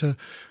well, just to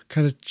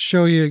kind of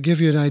give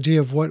you an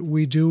idea of what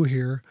we do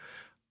here.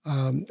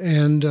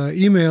 And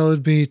email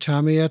would be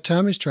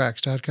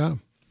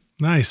Tommy@Tommy'sTracks.com.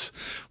 Nice.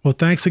 Well,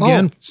 thanks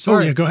again. Oh,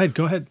 sorry. Yeah, go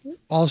ahead.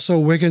 Also,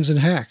 Wiggins and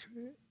Hack,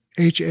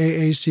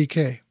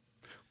 HAACK.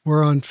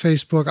 We're on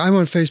Facebook. I'm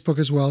on Facebook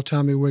as well,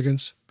 Tommy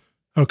Wiggins.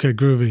 Okay,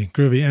 groovy.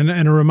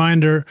 And a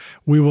reminder,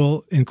 we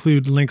will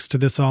include links to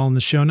this all in the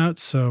show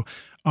notes. So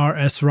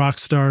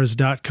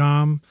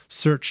rsrockstars.com,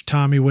 search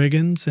Tommy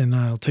Wiggins, and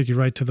it'll take you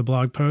right to the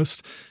blog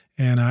post.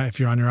 And if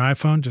you're on your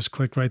iPhone, just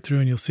click right through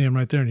and you'll see them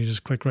right there, and you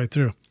just click right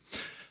through.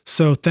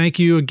 So thank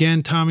you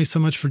again, Tommy, so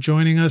much for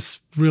joining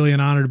us. Really an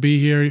honor to be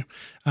here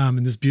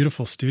in this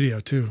beautiful studio,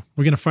 too.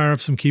 We're going to fire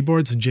up some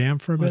keyboards and jam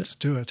for a bit. Let's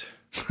do it.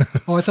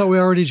 Oh, I thought we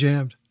already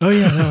jammed. Oh,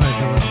 yeah. No, I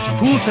know.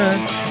 Pool time.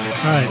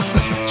 All right.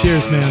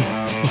 Cheers, man.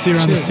 We'll see you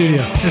around the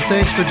studio. And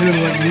thanks for doing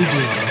what you do.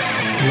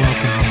 You're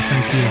welcome, man.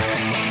 Thank you.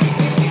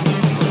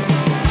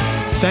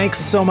 Thanks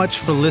so much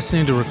for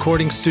listening to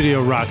Recording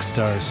Studio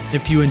Rockstars.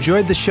 If you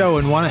enjoyed the show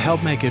and want to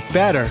help make it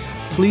better,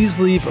 please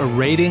leave a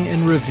rating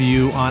and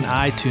review on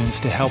iTunes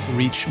to help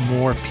reach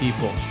more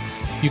people.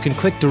 You can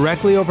click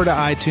directly over to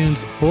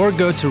iTunes or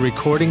go to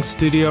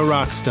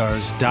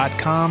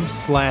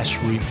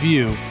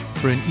recordingstudiorockstars.com/review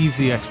for an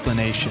easy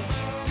explanation.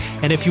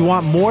 And if you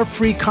want more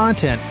free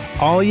content,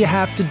 all you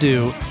have to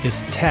do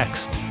is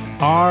text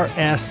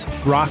RS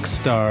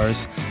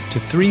Rockstars to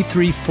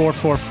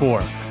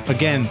 33444.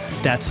 Again,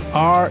 that's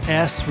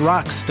RS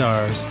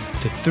Rockstars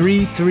to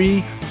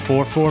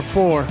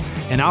 33444,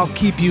 and I'll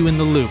keep you in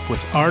the loop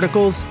with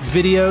articles,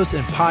 videos,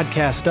 and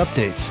podcast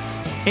updates.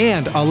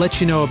 And I'll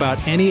let you know about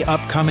any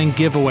upcoming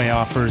giveaway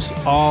offers,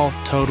 all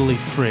totally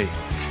free.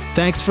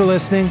 Thanks for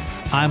listening.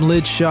 I'm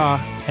Lij Shaw,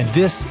 and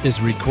this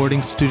is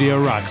Recording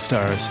Studio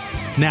Rockstars.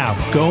 Now,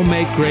 go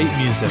make great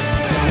music.